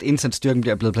 det er, at indsatsstyrken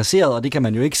bliver blevet placeret, og det kan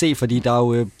man jo ikke se, fordi der er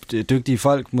jo dygtige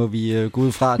folk, må vi gå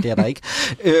ud fra, det er der ikke.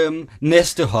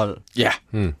 Næste hold. Ja.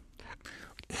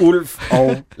 Ulf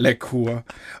og Lacour.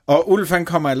 Og Ulf, han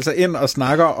kommer altså ind og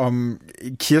snakker om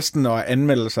Kirsten og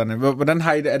anmeldelserne. Hvordan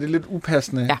har I det? Er det lidt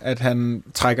upassende, at han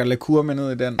trækker Lacour med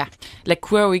ned i den? Ja,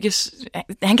 Lacour er jo ikke...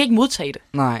 Han kan ikke modtage det.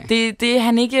 Nej. Det er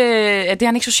han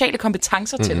ikke sociale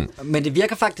kompetencer til. Men det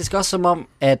virker faktisk også som om,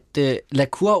 at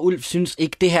Lacour og Ulf synes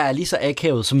ikke, det her er lige så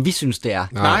akavet, som vi synes, det er.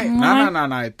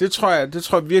 Nej. Det tror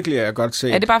jeg virkelig, jeg godt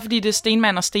se. Er det bare fordi, det er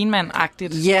Stenmann og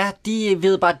Stenmann-agtigt? Ja, de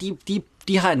ved bare,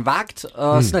 de har en vagt,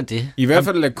 og sådan er det. I hvert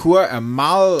fald Lacour er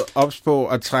meget ops på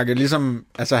at trække ligesom...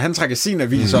 Altså, han trækker sin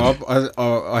aviser op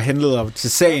og henleder til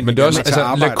sagen. Men det er også...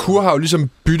 Altså, Lacour har jo ligesom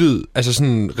byttet altså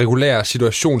sådan regulær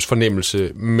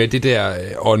situationsfornemmelse med det der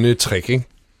åndetrik, ikke?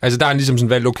 Altså, der er ligesom sådan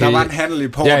valgt, okay... Der var en handel i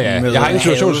porten. Ja. Jeg har ingen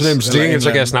situationsfornemmelse, til gengæld, så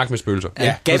kan jeg snakke med spøgelser.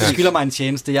 Ja, Gabi skylder mig en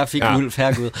tjeneste. Jeg fik Ulf,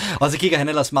 herregud. Og så kigger han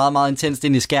ellers meget, meget intenst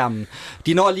ind i skærmen.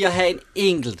 De når lige at have en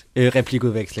enkelt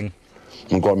replikudveksling.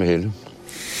 Hun går med Helle.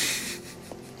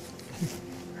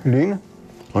 Helene?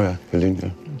 Ja, Helene, ja.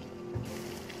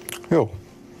 Jo.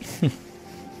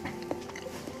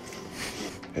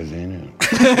 Helene,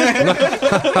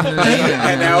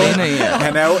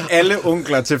 han er jo alle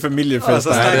onkler til familiefester. Og så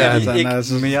snakker vi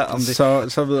ikke mere om det.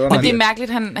 Så men det er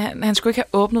mærkeligt, han skulle ikke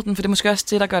have åbnet den, for det er måske også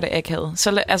det, der gør det akavet.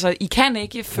 Så altså, I kan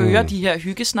ikke føre de her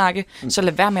hyggesnakke, så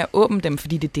lad være med at åbne dem,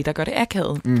 fordi det er det, der gør det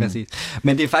akavet. Præcis.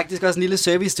 Men det er faktisk også en lille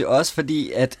service til os,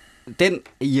 fordi at den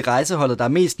i rejseholdet, der er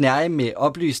mest nær med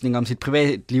oplysning om sit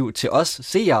privatliv til os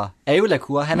seere, er jo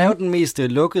Lacour. Han er jo den mest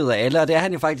lukkede af alle, og det er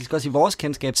han jo faktisk også i vores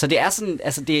kendskab. Så det er sådan,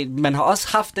 altså man har også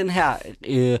haft den her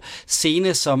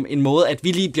scene som en måde, at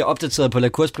vi lige bliver opdateret på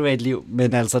Lacours privatliv,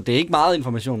 men altså, det er ikke meget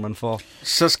information, man får.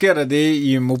 Så sker der det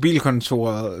i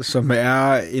mobilkontoret, som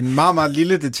er en meget, meget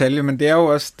lille detalje, men det er jo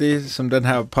også det, som den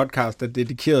her podcast er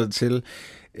dedikeret til.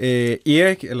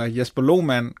 Erik, eller Jesper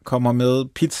Lohmann, kommer med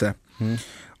pizza.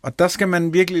 Og der skal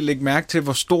man virkelig lægge mærke til,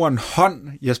 hvor stor en hånd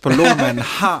Jesper Lohmann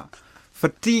har.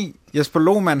 Fordi Jesper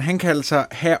Lohmann, han kan altså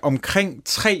have omkring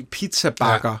 3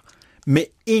 pizzabakker med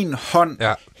en hånd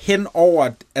hen over,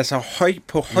 altså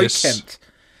på højkant.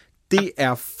 Det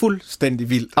er fuldstændig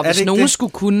vildt. Og hvis nogen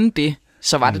skulle kunne det,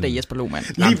 så var det da Jesper Lohmann.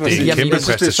 Lige præcis. Det er en kæmpe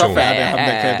præstation.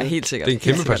 Ja, helt sikkert. Det er en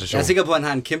kæmpe præstation. Jeg er sikker på, at han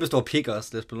har en kæmpe stor pik også,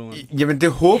 Jesper Lohmann. Jamen,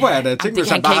 det håber jeg da. Tænk, hvis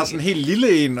han bare har sådan en helt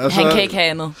lille en. Og han kan ikke have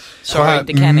andet. Sorry,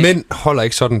 det kan han ikke. Mænd holder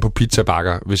ikke sådan på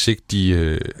pizzabakker, hvis ikke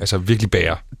de virkelig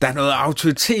bærer. Der er noget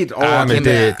autoritet over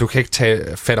men du kan ikke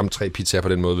tage fat om 3 pizzaer på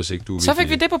den måde, hvis ikke du... Så fik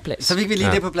vi det på plads. Så fik vi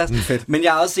lige det på plads. Men jeg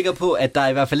er også sikker på, at der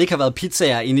i hvert fald ikke har været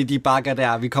pizzaer inde i de bakker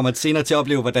der. Vi kommer senere til at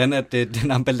opleve, hvordan at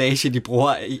den emballage, de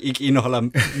bruger, ikke indeholder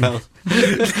mad.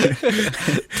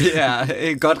 Det er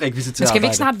et godt rekvisiteret. Skal vi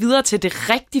ikke snart videre til det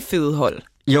rigtig fede hold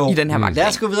i den her magt? Lad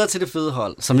os gå videre til det fede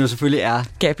hold, som jo selvfølgelig er...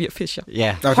 Gabi og Fischer.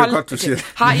 Ja. Det er godt, du siger.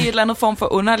 Har I et eller andet form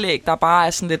for underlæg, der bare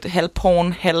er sådan lidt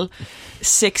halvporn, halv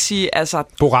sexy, altså...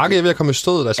 Boracke er ved at komme i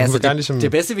stødet, altså det, ligesom...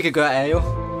 det bedste, vi kan gøre, er jo...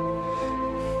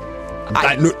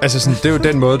 Nej, nu, altså sådan, det er jo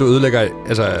den måde, du ødelægger...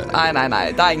 Altså,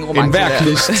 nej, der er ingen romantik der.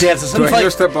 Det er altså sådan, du har ikke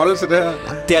lyst til at bolle til det her?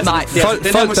 Det er altså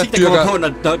den her musik, der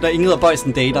kommer på, når Ingrid og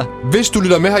Boysen dater. Hvis du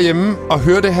lytter med herhjemme og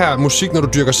hører det her musik, når du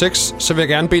dyrker sex, så vil jeg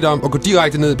gerne bede dig om at gå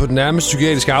direkte ned på den nærmeste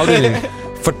psykiatriske afdeling.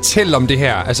 Fortæl om det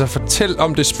her. Altså, fortæl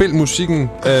om det. Spil musikken.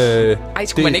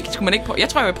 Skulle man ikke prøve? Jeg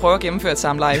tror, jeg vil prøve at gennemføre et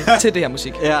samleje til det her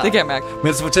musik. Ja. Det kan jeg mærke.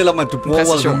 Men så fortæl om, at du bruger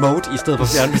ordet remote i stedet for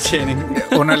fjernbetjening.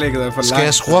 Underlægget er for langt. Skal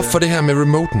jeg skrue op for det her med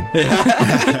remoten?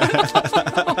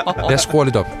 Jeg skruer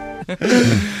lidt op.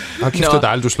 Og kæft, det er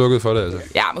dejligt, du slukkede for det. Altså.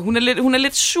 Ja, men hun er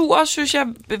lidt sur, synes jeg,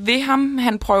 ved ham.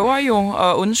 Han prøver jo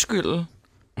at undskylde,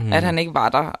 at han ikke var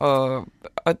der. Og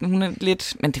hun er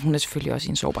lidt... Men hun er selvfølgelig også i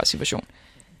en sårbar situation.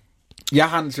 Jeg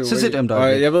har en teori,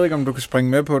 og jeg ved ikke, om du kan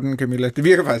springe med på den, Camilla. Det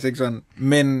virker faktisk ikke sådan.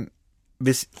 Men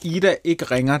hvis Ida ikke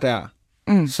ringer der,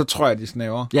 så tror jeg, de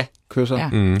snæver. Ja. Kysser. Ja.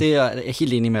 Det er jeg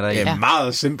helt enig med dig i. Det er en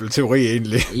meget simpel teori,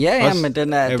 egentlig. Ja, men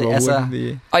den er... altså...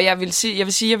 Og jeg vil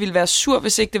sige, jeg ville være sur,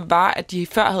 hvis ikke det var, at de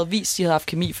før havde vist, at de havde haft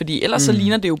kemi. Fordi ellers så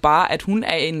ligner det jo bare, at hun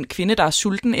er en kvinde, der er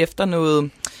sulten efter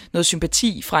noget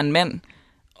sympati fra en mand.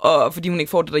 Og fordi hun ikke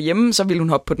får det derhjemme, så ville hun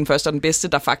hoppe på den første og den bedste,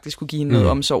 der faktisk kunne give hende noget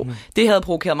omsorg. Det havde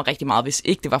provokeret mig rigtig meget, hvis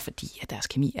ikke det var fordi, at deres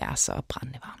kemi er så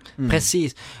brændende varm.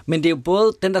 Præcis. Men det er jo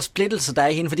både den der splittelse, der er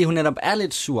i hende, fordi hun netop er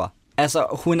lidt sur. Altså,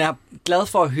 hun er glad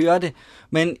for at høre det,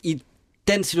 men i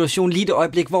den situation, lige det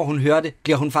øjeblik, hvor hun hører det,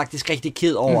 bliver hun faktisk rigtig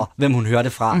ked over, hvem hun hører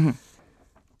det fra.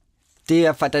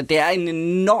 Det er en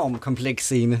enorm kompleks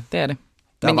scene. Det er det.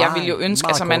 Men jeg vil jo ønske,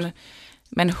 altså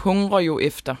man hungrer jo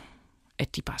efter,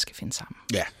 at de bare skal finde sammen.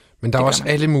 Ja. Men der er også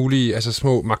alle mulige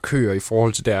små markører i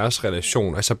forhold til deres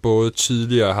relation. Altså både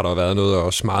tidligere har der været noget, og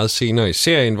også meget senere i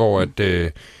serien, hvor at,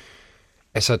 det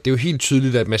er jo helt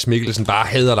tydeligt, at Mads Mikkelsen bare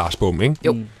hader Lars Bom, ikke?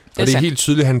 Jo. Og det er helt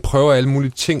tydeligt, at han prøver alle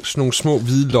mulige ting, sådan nogle små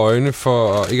hvide løgne,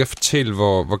 for ikke at fortælle,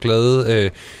 hvor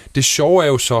glade. Det sjove er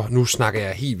jo så, nu snakker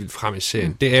jeg helt vildt frem i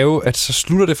serien, det er jo, at så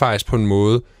slutter det faktisk på en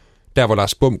måde, der hvor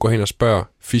Lars Bom går hen og spørger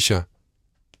Fischer,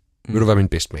 vil du være min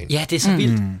best man? Ja, det er så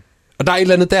vildt. Og der er et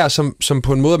eller andet der, som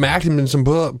på en måde er mærkeligt, men som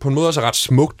på en måde også er ret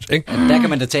smukt, ikke? Der kan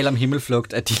man da tale om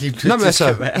himmelflugt, at de lige pludselig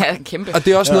skal være. Ja, kæmpe. Og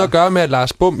det er også noget at gøre med, at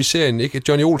Lars Bom i serien, ikke? At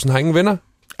Johnny Olsen har ingen venner.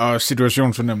 Og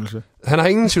situationsfornemmelse. Han har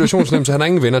ingen situationsfornemmelse, han har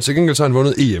ingen venner. Til gengæld så har han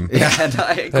vundet EM. Ja, han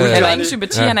har ingen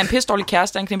sympati, han er en pisse dårlig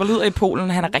kæreste, han knipper luder i Polen,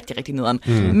 han er rigtig, rigtig nederen.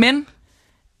 Men,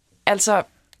 altså,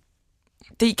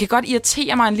 det kan godt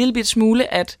irritere mig en lille bit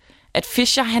smule, at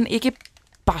Fischer, han ikke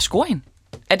bare scorer hende.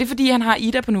 Er det, fordi han har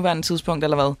Ida på nuværende tidspunkt,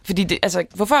 eller hvad? Fordi det, altså,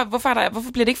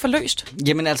 hvorfor bliver det ikke forløst?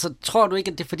 Jamen altså, tror du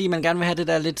ikke, at det er, fordi man gerne vil have det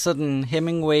der lidt sådan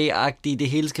Hemingway-agtige, det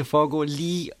hele skal foregå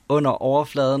lige under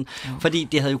overfladen? Jo. Fordi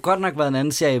det havde jo godt nok været en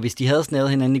anden serie, hvis de havde snævet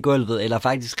hinanden i gulvet, eller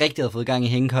faktisk rigtig havde fået gang i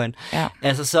hængekøjen. Ja.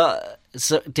 Altså,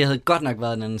 så det havde godt nok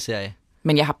været en anden serie.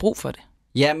 Men jeg har brug for det.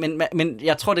 Ja, men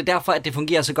jeg tror, det er derfor, at det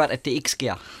fungerer så godt, at det ikke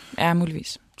sker. Ja,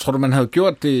 muligvis. Tror du, man havde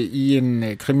gjort det i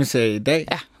en krimiserie i dag?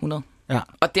 Ja, 100. Ja.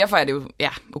 Og derfor er det jo... Ja,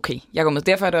 okay. Jeg går med.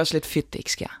 Derfor er det også lidt fedt, det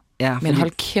ikke sker. Ja, men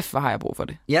hold kæft, hvor har jeg brug for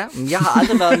det. Ja, jeg har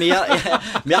aldrig været mere...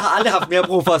 jeg har aldrig haft mere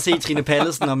brug for at se Trine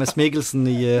Pallesen og Mads Mikkelsen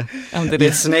i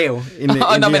et snav.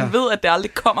 Og når man ved, at det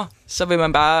aldrig kommer, så vil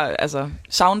man bare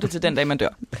savne det til den dag, man dør.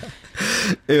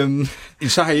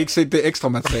 Så har I ikke set det ekstra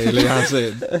materiale, jeg har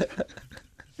set.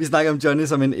 Vi snakker om Johnny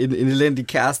som en elendig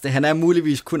kæreste. Han er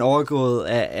muligvis kun overgået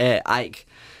af Ike.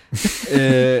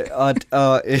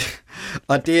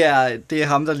 Og det er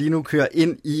ham, der lige nu kører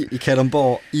ind i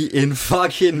Kalundborg i en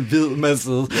fucking hvid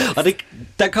Mercedes. Og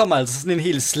der kommer altså sådan en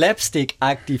helt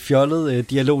slapstick-agtig fjollet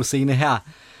dialogscene her.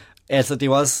 Altså, det er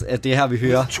jo også, at det er her, vi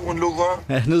hører. Turen lukker.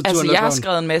 Ja, jeg har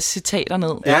skrevet en masse citater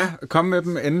ned. Ja, kom med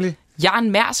dem endelig. Jeg er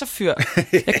en Mercer-fyr.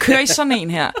 Jeg kører i sådan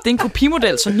en her. Det er en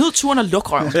kopimodel, så nyd turen og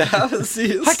luk røven. Ja,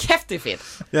 præcis. Hold kæft, det er fedt.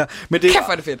 Ja, men kæft,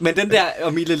 hvor er det fedt. Men den der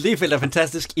Emilie Lefeldt er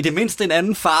fantastisk. I det mindste en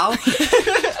anden farve.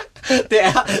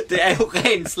 det er jo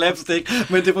ren slapstick,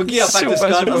 men det fungerer faktisk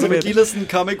godt. Og så med lille sådan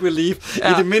comic relief.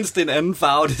 Ja. I det mindste en anden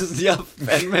farve. Det synes jeg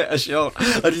fandme er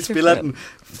sjovt. Og de spiller den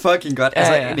fucking godt. Ja,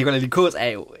 altså, Nicolai Likos er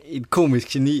jo et komisk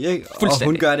geni, ikke? Og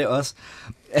hun gør det også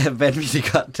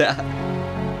vanvittigt godt der.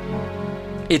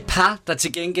 Et par, der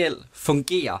til gengæld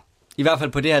fungerer, i hvert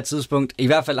fald på det her tidspunkt, i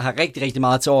hvert fald har rigtig, rigtig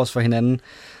meget til års for hinanden,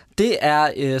 det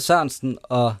er Sørensen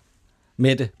og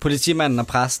Mette, politimanden og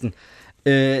præsten.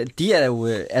 De er jo,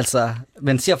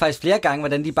 man ser faktisk flere gange,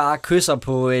 hvordan de bare kysser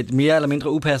på et mere eller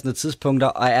mindre upassende tidspunkter,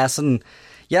 og er sådan,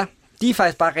 ja, de er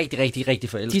faktisk bare rigtig, rigtig, rigtig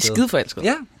forelskede. De er skide forelskede.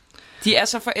 Ja. De er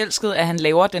så forelskede, at han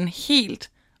laver den helt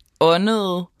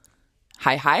åndede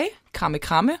hej,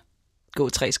 kramme, gå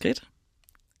 3 skridt,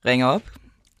 ringer op.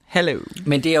 Hallo.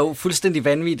 Men det er jo fuldstændig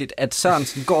vanvittigt, at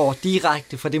Sørensen går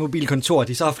direkte fra det mobilkontor,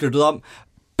 de så har flyttet om,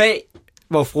 bag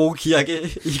Vor Frue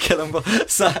Kirke i Kalundborg,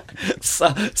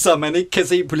 så man ikke kan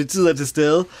se, politiet er til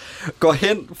stede, går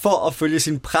hen for at følge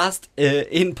sin præst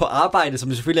ind på arbejde,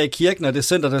 som selvfølgelig er i kirken, og det er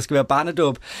søndag, der skal være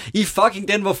barnedåb, i fucking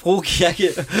den Vor Frue Kirke,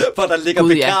 hvor der ligger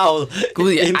begravet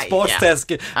en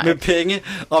sportstaske med penge,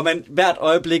 og man hvert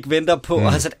øjeblik venter på,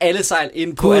 og har sat alle sejl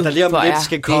ind på, at der lige om lidt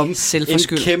skal komme en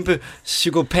kæmpe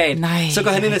psykopat. Så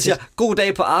går han ind og siger, god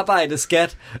dag på arbejde,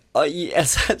 skat, og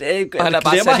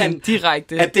glemmer han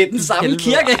direkte, at det er den samme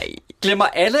kirke. Glemmer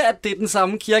alle, at det er den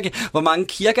samme kirke? Hvor mange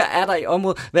kirker er der i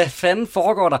området? Hvad fanden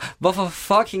foregår der? Hvorfor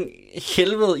fucking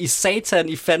helvede i satan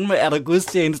i fandme er der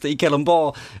gudstjeneste i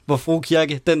Kalundborg, Vor Frue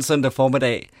Kirke, den søndag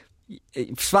formiddag?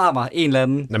 Svar mig en eller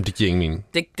anden. Jamen, det giver ingen mening.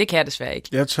 Det kan jeg desværre ikke.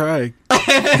 Jeg tør ikke.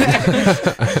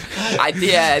 Nej,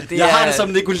 jeg har det som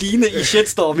Nicoline i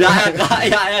Shitstorm. Jeg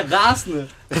er rasende.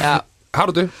 Ja. Har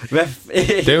du det?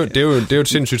 Det er jo et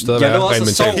sindssygt sted at være. Jeg lå også og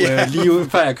sov lige ude,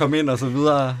 før jeg kom ind og så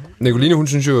videre. Nicoline, hun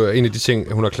synes jo, en af de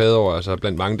ting, hun har klaget over, altså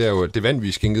blandt mange, det er jo, at det vand,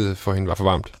 vi skænkede for hende, var for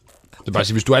varmt. Det er bare at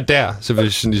sige, hvis du er der, så vil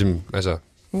jeg sådan ligesom,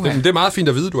 det er meget fint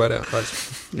at vide, du er der,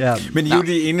 faktisk. Ja. Men I er jo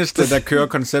de eneste, der kører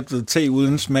konceptet te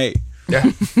uden smag. Ja,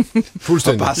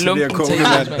 fuldstændig. Og bare serverer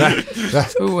kogevand.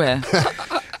 Ja.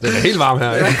 Den er helt varm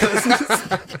her. Ja.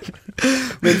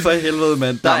 Men for helvede,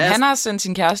 mand. Han har sendt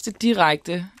sin kæreste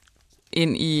direkte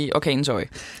ind i orkanens øje.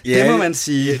 Ja, det må man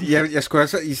sige. Jeg skulle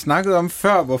I snakkede om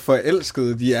før, hvor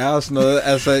forelskede de er og sådan noget.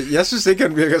 Altså, jeg synes ikke,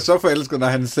 han virker så forelsket, når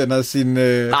han sender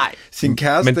sin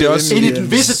kæreste men det er også ind i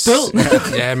den visse død.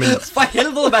 Ja, men for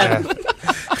helvede, mand.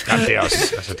 Ja, det er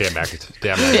også, det er mærkeligt.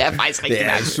 Det er faktisk rigtig mærkeligt. Det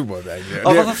er super mærkeligt.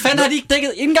 Og hvorfor fanden har de ikke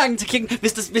dækket indgangen til kirken?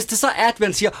 Hvis det så er, at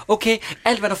man siger, okay,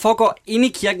 alt hvad der foregår inde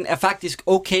i kirken er faktisk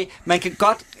okay. Man kan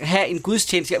godt have en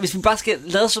gudstjeneste. Hvis vi bare skal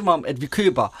lade som om, at vi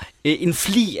køber en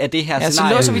fli af det her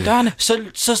scenarie, så låser vi dørene.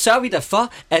 Så sørger vi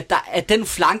derfor, at den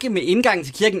flanke med indgangen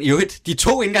til kirken, de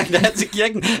 2 indgange, der er til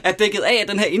kirken, er dækket af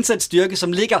den her indsatsstyrke,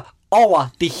 som ligger over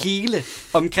det hele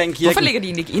omkring kirken. Hvorfor ligger de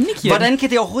ikke inde i kirken? Hvordan kan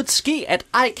det overhovedet ske, at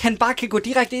Ike han bare kan gå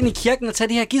direkte ind i kirken og tage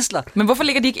de her gidsler? Men hvorfor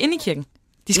ligger de ikke inde i kirken?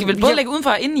 De skal vel både ligge udenfor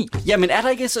og inde i? Ja, men er der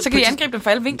ikke... Så kan de angribe dem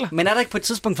fra alle vinkler. Men er der ikke på et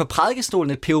tidspunkt for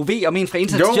prædikestolen et POV om en fra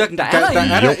indsatsstyrken, der er derinde?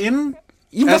 Der er derinde.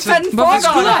 Hvad fanden hvorfor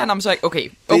skyder han ham så ikke?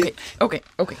 Okay.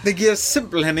 Det giver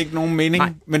simpelthen ikke nogen mening.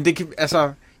 Nej. Men det kan,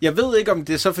 jeg ved ikke, om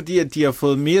det er så fordi, at de har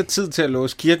fået mere tid til at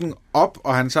låse kirken op,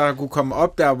 og han så har kunne komme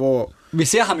op der, hvor Vi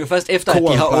ser ham jo først efter, at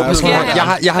de har åbnet.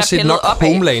 Jeg har set nok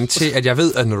Homeland til, at jeg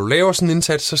ved, at når du laver sådan en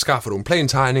indsats, så skaffer du en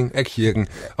plantegning af kirken.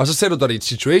 Og så sætter du dig i et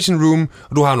situation room,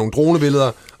 og du har nogle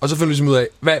dronebilleder, og så finder du ligesom ud af,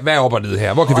 hvad er op og ned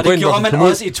her? Hvor kan vi gå ind? Og det gjorde man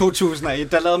også i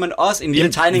 2001. Der lavede man også en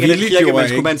lille tegning af den kirke, man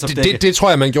skulle mandsopdække. Det tror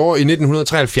jeg, man gjorde i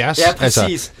 1973. Ja, præcis.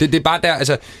 Altså, det er bare der,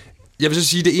 altså... Jeg vil så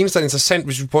sige, det eneste, der er interessant,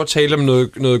 hvis vi prøver at tale om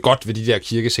noget godt ved de der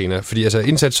kirkescener, fordi altså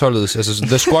indsatsholdets, altså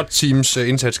The Squad Teams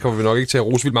indsats kommer vi nok ikke til at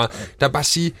rose vildt meget. Der er bare at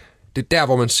sige, det er der,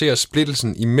 hvor man ser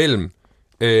splittelsen imellem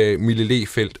Mille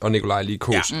Lehfeldt og Nikolaj Lie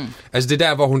Kaas. Ja. Altså det er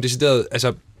der, hvor hun decideret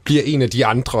bliver en af de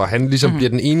andre, og han ligesom bliver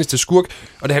den eneste skurk,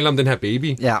 og det handler om den her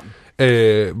baby. Ja.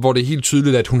 Hvor det er helt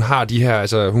tydeligt, at hun har de her,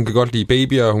 altså hun kan godt lide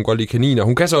babyer, hun kan godt lide kaniner,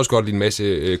 hun kan så også godt lide en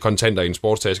masse kontanter i en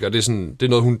sportstaske, og det er sådan, det er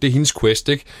noget, det er hendes quest,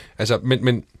 ikke? Altså,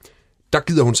 men der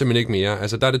gider hun simpelthen ikke mere.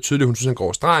 Altså, der er det tydeligt, hun synes, han går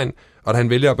over stregen, og da han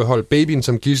vælger at beholde babyen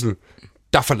som gidsel,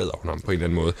 der forlader hun ham på en eller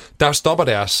anden måde. Der stopper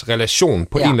deres relation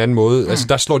på en eller anden måde. Altså,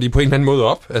 der slår de på en eller anden måde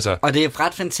op. Altså. Og det er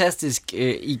ret fantastisk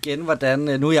igen, hvordan...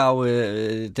 Nu er jeg jo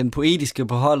den poetiske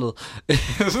på holdet.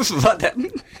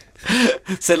 Hvordan...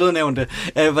 Selvudnævnte.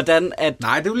 Hvordan at...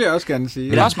 Nej, det vil jeg også gerne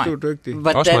sige. Det er også mig. Du er dygtig.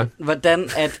 Hvordan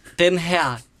at den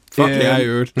her... Fuck jeg i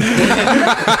øvrigt.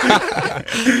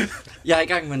 Jeg er i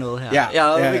gang med noget her. Ja.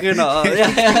 Jeg begynder at...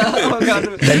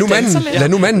 Lad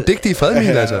nu manden digte i fred,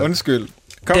 Michael, altså. Undskyld.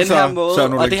 Kom den så, her måde, så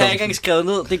og det har jeg ikke engang skrevet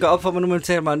ned, det går op for mig nu, man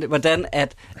taler mig om det, hvordan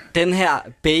at den her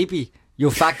baby jo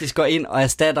faktisk går ind og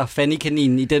erstatter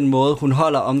Fanny-kaninen i den måde, hun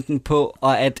holder om den på,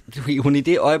 og at hun i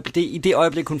det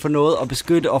øjeblik, hun får noget at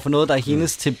beskytte, og får noget, der er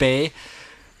hendes tilbage,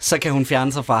 så kan hun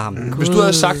fjerne sig fra ham. Hvis du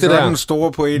havde sagt det der... den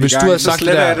store poet i gang, så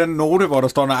sletter jeg den note, hvor der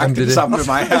står nøjagtigt sammen med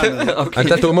mig her. Okay.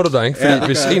 Der dummer du dig, ikke? Fordi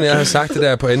hvis en af jer har sagt det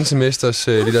der på anden semesters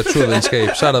litteraturvidenskab,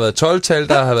 så har der været 12-tal,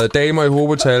 der har været damer i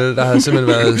hovedtal, der har simpelthen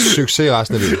været succes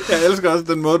resten af livet. Jeg elsker også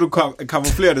den måde, du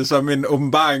kamuflerer det som en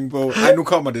åbenbaring på, nu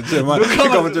kommer det til mig. Det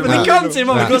kommer til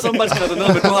mig, men du har så bare skrevet ned,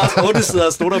 men du har også 8 sider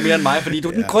af snoter mere end mig, fordi du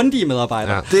er den grundige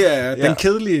medarbejder. Ja. Det er den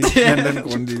kedelige, men den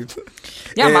grundige.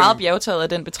 Jeg er meget bjergtaget af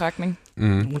den betragtning.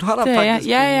 Hun holder faktisk.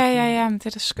 Ja, det er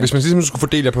da skønt. Hvis man ligesom skulle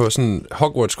fordele jer på sådan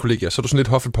Hogwarts-kollegier, så er du sådan lidt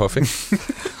Hufflepuff, ikke?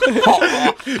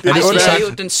 Det er jo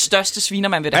den største sviner,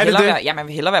 man vil da hellere være. Ja, man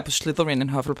vil hellere være på Slytherin end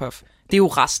Hufflepuff. Det er jo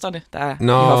resterne, der er.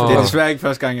 Det er desværre ikke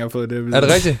første gang, jeg har fået det. Er det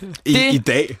rigtigt? I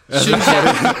dag. Synes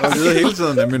jeg. Og videre hele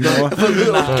tiden af min mor.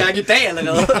 Gang i dag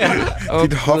allerede.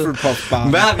 Dit Hufflepuff-barn.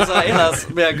 Hvad har vi så ellers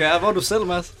med at gøre? Hvor er du selv,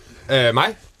 Mads? Mig?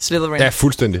 Slytherin. Ja,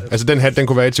 fuldstændig. Altså, den hat, den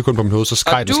kunne være et sekund på mit hoved, så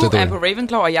skreg den Slytherin. Og du er på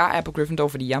Ravenclaw, og jeg er på Gryffindor,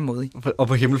 fordi jeg er modig. Og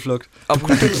på himmelflugt.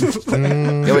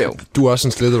 Jo. Du er også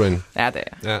en Slytherin. Ja, det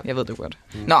er. Jeg ved det godt.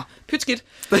 Nå, pytskidt.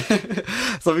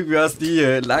 Så fik vi også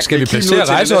lige lagt... Skal vi placere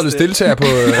rejseholdets deltager på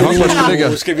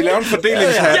Hogwarts? Skal vi lave en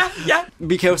fordelingshat? Ja.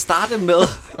 Vi kan jo starte med...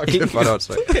 Okay, for det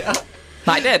også.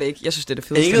 Nej, det er det ikke. Jeg synes, det er det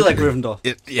fedeste. Inget af Gryffindor.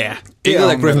 Ja. Inget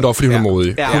af Gryffindor, fordi hun er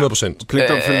modig. 100%.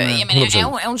 Jamen,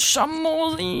 er hun så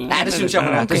modig? Nej, det synes jeg,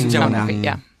 hun er. Det synes jeg, hun er.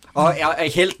 Ja. Og er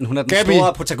helten. Hun er den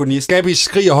store protagonist. Gabi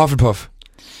skriger Hufflepuff.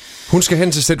 Hun skal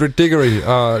hen til Cedric Diggory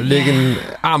og lægge en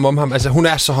arm om ham. Altså, hun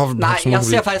er så Hufflepuff. Nej, jeg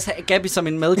ser faktisk Gabi som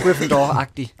en med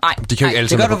Gryffindor-agtig. Nej, de kan jo ikke alle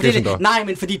sammen være Gryffindor. Nej,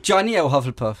 men fordi Johnny er jo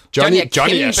Hufflepuff. Johnny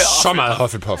er så meget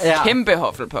Hufflepuff. Ja. Kæmpe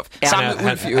Hufflepuff. Sammen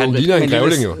med Ulf i øvrigt. Han ligner en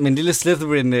grævling jo. Men lille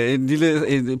Slytherin, en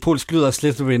lille polsk lyder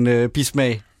Slytherin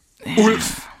bismag.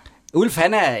 Ulf,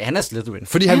 han er Slytherin.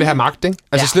 Fordi han vil have magt, ikke?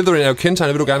 Altså, Slytherin er jo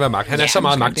kendetegnet, vil du gerne være magt. Han er så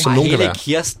meget magt, som nogen kan være. Hele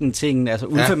Kirsten-tingen, altså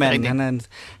Ulfemanden,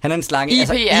 han er en slange. IP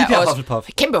altså, er også Hufflepuff.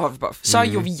 Kæmpe Hufflepuff. Så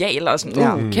jovial og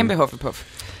sådan. Kæmpe Hufflepuff.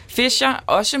 Fischer,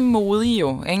 også modig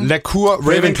jo, ikke? Lacour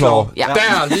Ravenclaw. Ja.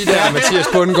 Lige der, Mathias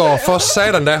Bundgaard. For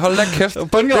satan da, hold da kæft.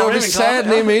 Det var vi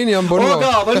satan enige om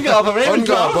Bundgaard.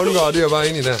 Bundgaard, det var bare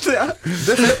enige der. Det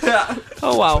er fedt.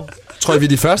 Wow. Tror jeg, vi er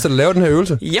de første, der laver den her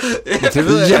øvelse? Yep. Det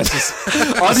ved jeg.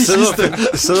 Og de sidste.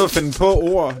 Sidder og finde på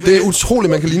ord. Det er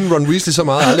utroligt, man kan ligne Ron Weasley så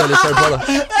meget. Aldrig har læst Harry Potter.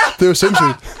 Det er jo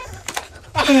sindssygt.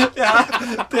 Ja,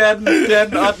 det er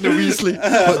den 8. Weasley.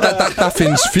 Der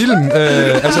findes film.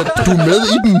 Altså, du er med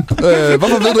i dem.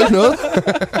 Hvorfor ved du ikke noget?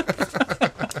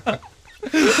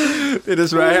 Det er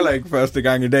desværre heller ikke første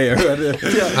gang i dag, jeg hører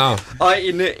det. Ja.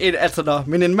 Og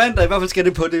men en mand, der i hvert fald skal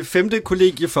det på det 5.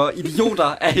 kollegie for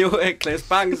idioter, er jo Claes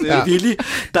Bangs Willy.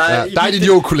 Der er et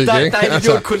idiotkollegie, ikke? Der er et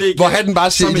idiotkollegie, hvor hatten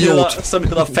bare siger idiot. Som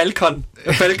hedder Falcon.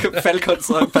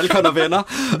 Falcon og venner.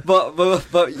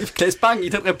 Hvor Claes Bang i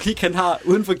den replik, han har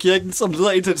uden for kirken, som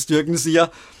leder indsatsstyrken, siger: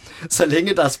 så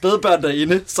længe der er spædbørn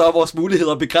derinde, så er vores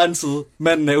muligheder begrænset.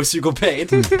 Manden er jo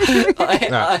psykopat.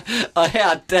 og her,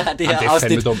 det her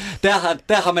afsnit,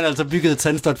 der har man altså bygget et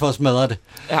tandstort for at smadre det.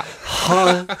 Ja.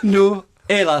 Hold nu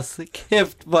ellers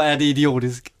kæft, hvor er det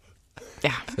idiotisk.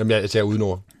 Ja. Jamen, jeg er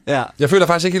udenord. Ja. Jeg føler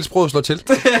faktisk ikke helt sproget slår til,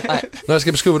 når jeg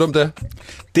skal beskrive, hvor dumt det er.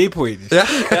 Det er poetisk. Ja,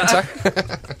 tak.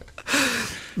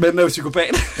 Men er jo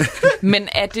psykopat. Men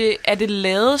er det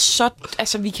lavet så...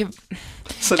 Altså, vi kan...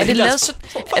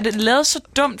 Er det lavet så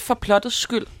dumt for plottets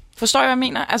skyld? Forstår jeg, hvad jeg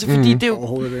mener? Altså, fordi det er jo...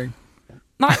 Overhovedet ikke.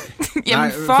 Nej,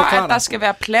 jamen Nej, for at der skal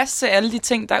være plads til alle de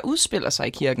ting, der udspiller sig i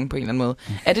kirken på en eller anden måde.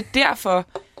 Er det derfor,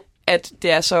 at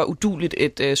det er så udueligt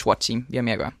et SWAT-team, vi har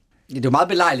med at gøre? Det er jo meget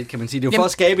belejligt, kan man sige. Det er jo for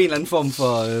at skabe en eller anden form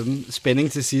for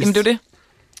spænding til sidst. Jamen, det er det.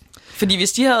 Fordi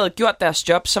hvis de havde gjort deres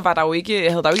job, så havde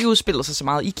der jo ikke udspillet sig så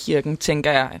meget i kirken,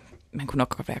 tænker jeg. Man kunne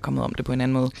nok godt være kommet om det på en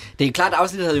anden måde. Det er klart, at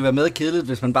afsnittet havde jo været med kedeligt,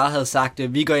 hvis man bare havde sagt,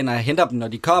 at vi går ind og henter dem, når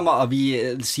de kommer, og vi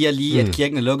siger lige, at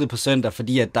kirken er lukket på søndag,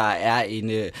 fordi at der er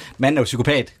en mand er jo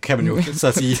psykopat, kan man jo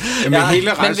så sige. Jamen,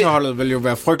 hele rejseholdet ville jo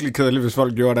være frygtelig kedeligt, hvis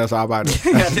folk gjorde deres arbejde.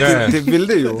 Det ville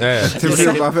det jo. Ja. Det ville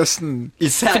jo bare være sådan...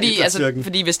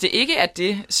 Fordi hvis det ikke er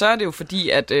det, så er det jo fordi,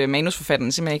 at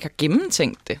manusforfatteren simpelthen ikke har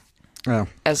gennemtænkt det. Ja.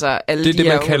 Altså, alle det er de det,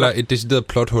 man kalder et decideret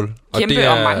plothul. Kæmpe, og det er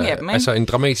og mange af dem, ikke? Altså en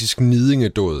dramatisk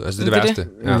nidingedåd. Altså det værste.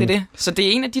 Ja. Det er det. Så det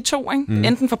er en af de to, ikke?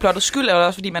 Enten for plottets skyld, eller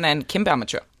også fordi man er en kæmpe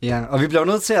amatør. Ja, og vi bliver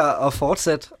nødt til at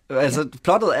fortsætte. Altså,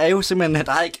 plottet er jo simpelthen, at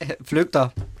der ikke flygter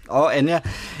og Anja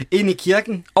ind i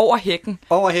kirken. Over hækken.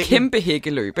 Kæmpe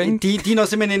hækkeløb, ikke? De når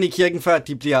simpelthen ind i kirken, før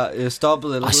de bliver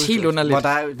stoppet. Eller også helt underligt.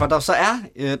 Hvor der så er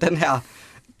den her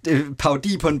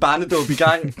parodi på en barnedåb i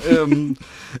gang.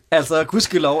 Altså,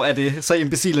 gudskelov er det så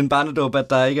imbecil en barnedåb, at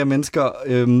der ikke er mennesker,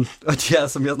 og de er,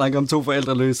 som jeg snakker om, 2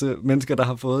 forældreløse mennesker, der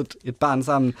har fået et barn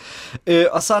sammen.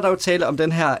 Og så er der jo tale om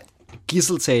den her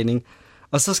gidseltagning.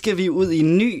 Og så skal vi ud i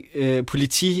en ny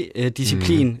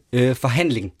politidisciplin,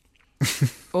 forhandling.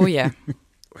 Ja.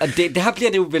 Og det her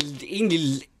bliver det jo vel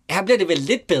egentlig... Her bliver det vel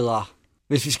lidt bedre,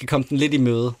 hvis vi skal komme den lidt i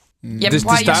møde. Jamen, det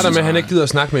starter med, at han ikke gider at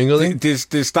snakke med Ingrid, ikke?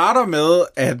 Det starter med,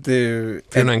 at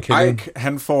Ike,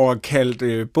 han får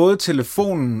kaldt både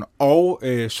telefonen og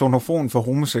sonofonen for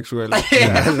homoseksuelle.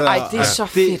 Ej, det er så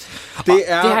fedt. Det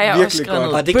er det har jeg virkelig også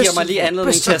godt. Og det giver mig lige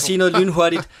anledning til at sige noget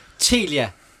lynhurtigt. Telia.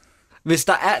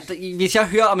 Hvis jeg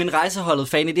hører om en rejseholdet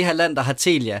fan i det her land, der har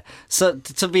Telia, så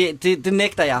det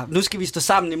nægter jeg. Nu skal vi stå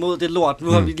sammen imod det lort. Nu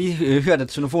har vi lige hørt,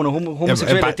 at xenofon og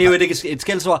homoseksuelle, det er jo ikke et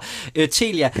skældsord.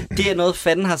 Telia, det er noget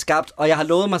fanden har skabt, og jeg har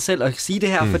lovet mig selv at sige det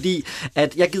her, fordi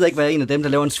at jeg gider ikke være en af dem, der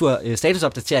laver en sur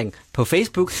statusopdatering på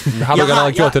Facebook. Har du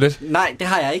allerede gjort det lidt? Nej, det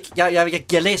har jeg ikke.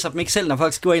 Jeg læser dem ikke selv, når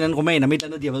folk skriver en eller anden roman om et eller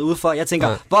andet, de har været ude for. Jeg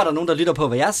tænker, hvor er der nogen, der lytter på,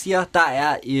 hvad jeg siger?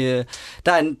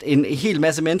 Der er en hel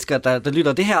masse mennesker, der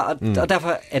lytter det her, og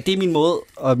derfor er det min måde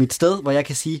og mit sted, hvor jeg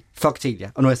kan sige, fuck Telia.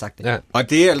 Og nu har jeg sagt det. Ja. Og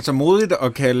det er altså modigt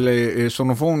at kalde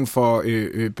sonofonen for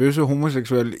bøsse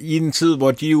homoseksuelle i en tid,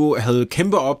 hvor de jo havde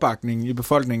kæmpe opbakning i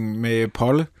befolkningen med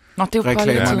Polle. Nå, det er jo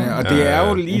reklamerne, og det er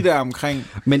jo lige der omkring.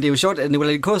 Men det er jo sjovt, at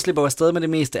Nicolai Likos slipper afsted med det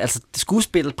meste. Altså,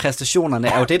 skuespilpræstationerne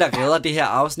er jo det, der redder det her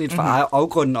afsnit fra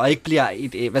afgrunden, og ikke bliver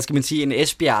hvad skal man sige, en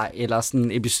Esbjerg eller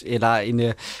sådan eller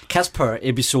en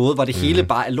Kasper-episode, hvor det hele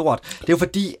bare er lort. Det er jo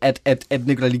fordi, at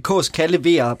Nicolai Likos kan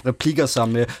levere replikker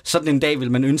som sådan en dag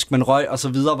vil man ønske, man røg, og så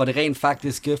videre, hvor det rent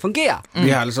faktisk fungerer.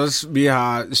 Vi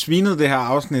har svinet det her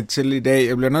afsnit til i dag.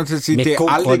 Jeg bliver nødt til at sige, det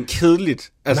er aldrig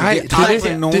kedeligt. Altså, nej,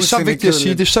 det er så vigtigt at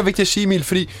sige. Det er så vigtigt at sige, Emil,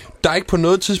 fordi der er ikke på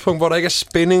noget tidspunkt, hvor der ikke er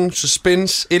spænding,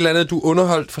 suspense, et eller andet, du er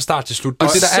underholdt fra start til slut. Det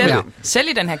er det, der er. Selv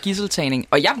i den her gidseltagning,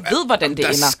 og jeg ved, hvordan det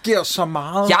ender. Der sker så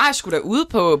meget. Jeg er sgu da ude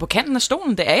på kanten af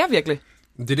stolen, det er jeg virkelig.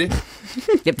 Det er det.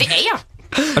 Jamen, det er jeg.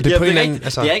 Og det er på en anden,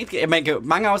 altså...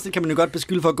 mange afsnit kan man jo godt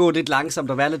beskylde for at gå lidt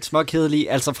langsomt og være lidt småkedelig.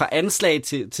 Altså fra anslag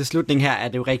til slutning her er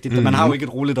det jo rigtigt. Man har jo ikke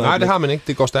et roligt øjeblik. Nej, det har man ikke.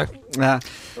 Det går stærkt. Ja.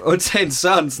 Undtagen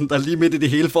Sørensen, der lige midt i det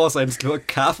hele får sig en slurk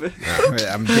kaffe.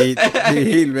 Jamen, det er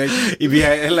helt væk. Vi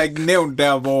har heller ikke nævnt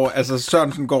der, hvor altså,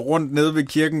 Sørensen går rundt nede ved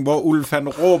kirken, hvor Ulf han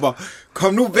råber,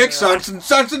 kom nu væk, Sørensen!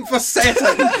 Sørensen for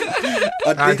satan!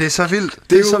 Og nej, det er så vildt.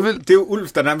 Det er jo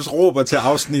Ulf, der nærmest råber til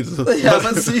afsnittet. Ja,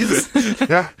 præcis.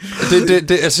 Ja.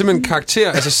 Det er simpelthen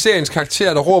karakter, altså seriens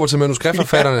karakter, der råber til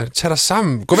manuskriptforfatterne, tag dig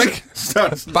sammen, gå væk!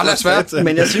 Bare lad os være.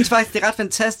 Men jeg synes faktisk, det er ret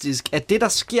fantastisk, at det, der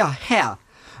sker her,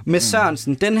 med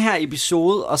Sørensen, den her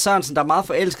episode, og Sørensen, der er meget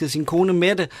forelsket sin kone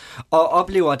Mette, og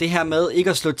oplever det her med ikke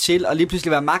at slå til, og lige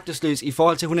pludselig være magtesløs i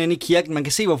forhold til, hun er inde i kirken. Man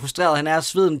kan se, hvor frustreret han er, og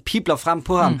sveden pibler frem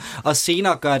på ham, og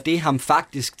senere gør det ham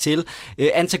faktisk til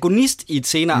antagonist i et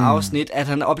senere afsnit, at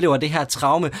han oplever det her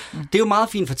traume. Det er jo meget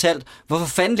fint fortalt. Hvorfor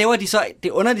fanden laver de så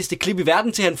det underligste klip i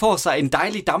verden, til han får sig en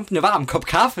dejlig, dampende, varm kop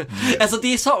kaffe? Altså,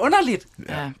 det er så underligt.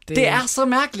 Ja, det er så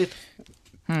mærkeligt.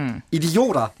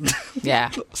 Idioter. Ja.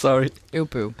 Sorry.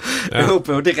 Øvbøv.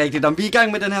 Øvbøv, det er rigtigt. Om vi er i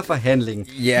gang med den her forhandling.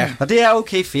 Ja. Og det er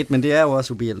okay fedt, men det er jo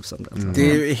også ubehjælpsomt. Altså.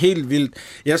 Det er helt vildt.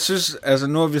 Jeg synes, altså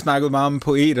nu har vi snakket meget om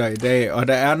poeter i dag, og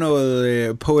der er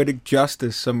noget poetic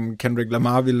justice, som Kendrick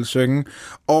Lamar ville synge,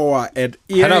 over at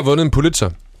Erik... Han har vundet en Pulitzer.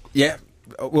 Ja,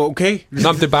 okay.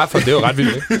 Nå, men det er bare for, det er jo ret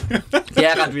vildt, ikke? Det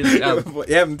er ret vildt, ja.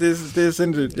 Jamen, det er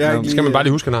sindssygt. Skal man bare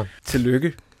lige huske, han har.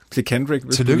 Tillykke til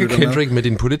Kendrick. Tillykke, Kendrick, med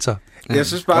din Pulitzer. Jeg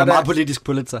synes bare, der er meget politisk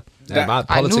Pulitzer. Ja, meget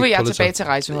Ej, nu vil jeg Pulitzer. tilbage til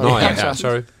rejseholdet. Nå ja,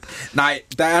 sorry. Nej,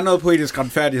 der er noget poetisk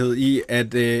retfærdighed i,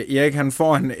 at Erik han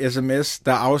får en sms,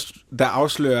 der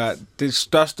afslører det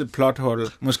største plothul,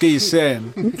 måske i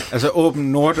serien, altså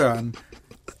Åben Norddøren,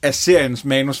 af seriens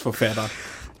manusforfatter.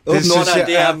 Åben Norddøren,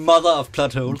 det er mother of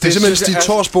plot holes. Det er simpelthen Stig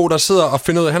Torsbo, der sidder og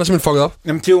finder ud af, han er simpelthen fucket op.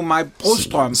 Jamen, det er jo Maj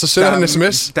Brostrøm, så sender han en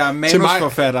sms der er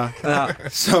manusforfatter,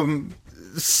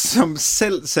 som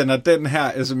selv sender den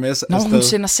her sms afsted. Nå, hun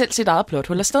sender selv sit eget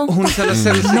plothul afsted. Hun sender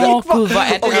selv Nå, gud, hvor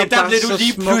er det. Okay, der blev du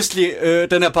lige pludselig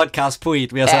den her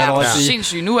podcast-poet, vil jeg så have lov at sige.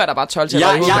 Sindssygt, nu er der bare 12 til Jeg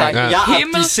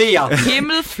abdicerer.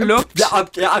 Himmelflugt.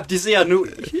 Jeg abdicerer nu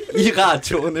i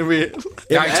radioen.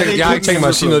 Jeg har ikke tænkt mig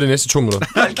at sige noget de næste 2 minutter.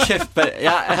 Hold kæft,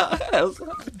 altså.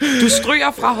 Du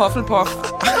stryger fra Hufflepuff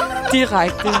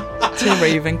direkte til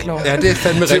Ravenclaw. Ja, det er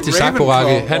fandme rigtigt sagt,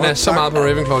 Boraki. Han er så meget på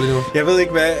Ravenclaw lige nu. Jeg ved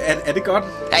ikke, hvad... Er det godt?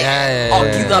 Ja. Og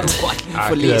gider du godt lige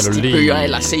få læst de bøger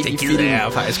eller se de film? Det er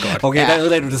faktisk godt. Okay, der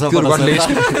ødelagde du det så for dig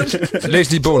selv.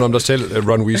 Læs lige bogen om dig selv,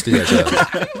 Ron Weasley. Altså.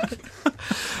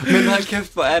 Men hold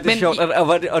kæft, hvor er det sjovt.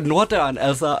 Og Norddøren,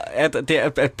 altså,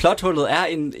 at plothullet er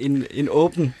en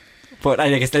åben... Nej,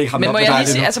 jeg kan slet ikke ramme op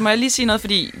må jeg lige sige noget,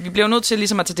 fordi vi bliver nødt til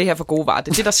ligesom at tage det her for gode varer.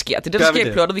 Det er det, der sker. Det er det, der sker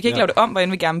i plottet. Vi kan ikke lave det om,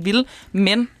 hvordan vi gerne vil.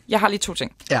 Men jeg har lige 2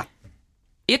 ting. Ja.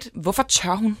 1. Hvorfor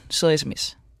tør hun sidde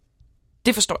sms?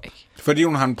 Det forstår jeg ikke. Fordi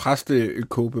hun har en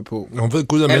præstekåbe på. Hun ved,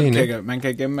 Gud er med hende. Man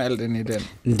kan gemme alt ind i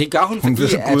den. Det gør hun,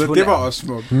 fordi at hun det var også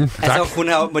smukt.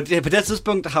 Altså, på det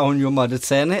tidspunkt har hun jo måttet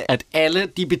sande, at alle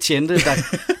de betjente,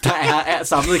 der er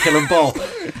samlet i Kalundborg,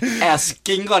 er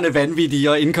skingrende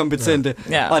vanvittige og inkompetente.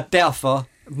 Ja. Og derfor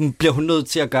bliver hun nødt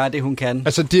til at gøre det, hun kan.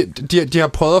 Altså, de har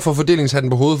prøvet at få fordelingshatten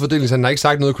på hovedet. Fordelingshatten har ikke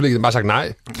sagt noget. Kollegiet har bare sagt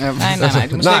nej. Nej.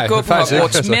 Du må slet ikke gå på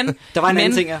Hogwarts. Men der var en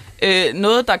anden ting,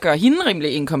 noget, der gør hende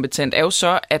rimelig inkompetent, er jo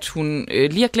så, at hun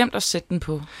lige har glemt at sætte den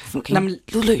på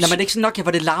lydløs. Når man ikke så nok,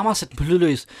 hvor det larmer at sætte den på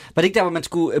lydløs. Var det ikke der, hvor man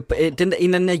skulle... en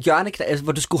eller anden hjørne, altså,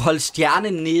 hvor du skulle holde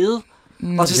stjernen nede?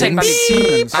 Og så sagde den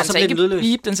bare... Og så blev den lydløs.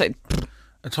 Den sagde...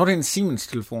 Jeg tror, det er en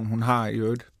Siemens-telefon, hun har i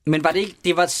øvrigt. Men var det ikke...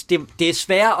 Det er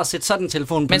sværere at sætte sådan en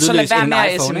telefon på lydløs end en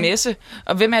iPhone, men så lad være med at sms'e.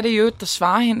 Og hvem er det jo, der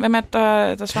svarer hende? Hvem er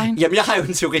det, der svarer hende? Jamen, jeg har jo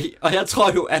en teori, og jeg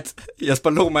tror jo, at Jesper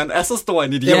Lohmann er så stor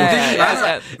en idiot.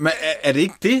 Men er det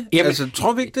ikke det? Jamen, altså,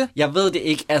 tror vi ikke det? Jeg ved det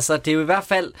ikke. Altså, det er jo i hvert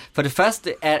fald... For det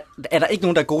første er der ikke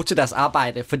nogen, der er gode til deres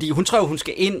arbejde. Fordi hun tror jo, hun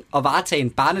skal ind og varetage en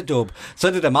barnedåb. Så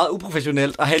er det da meget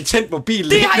uprofessionelt at have en tændt mobil.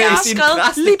 Det har jeg også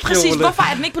skrevet. Lige præcis.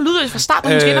 Hvorfor er den ikke på lydløs fra start,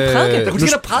 når hun skal ind og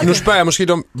prædike? Nu spørger jeg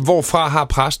måske om, hvorfra har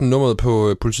præsten nummeret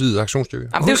på politiets aktionsstyrke?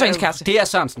 Jamen, det er jo så hendes kæreste. Det er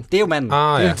Sørensen. Det er jo manden.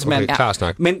 Okay, klar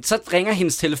snak. Men så ringer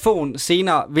hendes telefon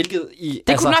senere, hvilket i...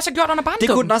 Det kunne den også have gjort under barnedåben.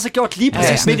 Det kunne den også have gjort lige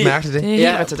præcis midt i. Det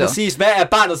er helt præcis. Hvad er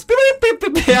barnets...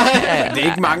 Det er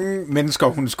ikke mange mennesker,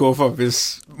 hun skuffer,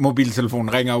 hvis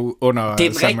mobiltelefonen ringer under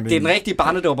ceremonien. Det er en rigtig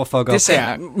barnedåber-fucker. Det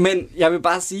er Men jeg vil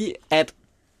bare sige, at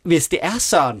hvis det er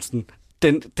Sørensen,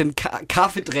 den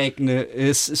kaffedrikkende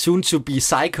soon-to-be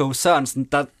psycho Sørensen,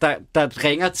 der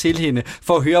ringer til hende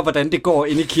for at høre, hvordan det går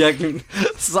inde i kirken,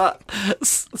 så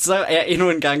er jeg endnu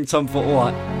en gang tom for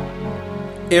ord.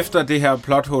 Efter det her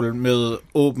plothul med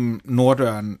Åben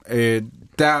Norddøren,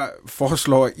 der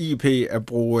foreslår IP at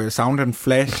bruge Sound and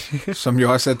Flash, som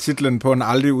jo også er titlen på en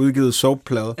aldrig udgivet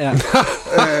soapplade. Ja.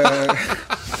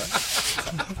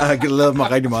 Jeg har glædet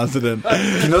mig rigtig meget til den.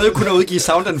 De nåede jo kun at udgive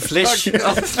Sound and Flash.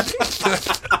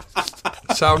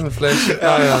 Sound and Flash.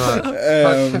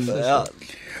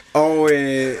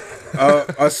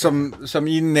 Og som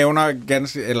I nævner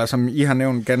ganske, eller som I har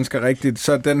nævnt ganske rigtigt,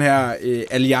 så den her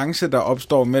alliance, der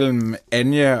opstår mellem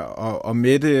Anja og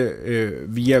Mette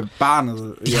via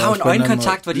barnet. De har jo en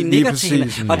øjenkontakt, hvor de nikker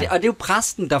til hende. Og det er jo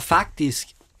præsten, der faktisk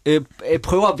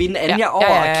prøver at vinde Anja over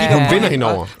og kigger hun vinder hende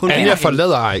over. Anja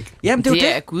forlader ikke. Jamen,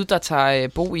 det er Gud, der tager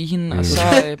Bo i hende, og så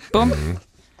bum.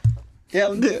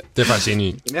 Jamen, det er faktisk enig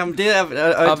i. Jamen, det er,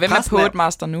 og hvem er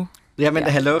Poetmaster nu? Jamen,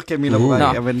 hallo, Camilla.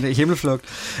 Jamen, himmelflugt.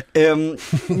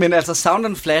 Men altså, Sound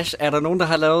and Flash, er der nogen, der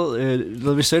har lavet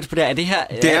noget research på det? Er det her...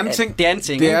 Det er en ting. Det er en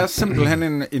ting. Det er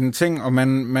simpelthen en ting, og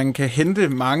man kan hente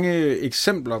mange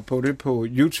eksempler på det på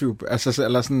YouTube, altså,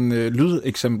 eller sådan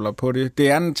lydeksempler på det. Det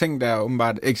er en ting, der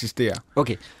åbenbart eksisterer.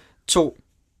 Okay. 2.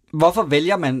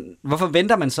 hvorfor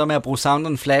venter man så med at bruge Sound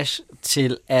and Flash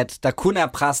til, at der kun er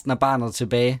præsten og barnet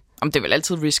tilbage? Om det er vel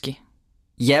altid risky.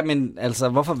 Ja, men altså,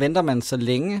 hvorfor venter man så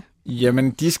længe?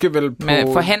 Jamen, de skal vel på...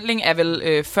 Men forhandling er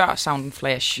vel før Sound and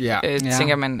Flash,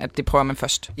 tænker man, at det prøver man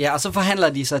først. Ja, og så forhandler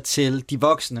de sig til de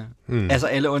voksne. Altså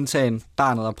alle undtagen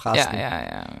barnet og præsten. Ja.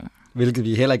 Hvilket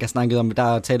vi heller ikke har snakket om.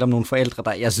 Der er talt om nogle forældre,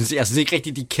 der... Jeg synes ikke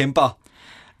rigtigt, de kæmper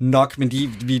nok, men de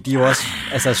er jo også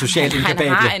socialt inkapable.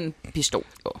 Han har en pistol,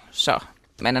 så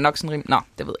man er nok sådan Nå,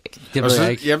 det ved jeg ikke. Det ved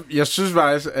jeg ikke. Jeg synes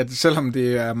faktisk, at selvom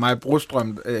det er Maja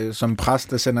Brostrøm som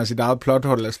præst, der sender sit eget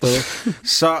plothul afsted,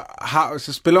 så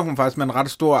spiller hun faktisk med en ret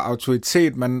stor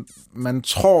autoritet. Man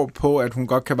tror på, at hun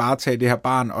godt kan varetage det her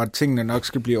barn, og at tingene nok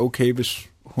skal blive okay, hvis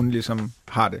hun ligesom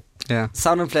har det. Ja.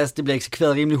 Sound and Flash, det bliver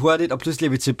eksekveret rimelig hurtigt, og pludselig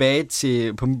er vi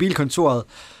tilbage på mobilkontoret,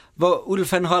 hvor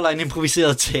Ulf han holder en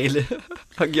improviseret tale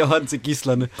og giver hånd til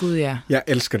gidslerne. Gud ja. Jeg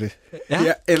elsker det. Ja?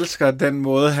 Jeg elsker den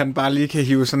måde, han bare lige kan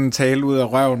hive sådan en tale ud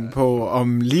af røven på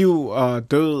om liv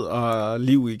og død og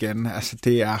liv igen. Altså,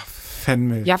 det er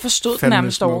fandme... Jeg forstod det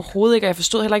nærmest overhovedet ikke, og jeg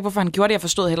forstod heller ikke, hvorfor han gjorde det. Jeg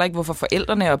forstod heller ikke, hvorfor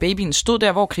forældrene og babyen stod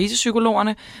der, hvor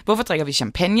krisepsykologerne. Hvorfor drikker vi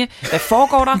champagne? Hvad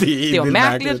foregår der? Det var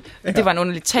mærkeligt. Ja. Det var en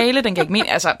underlig tale, den kan ikke mene.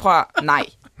 Altså, prøv at... Nej.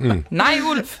 Nej,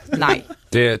 Ulf. Nej.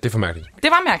 Det er for mærkeligt.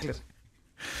 Det var mærkeligt.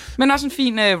 Men også en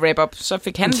fin wrap-up. Så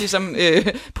fik han ligesom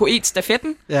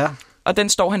poetstafetten, og den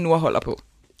står han nu og holder på.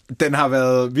 Den har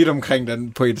været vidt omkring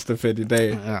den poetstafet i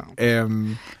dag. Ja.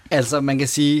 Altså, man kan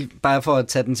sige, bare for at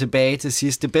tage den tilbage til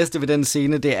sidst, det bedste ved den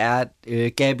scene, det er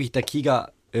Gabi, der kigger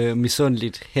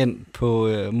misundeligt hen på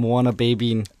moren og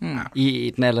babyen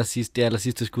i det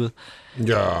allersidste skud.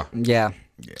 Ja.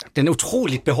 Den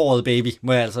utroligt behårede baby,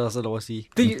 må jeg altså også lov at sige.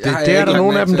 Det er der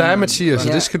nogle af dem, der er, Mathias,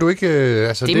 så det skal du ikke...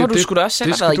 det må du sgu da også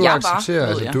selv have været.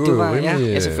 Jeg var. Du var rimelig...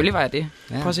 Ja, selvfølgelig var jeg det.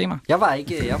 Prøv at se mig. Jeg var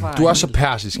ikke... Du er også så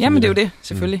persisk. Jamen, det er jo det,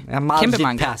 selvfølgelig. Jeg er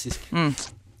meget persisk.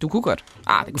 Du kunne godt.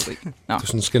 Det kunne du ikke. Du er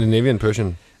sådan en Scandinavian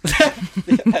Persian. Det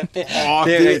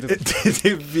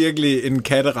er virkelig en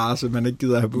katterace, man ikke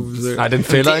gider have på besøg. Nej, den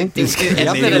fælder, ikke?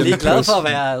 Jeg bliver da lige glad for at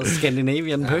være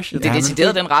Scandinavian Persian. Det er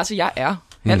decideret den race, jeg er.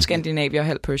 Halv Skandinavier og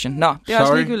halv Persian. Nå, det er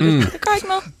også ligegyldigt. Det gør ikke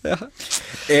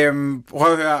noget.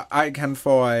 Prøv at høre. Eik, han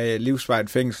får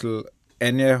livsvarigt fængsel.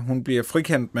 Anja, hun bliver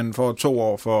frikendt, men får 2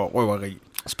 år for røveri.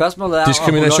 Spørgsmålet er,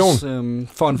 diskrimination. Om hun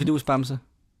også får en fidusbamse.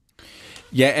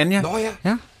 Ja, Anja. Nå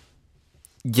ja.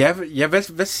 Ja,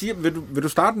 hvad siger vil du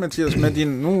starte, Mathias, med din...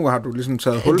 Nu har du ligesom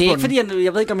taget hul på den. Det er ikke fordi,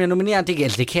 jeg ved ikke, om jeg nominerer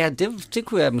det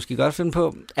kunne jeg måske godt finde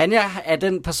på. Anja er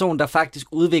den person, der faktisk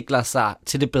udvikler sig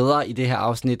til det bedre i det her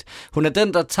afsnit. Hun er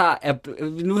den, der tager...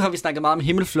 Nu har vi snakket meget om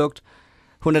himmelflugt.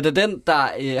 Hun er den,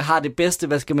 der har det bedste,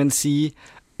 hvad skal man sige,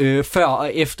 før-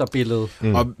 og efterbilledet.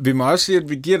 Og vi må også sige, at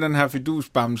vi giver den her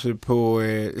fidusbamse på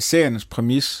seriens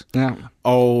præmis. Ja.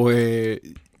 Og...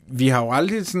 vi har jo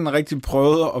aldrig sådan rigtig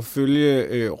prøvet at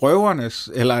følge røvernes,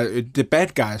 eller the bad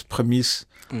guys præmis.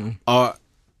 Og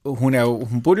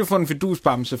hun burde jo få en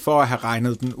fidusbamse for at have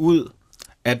regnet den ud.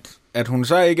 At hun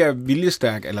så ikke er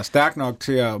viljestærk, eller stærk nok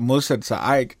til at modsætte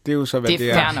sig Eik, det er jo så, hvad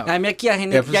det er. Nej, men jeg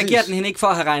giver den hende ikke for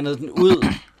at have regnet den ud.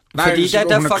 Fordi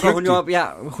der fucker hun jo op. Ja,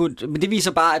 men det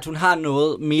viser bare, at hun har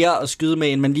noget mere at skyde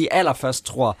med, end man lige allerførst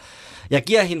tror. Jeg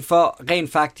giver hende for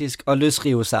rent faktisk at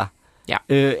løsrive sig. Ja.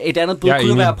 Et andet bud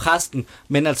kunne være præsten,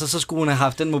 men altså så skulle hun have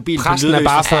haft den mobil. Præsten er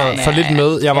bare for lidt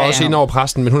med. Jeg var også inde over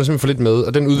præsten, men hun er simpelthen for lidt med,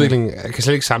 og den udvikling kan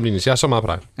slet ikke sammenlignes. Jeg er så meget på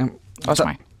dig. Ja. Også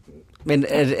mig. Men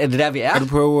er det der, vi er? Er du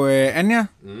på Anja?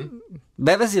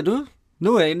 Hvad siger du?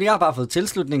 Nu er jeg har bare fået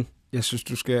tilslutning. Jeg synes,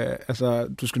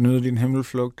 du skal nyde din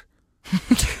himmelflugt.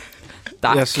 Der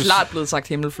er klart blevet sagt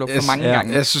himmelflugt for mange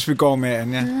gange. Jeg synes, vi går med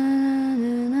Anja.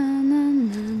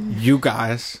 You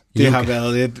guys. Det har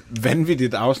været et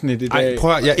vanvittigt afsnit i dag.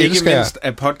 Jeg elsker mindst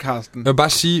af podcasten. Jeg vil bare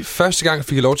sige, første gang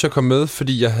fik jeg lov til at komme med,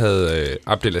 fordi jeg havde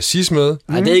Abdelaziz med.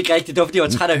 Nej, det er ikke rigtigt. Det var, fordi jeg var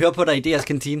træt af at høre på dig i deres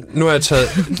kantine. Nu har jeg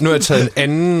taget en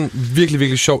anden virkelig,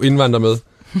 virkelig sjov indvandrer med.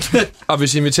 Og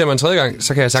hvis I inviterer mig en tredje gang,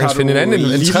 så kan jeg sagtens finde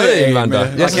en tredje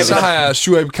indvandrer. Ja, så har jeg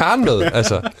Shuaib Khan med.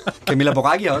 Altså. Camilla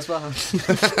Boracchi har også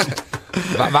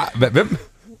været Hvem?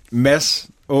 Mads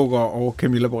Ågaard og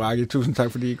Camilla Boracchi. Tusind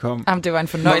tak, fordi I kom. Jamen, det var en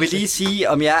fornøjelse. Må vi lige sige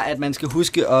om jer, at man skal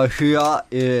huske at høre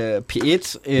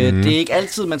P1. Det er ikke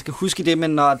altid, man skal huske det, men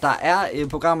når der er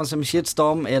programmer som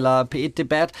Shitstorm, eller P1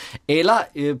 Debat, eller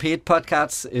P1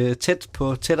 Podcasts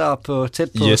tættere på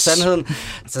sandheden,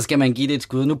 så skal man give det et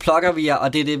skud. Nu plukker vi jer,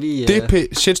 og det er det, vi... Det er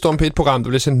Shitstorm P1-program, der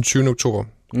bliver sendt den 20. oktober.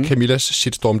 Camillas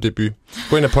Shitstorm-debut.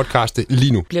 Gå ind og podcaste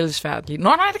lige nu. Bliver lidt svært lige.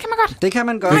 Nej, det kan man godt. Det kan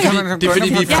man godt. Det er fordi,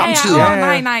 vi er i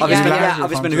fremtiden. Nej. Og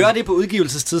hvis man hører det på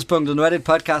udgivelsestidspunktet, nu er det et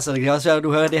podcast, så det kan også være, at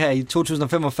du hører det her i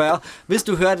 2045. Hvis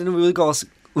du hører det nu, vi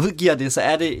udgiver det, så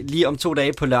er det lige om 2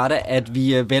 dage på lørdag, at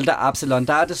vi vælter Absalon.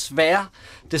 Der er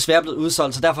desværre blevet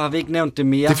udsolgt, så derfor har vi ikke nævnt det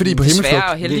mere. Det er fordi på himmelflugt.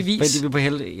 Desværre og heldigvis.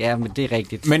 Ja, men det er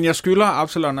rigtigt. Men jeg skylder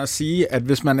Absalon at sige, at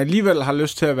hvis man alligevel har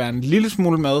lyst til at være en lille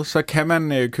smule med, så kan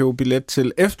man købe billet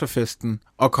til efterfesten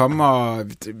og komme og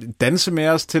danse med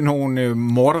os til nogle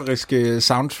morderiske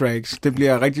soundtracks. Det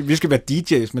bliver rigtigt. Vi skal være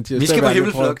DJ's, Mathias. Vi skal på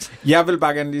himmelflugt. Jeg vil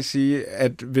bare gerne lige sige,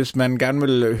 at hvis man gerne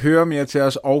vil høre mere til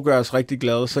os og gøre os rigtig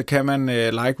glade, så kan man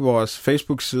like vores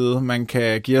Facebook-side. Man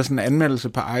kan give os en anmeldelse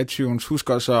på iTunes. Husk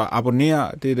også at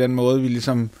abonnere. Det er den måde, vi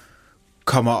ligesom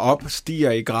kommer op,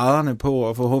 stiger i graderne på,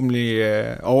 og forhåbentlig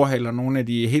overhaler nogle af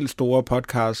de helt store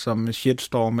podcasts, som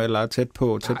Shitstorm eller Tæt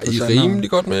på I er rimelig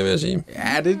godt med, vil jeg sige.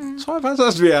 Ja, det tror jeg faktisk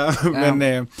også, vi er.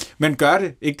 Ja. Men gør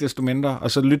det, ikke desto mindre,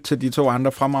 og så lyt til de 2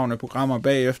 andre fremragende programmer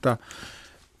bagefter.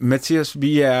 Mathias,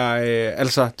 vi er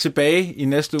altså tilbage i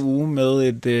næste uge med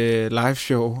et live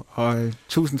show, og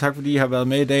tusind tak, fordi I har været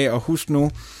med i dag, og husk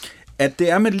nu, at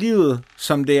det er med livet,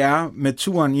 som det er med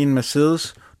turen i en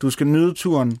Mercedes. Du skal nyde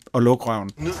turen og lukke røven.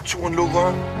 Nyd turen, luk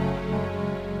røven.